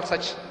ever thought out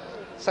such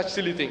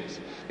silly things.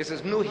 He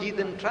says, no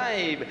heathen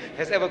tribe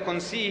has ever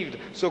conceived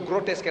so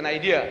grotesque an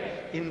idea,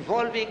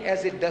 involving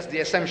as it does the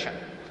assumption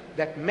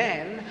that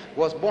man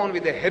was born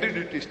with a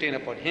hereditary stain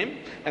upon him,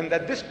 and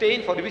that this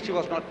stain, for which he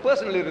was not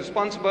personally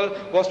responsible,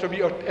 was to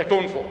be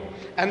atoned for.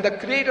 And the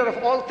creator of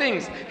all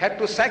things had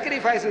to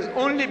sacrifice his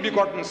only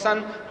begotten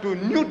son to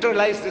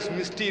neutralize this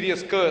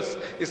mysterious curse.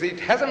 You see, it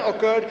hasn't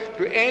occurred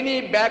to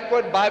any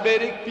backward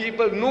barbaric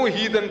people. No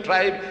heathen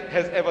tribe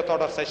has ever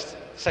thought of such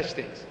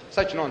things,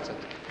 such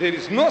nonsense. There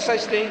is no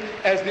such thing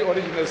as the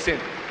original sin.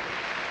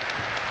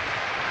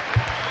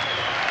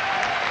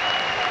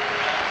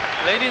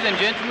 Ladies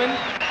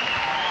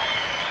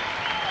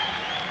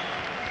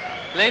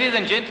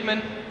and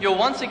gentlemen, you're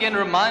once again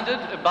reminded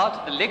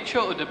about the lecture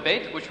or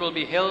debate which will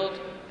be held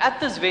at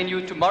this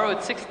venue tomorrow at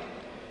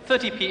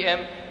 6:30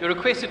 p.m. You're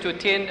requested to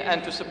attend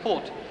and to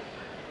support.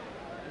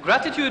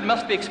 Gratitude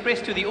must be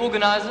expressed to the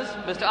organizers,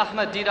 Mr.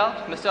 Ahmed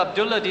Deedat, Mr.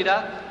 Abdullah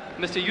Deedat,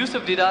 Mr.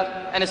 Yusuf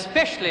Deedat, and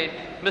especially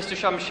Mr.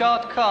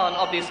 Shamshad Khan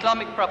of the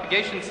Islamic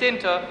Propagation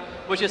Center,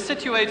 which is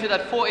situated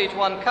at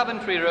 481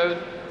 Coventry Road,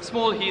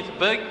 Small Heath,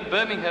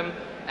 Birmingham,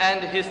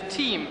 and his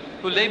team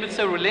who labored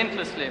so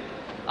relentlessly.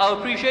 Our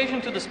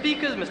appreciation to the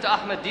speakers, Mr.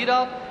 Ahmed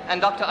Deedat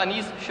and Dr.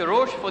 Anis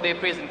Sharosh, for their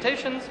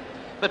presentations,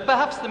 but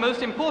perhaps the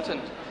most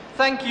important,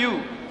 thank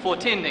you for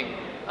attending.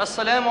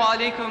 Assalamu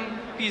alaikum,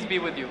 peace be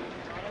with you.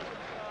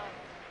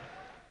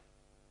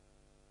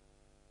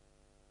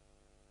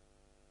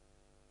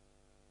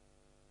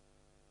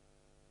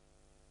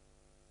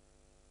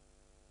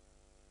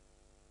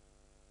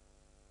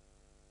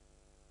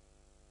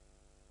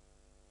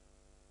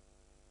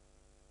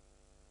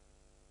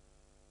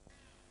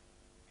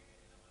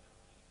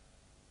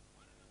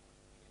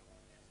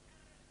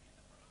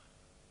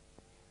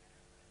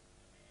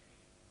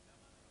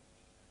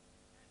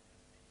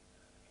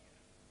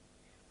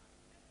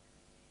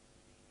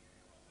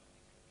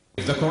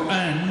 If the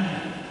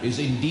Quran is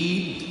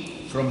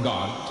indeed from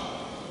God,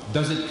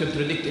 does it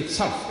contradict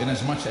itself in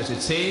as much as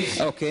it says,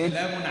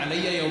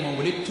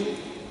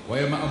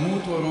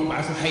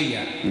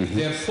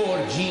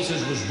 therefore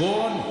Jesus was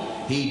born,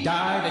 he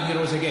died, and he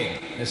rose again?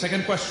 The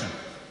second question,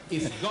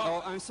 if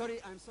God... I'm sorry.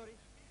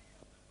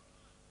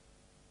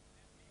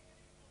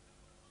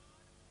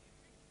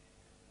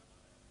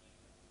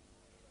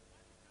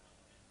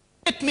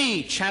 Let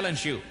me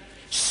challenge you.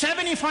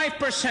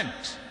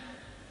 75%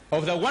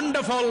 of the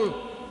wonderful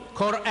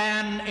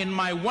Quran in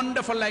my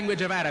wonderful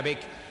language of Arabic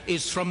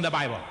is from the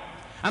Bible.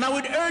 And I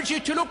would urge you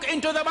to look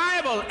into the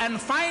Bible and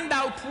find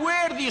out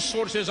where these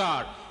sources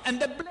are.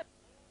 And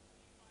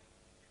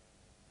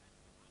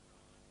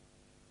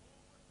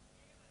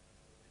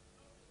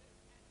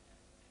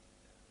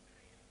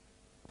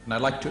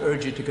I'd like to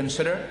urge you to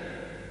consider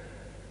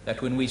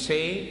that when we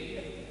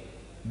say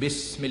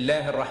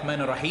Bismillah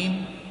ar-Rahman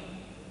ar-Rahim,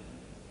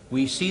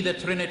 we see the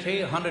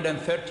Trinity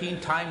 113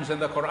 times in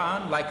the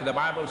Quran, like the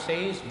Bible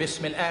says,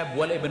 Bismil Ab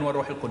wal Ibn wa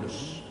Ruh al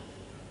Qudus.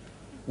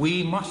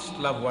 We must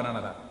love one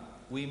another.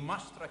 We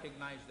must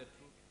recognize the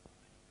truth.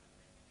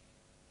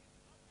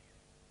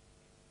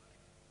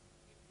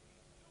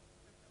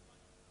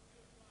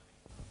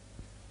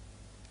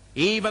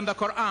 Even the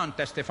Quran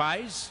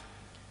testifies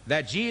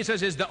that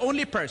Jesus is the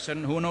only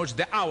person who knows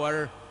the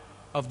hour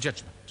of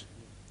judgment.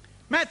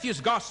 Matthew's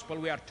Gospel,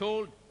 we are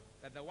told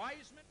that the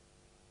wise men...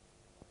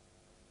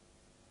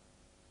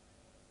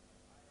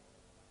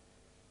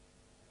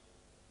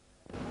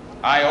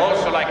 I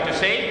also like to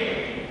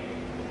say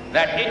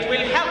that it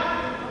will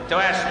help to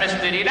ask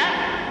Mr.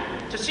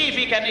 Deedat to see if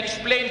he can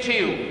explain to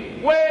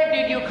you, where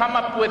did you come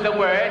up with the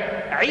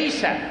word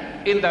Isa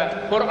in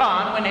the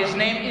Quran when his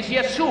name is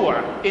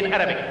Yeshua in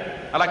Arabic?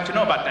 I'd like to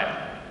know about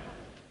that.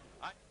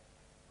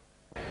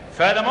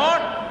 Furthermore,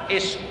 a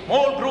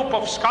small group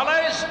of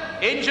scholars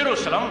in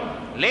Jerusalem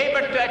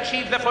labored to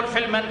achieve the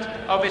fulfillment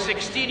of a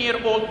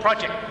 16-year-old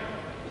project.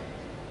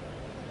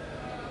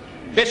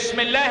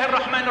 Bismillah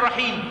ar-Rahman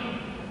ar-Rahim.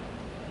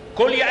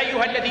 قل يا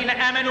أيها الذين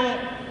آمنوا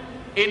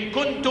إن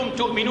كنتم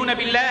تؤمنون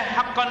بالله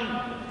حقا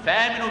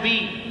فآمنوا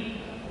بي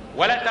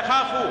ولا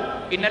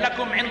تخافوا إن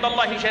لكم عند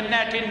الله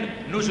جنات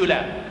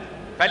نزلا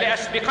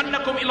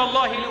فلأسبقنكم إلى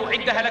الله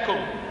لأعدها لكم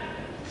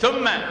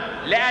ثم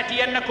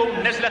لآتينكم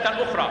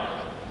نزلة أخرى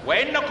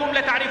وإنكم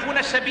لتعرفون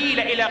السبيل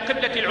إلى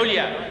قبلة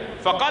العليا.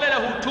 فقال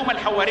له توما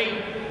الحواري: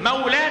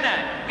 مولانا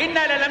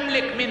إنا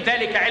لنملك من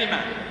ذلك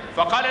علما.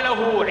 فقال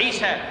له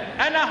عيسى: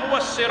 أنا هو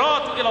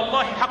الصراط إلى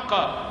الله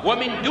حقا،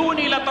 ومن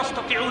دوني لا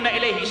تستطيعون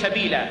إليه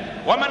سبيلا،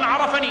 ومن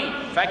عرفني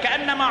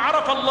فكأنما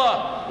عرف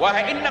الله،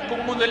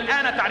 وإنكم منذ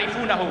الآن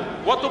تعرفونه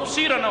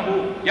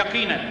وتبصرونه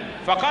يقينا.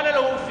 فقال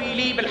له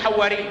فيليب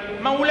الحواري: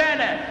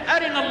 مولانا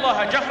أرنا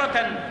الله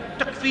جهرة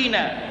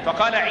تكفينا.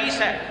 فقال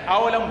عيسى: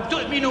 أولم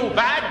تؤمنوا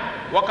بعد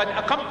وقد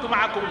أقمت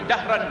معكم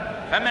دهرا،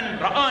 فمن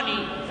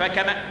رآني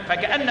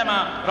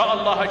فكأنما رأى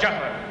الله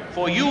جهرا.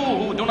 For you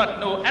who do not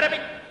know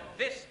Arabic,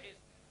 this is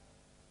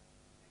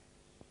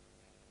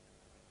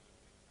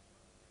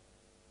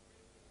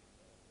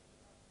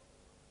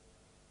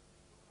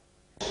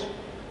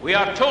we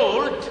are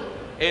told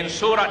in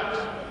Surah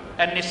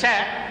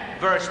An-Nisa,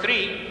 verse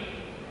 3,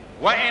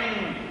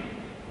 wherein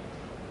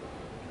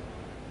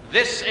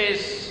this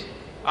is,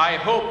 I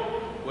hope,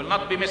 will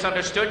not be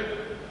misunderstood,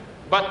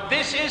 but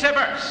this is a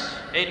verse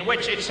in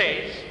which it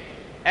says,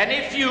 and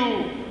if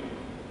you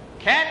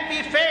can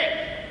be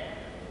fair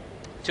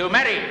to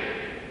marry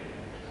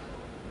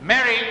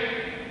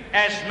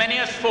as many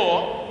as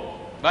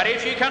 4, but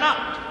if you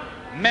cannot,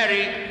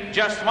 marry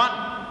just one.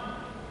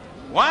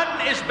 One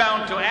is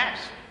bound to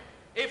ask,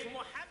 if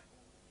Muhammad...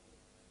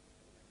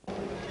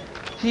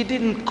 He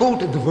didn't quote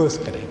the verse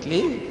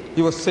correctly.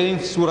 He was saying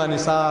Surah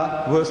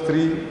Nisa, verse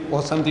 3,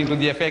 or something to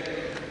the effect.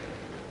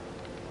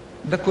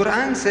 The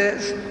Quran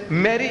says,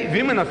 marry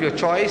women of your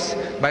choice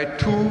by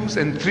 2s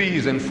and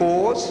 3s and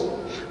 4s,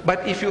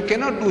 but if you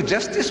cannot do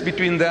justice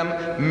between them,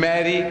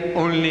 marry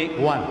only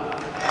one.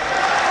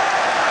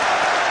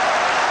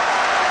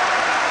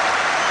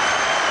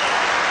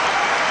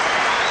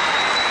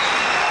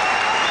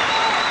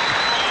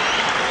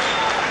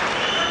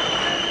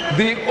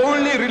 The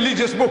only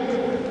religious book,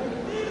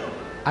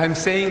 I'm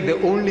saying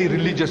the only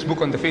religious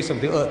book on the face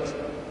of the earth,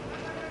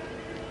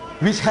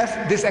 which has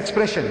this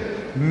expression,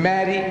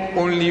 marry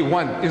only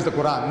one, is the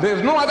Quran. There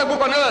is no other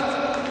book on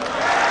earth.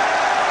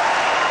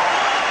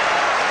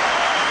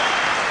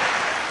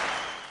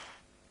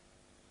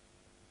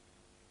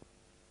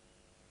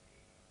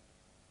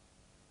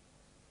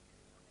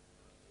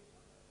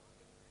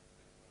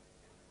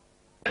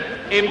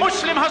 A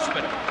Muslim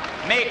husband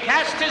may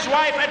cast his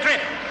wife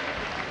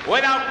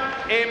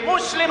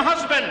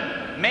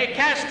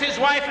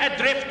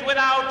adrift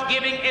without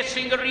giving a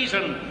single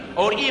reason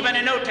or even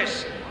a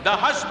notice. The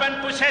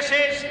husband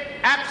possesses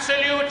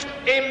absolute,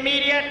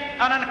 immediate,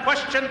 and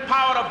unquestioned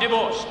power of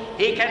divorce.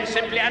 He can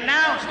simply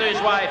announce to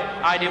his wife,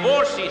 I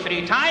divorced you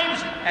 3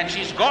 times, and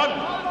she's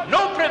gone.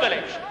 No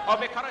privilege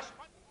of a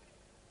correspondent.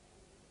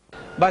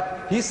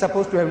 But he's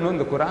supposed to have known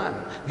the Quran.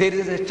 There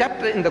is a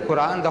chapter in the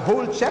Quran, the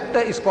whole chapter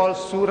is called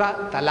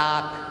Surah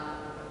Talaq,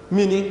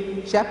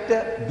 meaning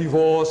chapter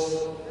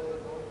divorce.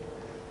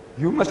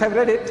 You must have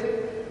read it.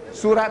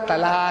 Surah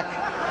Talaq.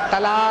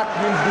 Talaq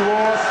means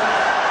divorce.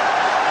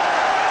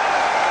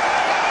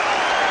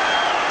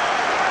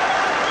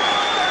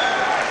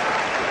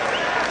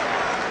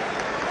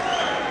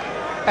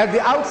 At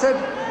the outset,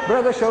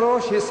 Brother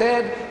Sharosh, he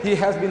said he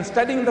has been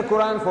studying the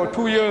Quran for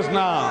 2 years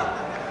now.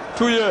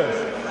 2 years.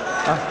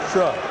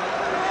 Sure.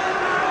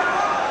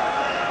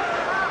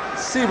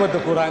 See what the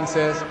Quran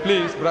says,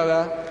 please,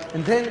 brother.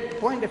 And then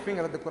point a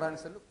finger at the Quran and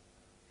say, look.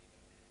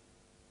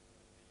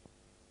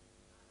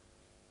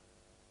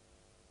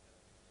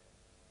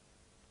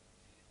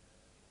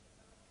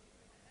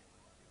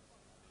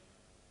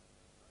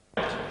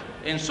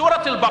 In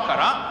Surah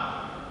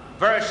Al-Baqarah,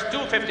 verse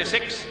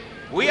 256,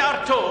 we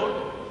are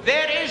told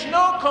there is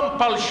no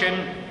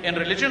compulsion in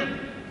religion.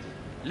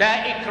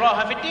 La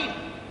ikraha fi din.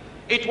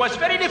 It was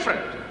very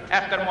different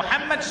after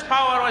Muhammad's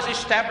power was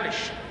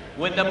established,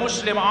 when the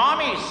Muslim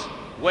armies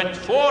went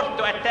forth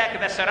to attack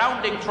the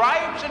surrounding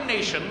tribes and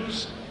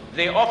nations.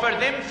 They offered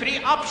them 3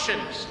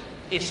 options: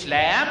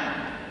 Islam,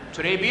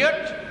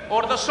 tribute,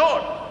 or the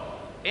sword.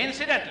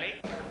 Incidentally,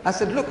 I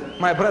said, look,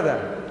 my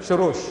brother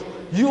Sharosh,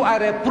 you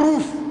are a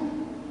proof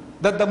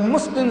that the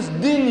Muslims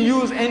didn't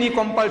use any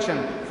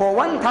compulsion for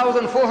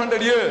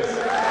 1,400 years.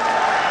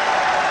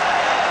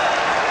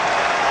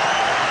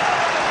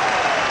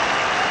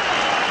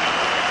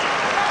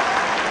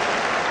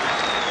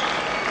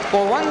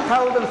 For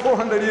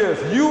 1,400 years,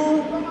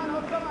 you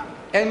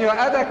and your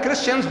other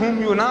Christians,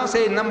 whom you now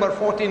say number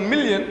 14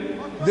 million,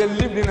 they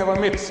lived in our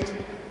midst.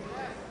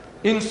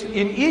 In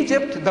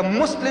Egypt, the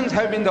Muslims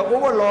have been the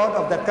overlord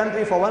of that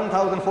country for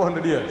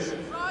 1,400 years.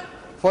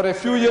 For a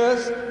few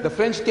years, the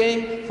French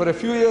came, for a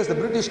few years, the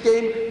British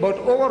came, but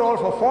overall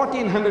for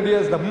 1,400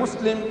 years, the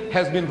Muslim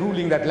has been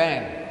ruling that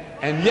land.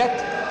 And yet,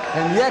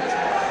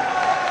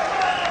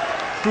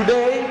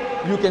 today,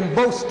 you can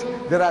boast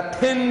there are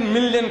 10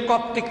 million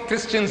Coptic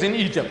Christians in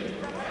Egypt.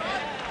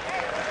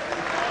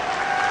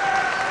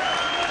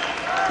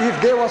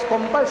 If there was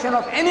compulsion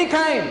of any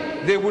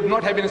kind, there would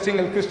not have been a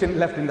single Christian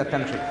left in that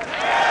country.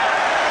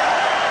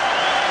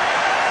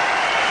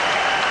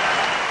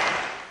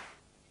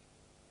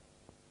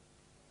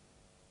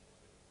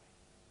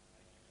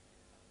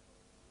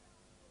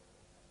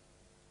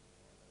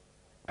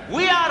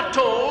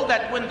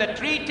 that when the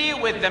treaty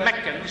with the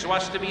Meccans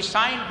was to be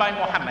signed by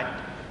Muhammad,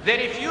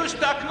 they refused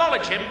to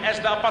acknowledge him as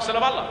the Apostle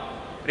of Allah.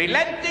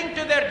 Relenting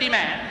to their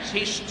demands,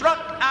 he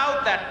struck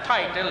out that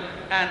title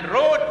and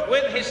wrote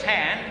with his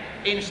hand,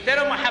 instead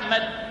of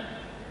Muhammad,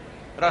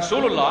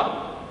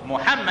 Rasulullah,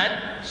 Muhammad,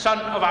 son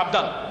of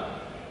Abdullah.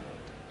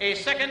 A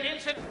second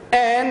incident.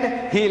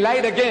 And he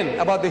lied again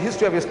about the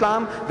history of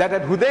Islam, that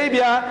at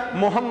Hudaybiyah,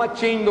 Muhammad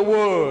changed the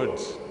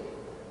words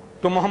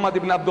to Muhammad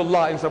ibn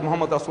Abdullah instead of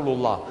Muhammad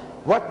Rasulullah.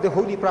 What the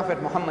Holy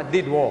Prophet Muhammad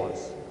did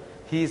was,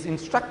 he is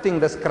instructing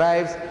the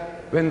scribes,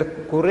 when the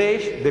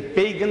Quraysh, the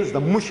pagans, the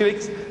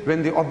mushriks,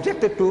 when they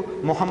objected to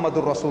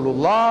Muhammadur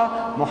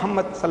Rasulullah,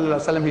 Muhammad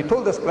sallallahu alaihi wasallam, he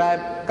told the scribe,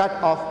 cut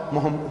off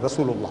Muhammad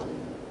Rasulullah.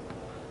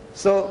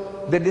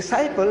 So the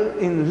disciple,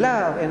 in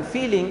love and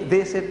feeling,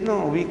 they said,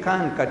 no, we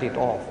can't cut it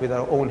off with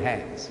our own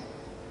hands.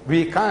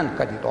 We can't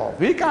cut it off.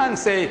 We can't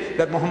say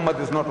that Muhammad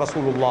is not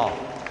Rasulullah.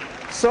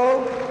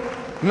 So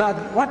now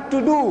what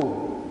to do?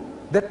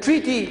 The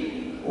treaty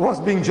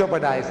was being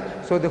jeopardized.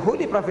 So the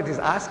Holy Prophet is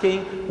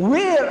asking,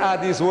 where are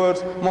these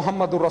words,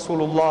 Muhammadur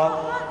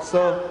Rasulullah?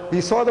 So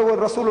he saw the word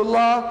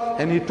Rasulullah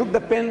and he took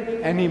the pen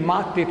and he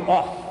marked it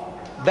off.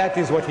 That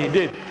is what he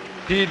did.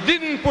 He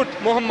didn't put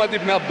Muhammad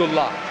ibn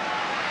Abdullah.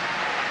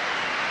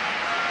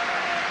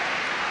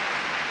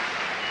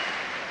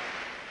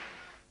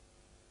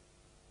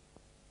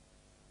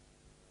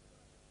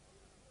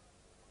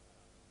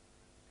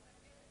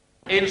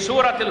 In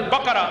Surah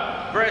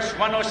Al-Baqarah, verse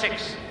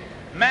 106,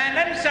 ما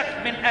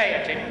ننسخ من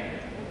آية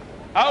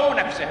أو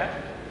نفسها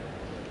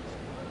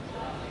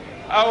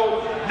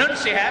أو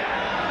ننسها.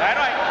 That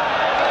right?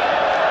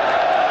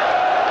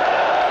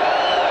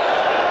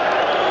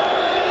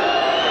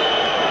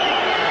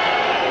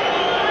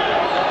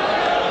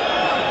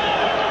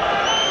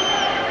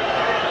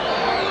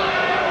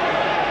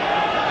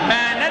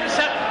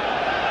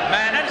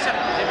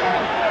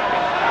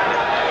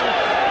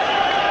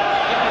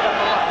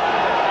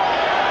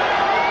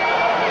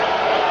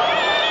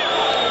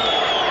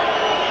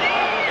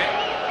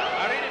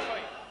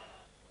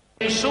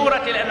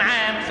 Surah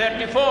Al-An'am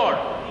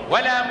 34,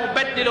 وَلَا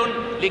مُبَدِّلٌ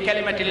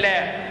لِكَلِمَةِ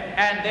اللَّهِ,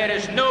 and there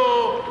is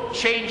no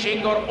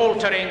changing or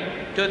altering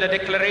to the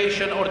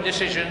declaration or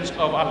decisions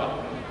of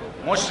Allah.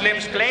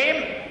 Muslims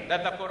claim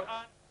that the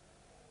Quran,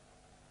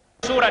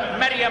 Surah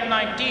Maryam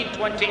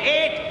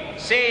 19:28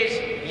 says,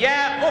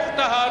 يَا أُخْتَ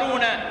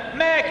هَارُونَ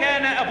مَا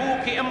كَانَ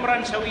أَبُوكِ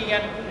أَمْرًا سَوِيًّا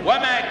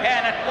وَمَا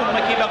كَانَتْ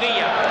أُمَّكِ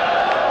بَغِيًّا.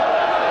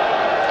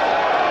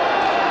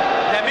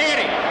 The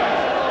Mary,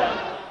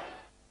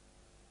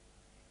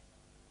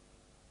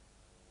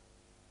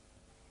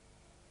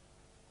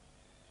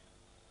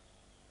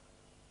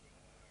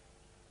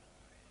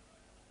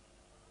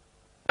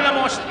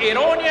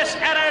 erroneous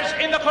errors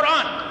in the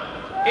Quran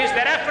is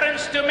the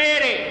reference to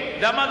Mary,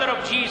 the mother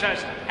of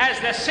Jesus, as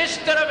the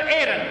sister of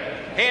Aaron.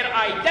 Her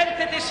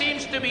identity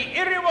seems to be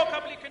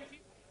irrevocably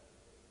confused.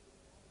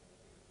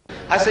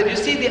 I said, you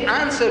see, the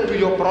answer to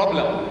your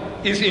problem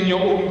is in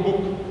your own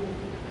book.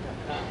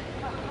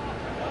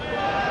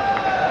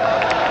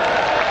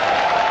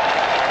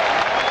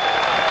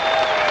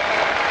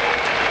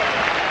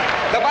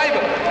 The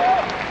Bible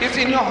is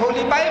in your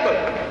Holy Bible.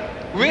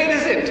 Where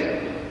is it?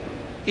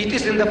 It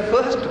is in the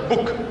first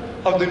book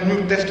of the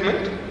New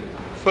Testament,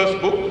 first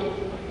book,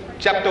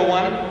 chapter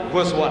 1,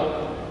 verse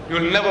 1.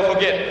 You'll never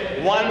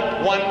forget.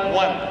 1, 1,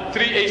 1.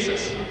 3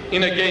 aces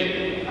in a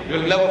game.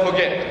 You'll never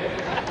forget.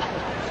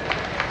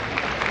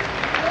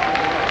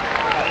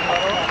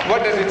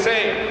 What does it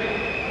say?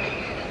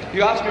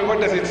 You ask me,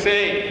 what does it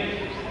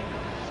say?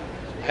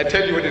 I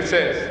tell you what it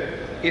says.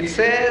 It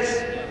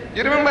says,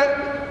 you remember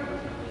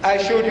I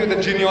showed you the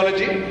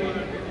genealogy?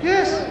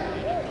 Yes.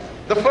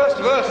 The first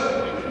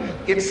verse.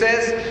 It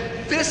says,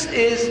 this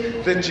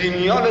is the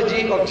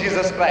genealogy of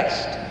Jesus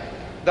Christ,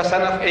 the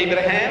son of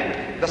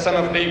Abraham, the son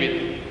of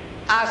David.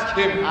 Ask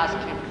him.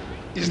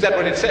 Is that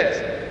what it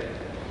says?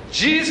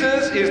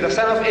 Jesus is the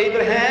son of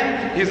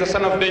Abraham, he is the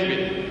son of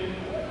David.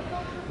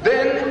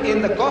 Then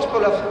in the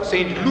Gospel of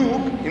St.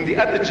 Luke, in the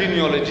other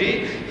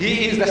genealogy,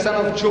 he is the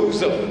son of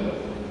Joseph.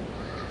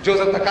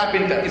 Joseph the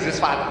carpenter is his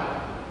father.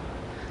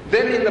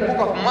 Then in the book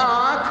of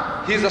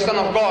Mark, he is the son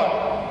of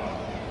God.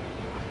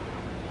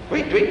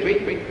 Wait.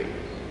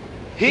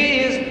 He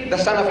is the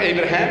son of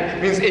Abraham,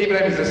 means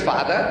Abraham is his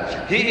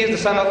father. He is the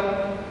son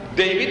of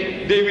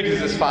David, David is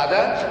his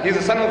father. He is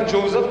the son of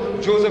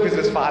Joseph, Joseph is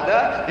his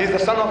father. He is the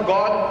son of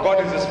God,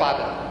 God is his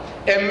father.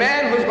 A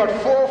man who's got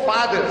 4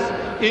 fathers.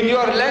 In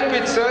your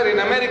language, sir, in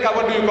America,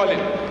 what do you call him?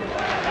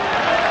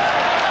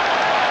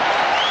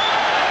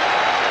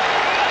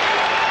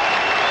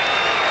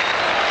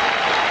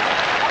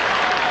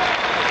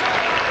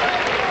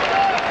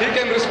 He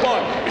can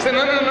respond. He said,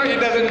 no, it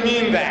doesn't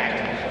mean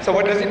that. So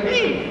what does it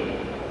mean?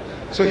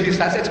 So he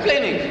starts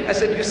explaining. I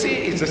said, you see,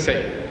 it's the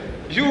same.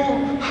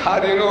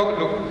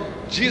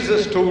 Look,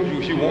 Jesus told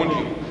you, he warned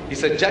you. He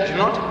said, judge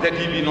not that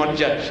ye be not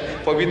judged.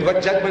 For with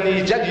what judgment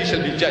ye judge, ye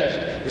shall be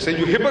judged. He said,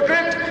 you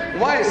hypocrite,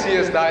 why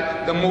seest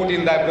thou the mote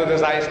in thy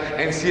brother's eyes,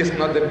 and seest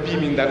not the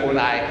beam in thy own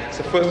eye?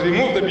 So first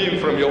remove the beam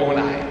from your own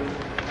eye.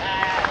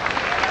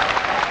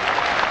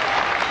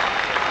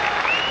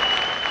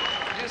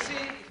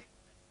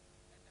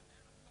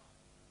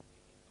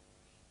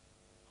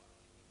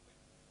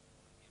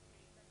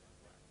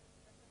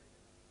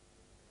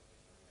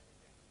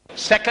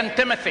 2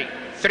 Timothy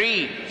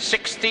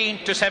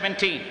 3:16 to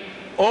 17.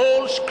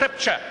 All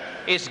scripture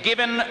is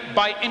given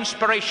by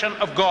inspiration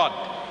of God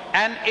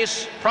and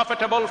is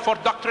profitable for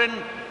doctrine,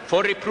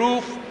 for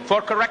reproof,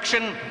 for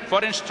correction,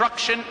 for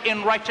instruction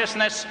in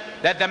righteousness,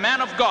 that the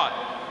man of God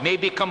may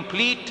be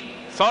complete,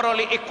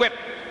 thoroughly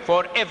equipped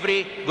for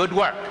every good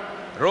work.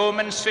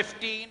 Romans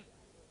 15.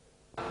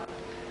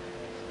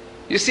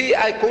 You see,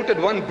 I quoted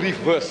one brief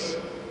verse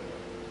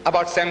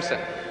about Samson.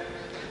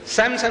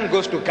 Samson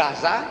goes to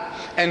Gaza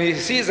and he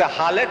sees a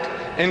harlot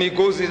and he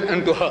goes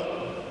into her.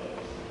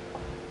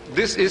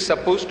 This is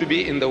supposed to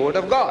be in the Word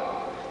of God.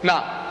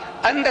 Now,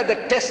 under the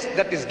test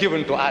that is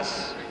given to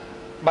us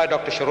by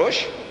Dr.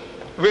 Sharosh,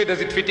 where does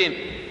it fit in?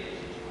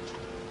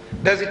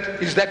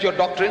 Is that your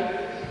doctrine?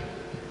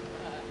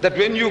 That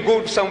when you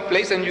go to some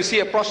place and you see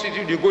a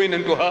prostitute, you go in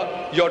into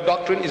her, your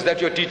doctrine, is that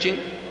your teaching?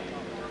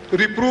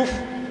 Reproof,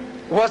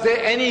 was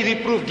there any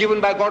reproof given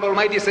by God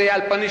Almighty? Say,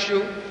 I'll punish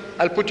you,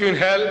 I'll put you in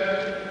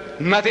hell?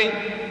 Nothing.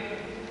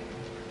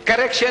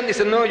 Correction, he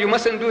said, no, you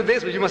mustn't do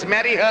this, but you must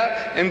marry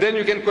her, and then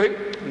you can go.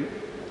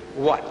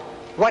 What?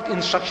 What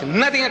instruction?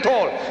 Nothing at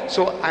all.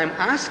 So I'm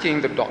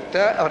asking the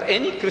doctor or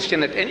any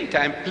Christian at any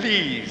time,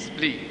 please,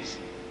 please,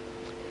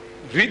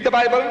 read the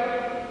Bible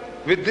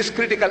with this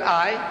critical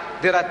eye.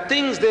 There are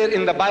things there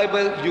in the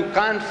Bible you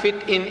can't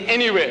fit in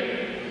anywhere.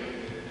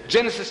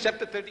 Genesis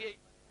chapter 38.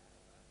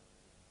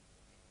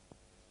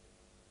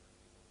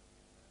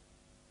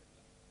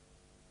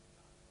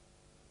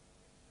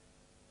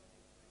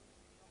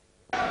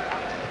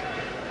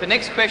 The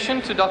next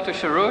question to Dr.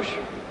 Sharosh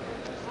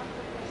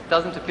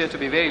doesn't appear to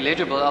be very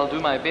legible. I'll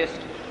do my best.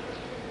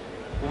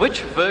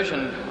 Which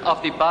version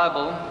of the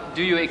Bible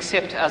do you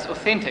accept as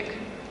authentic?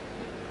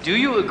 Do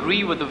you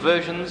agree with the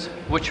versions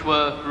which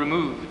were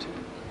removed?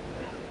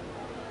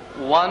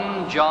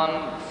 1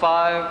 John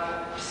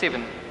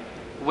 5:7,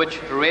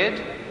 which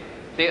read,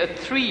 there are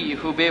three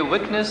who bear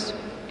witness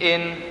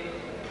in,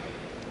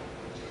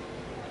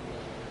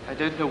 I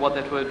don't know what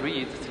that word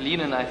reads, it's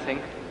Lenin, I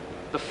think,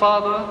 the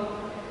Father,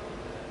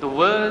 the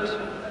Word,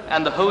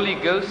 and the Holy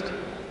Ghost,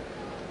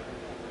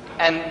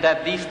 and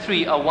that these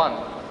three are one.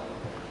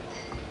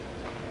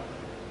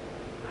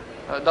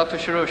 Dr.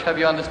 Sharosh, have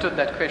you understood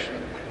that question?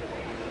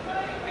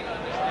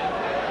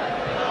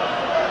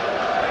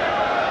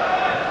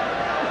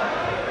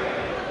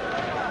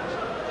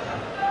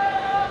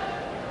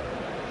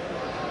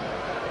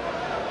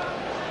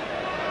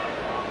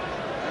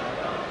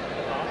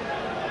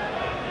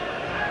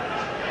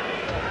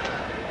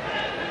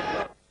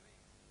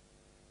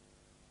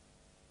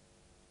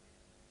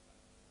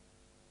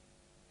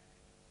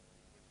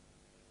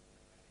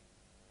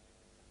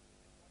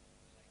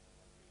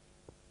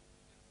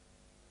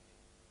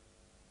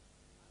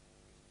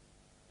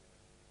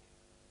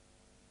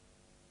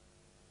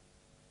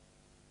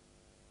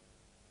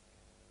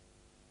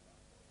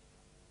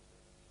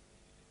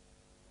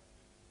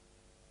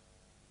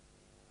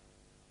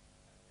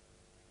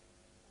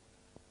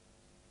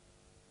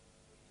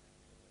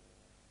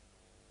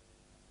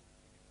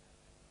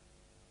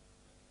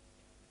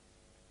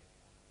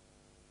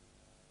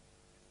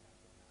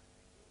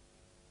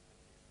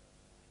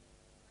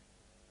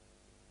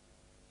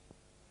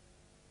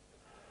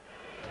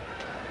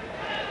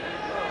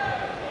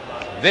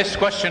 This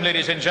question,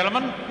 ladies and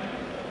gentlemen,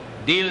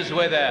 deals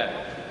with a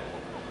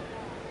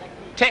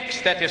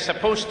text that is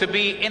supposed to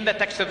be in the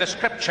text of the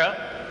scripture,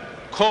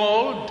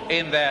 called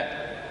in the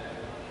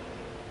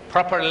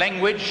proper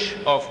language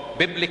of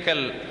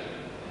biblical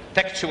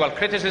textual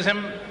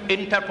criticism,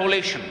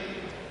 interpolation.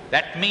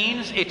 That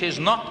means it is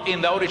not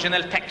in the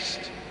original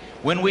text.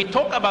 When we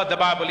talk about the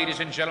Bible, ladies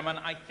and gentlemen,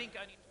 I think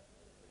I need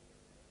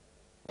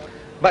to...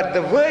 But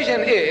the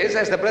version is,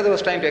 as the brother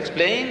was trying to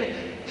explain,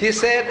 he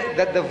said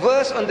that the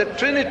verse on the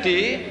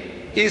Trinity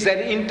is an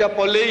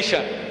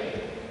interpolation.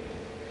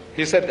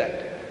 He said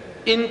that.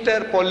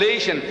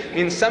 Interpolation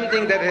means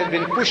something that has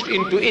been pushed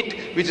into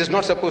it which is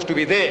not supposed to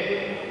be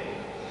there.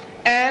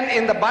 And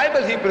in the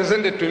Bible he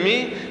presented to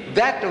me,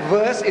 that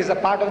verse is a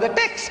part of the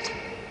text.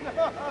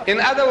 In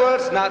other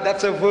words, now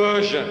that's a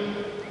version.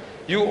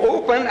 You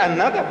open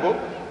another book,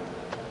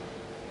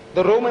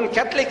 the Roman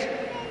Catholic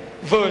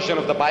version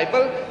of the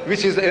Bible,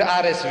 which is the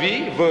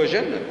RSV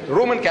version,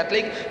 Roman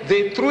Catholic,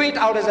 they threw it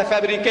out as a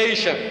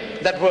fabrication,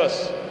 that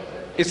verse.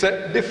 It's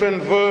a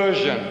different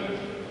version.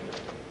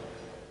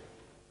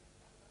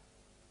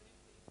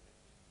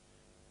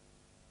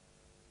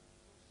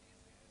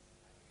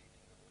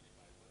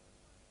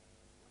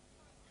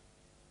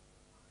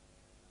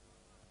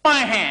 In my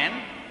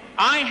hand,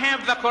 I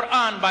have the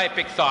Quran by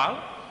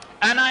Pickthall,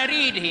 and I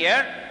read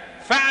here,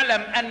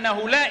 فَاعْلَمْ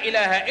أَنَّهُ لَا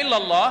إِلَهَ إِلَّا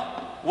اللَّهِ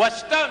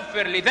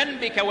واستغفر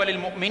لذنبك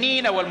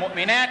وللمؤمنين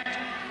والمؤمنات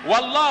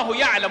والله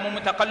يعلم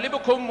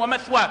متقلبكم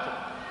ومثواكم.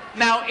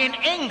 Now in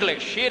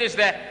English, here is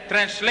the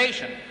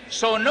translation.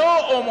 So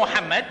know, O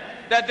Muhammad,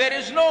 that there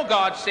is no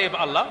God save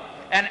Allah,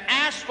 and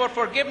ask for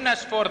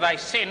forgiveness for thy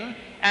sin,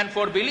 and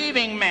for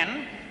believing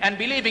men and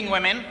believing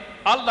women,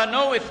 Allah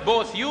knoweth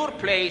both your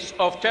place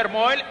of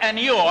turmoil and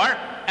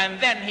and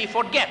then he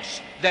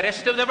forgets the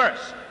rest of the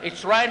verse.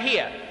 It's right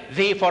here.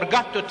 They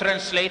forgot to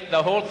translate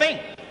the whole thing.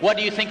 What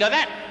do you think of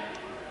that?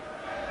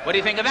 What do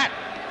you think of that?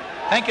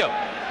 Thank you.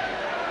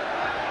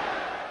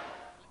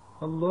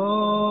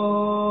 Allahu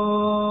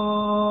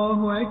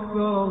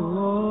Akbar,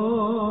 Allah.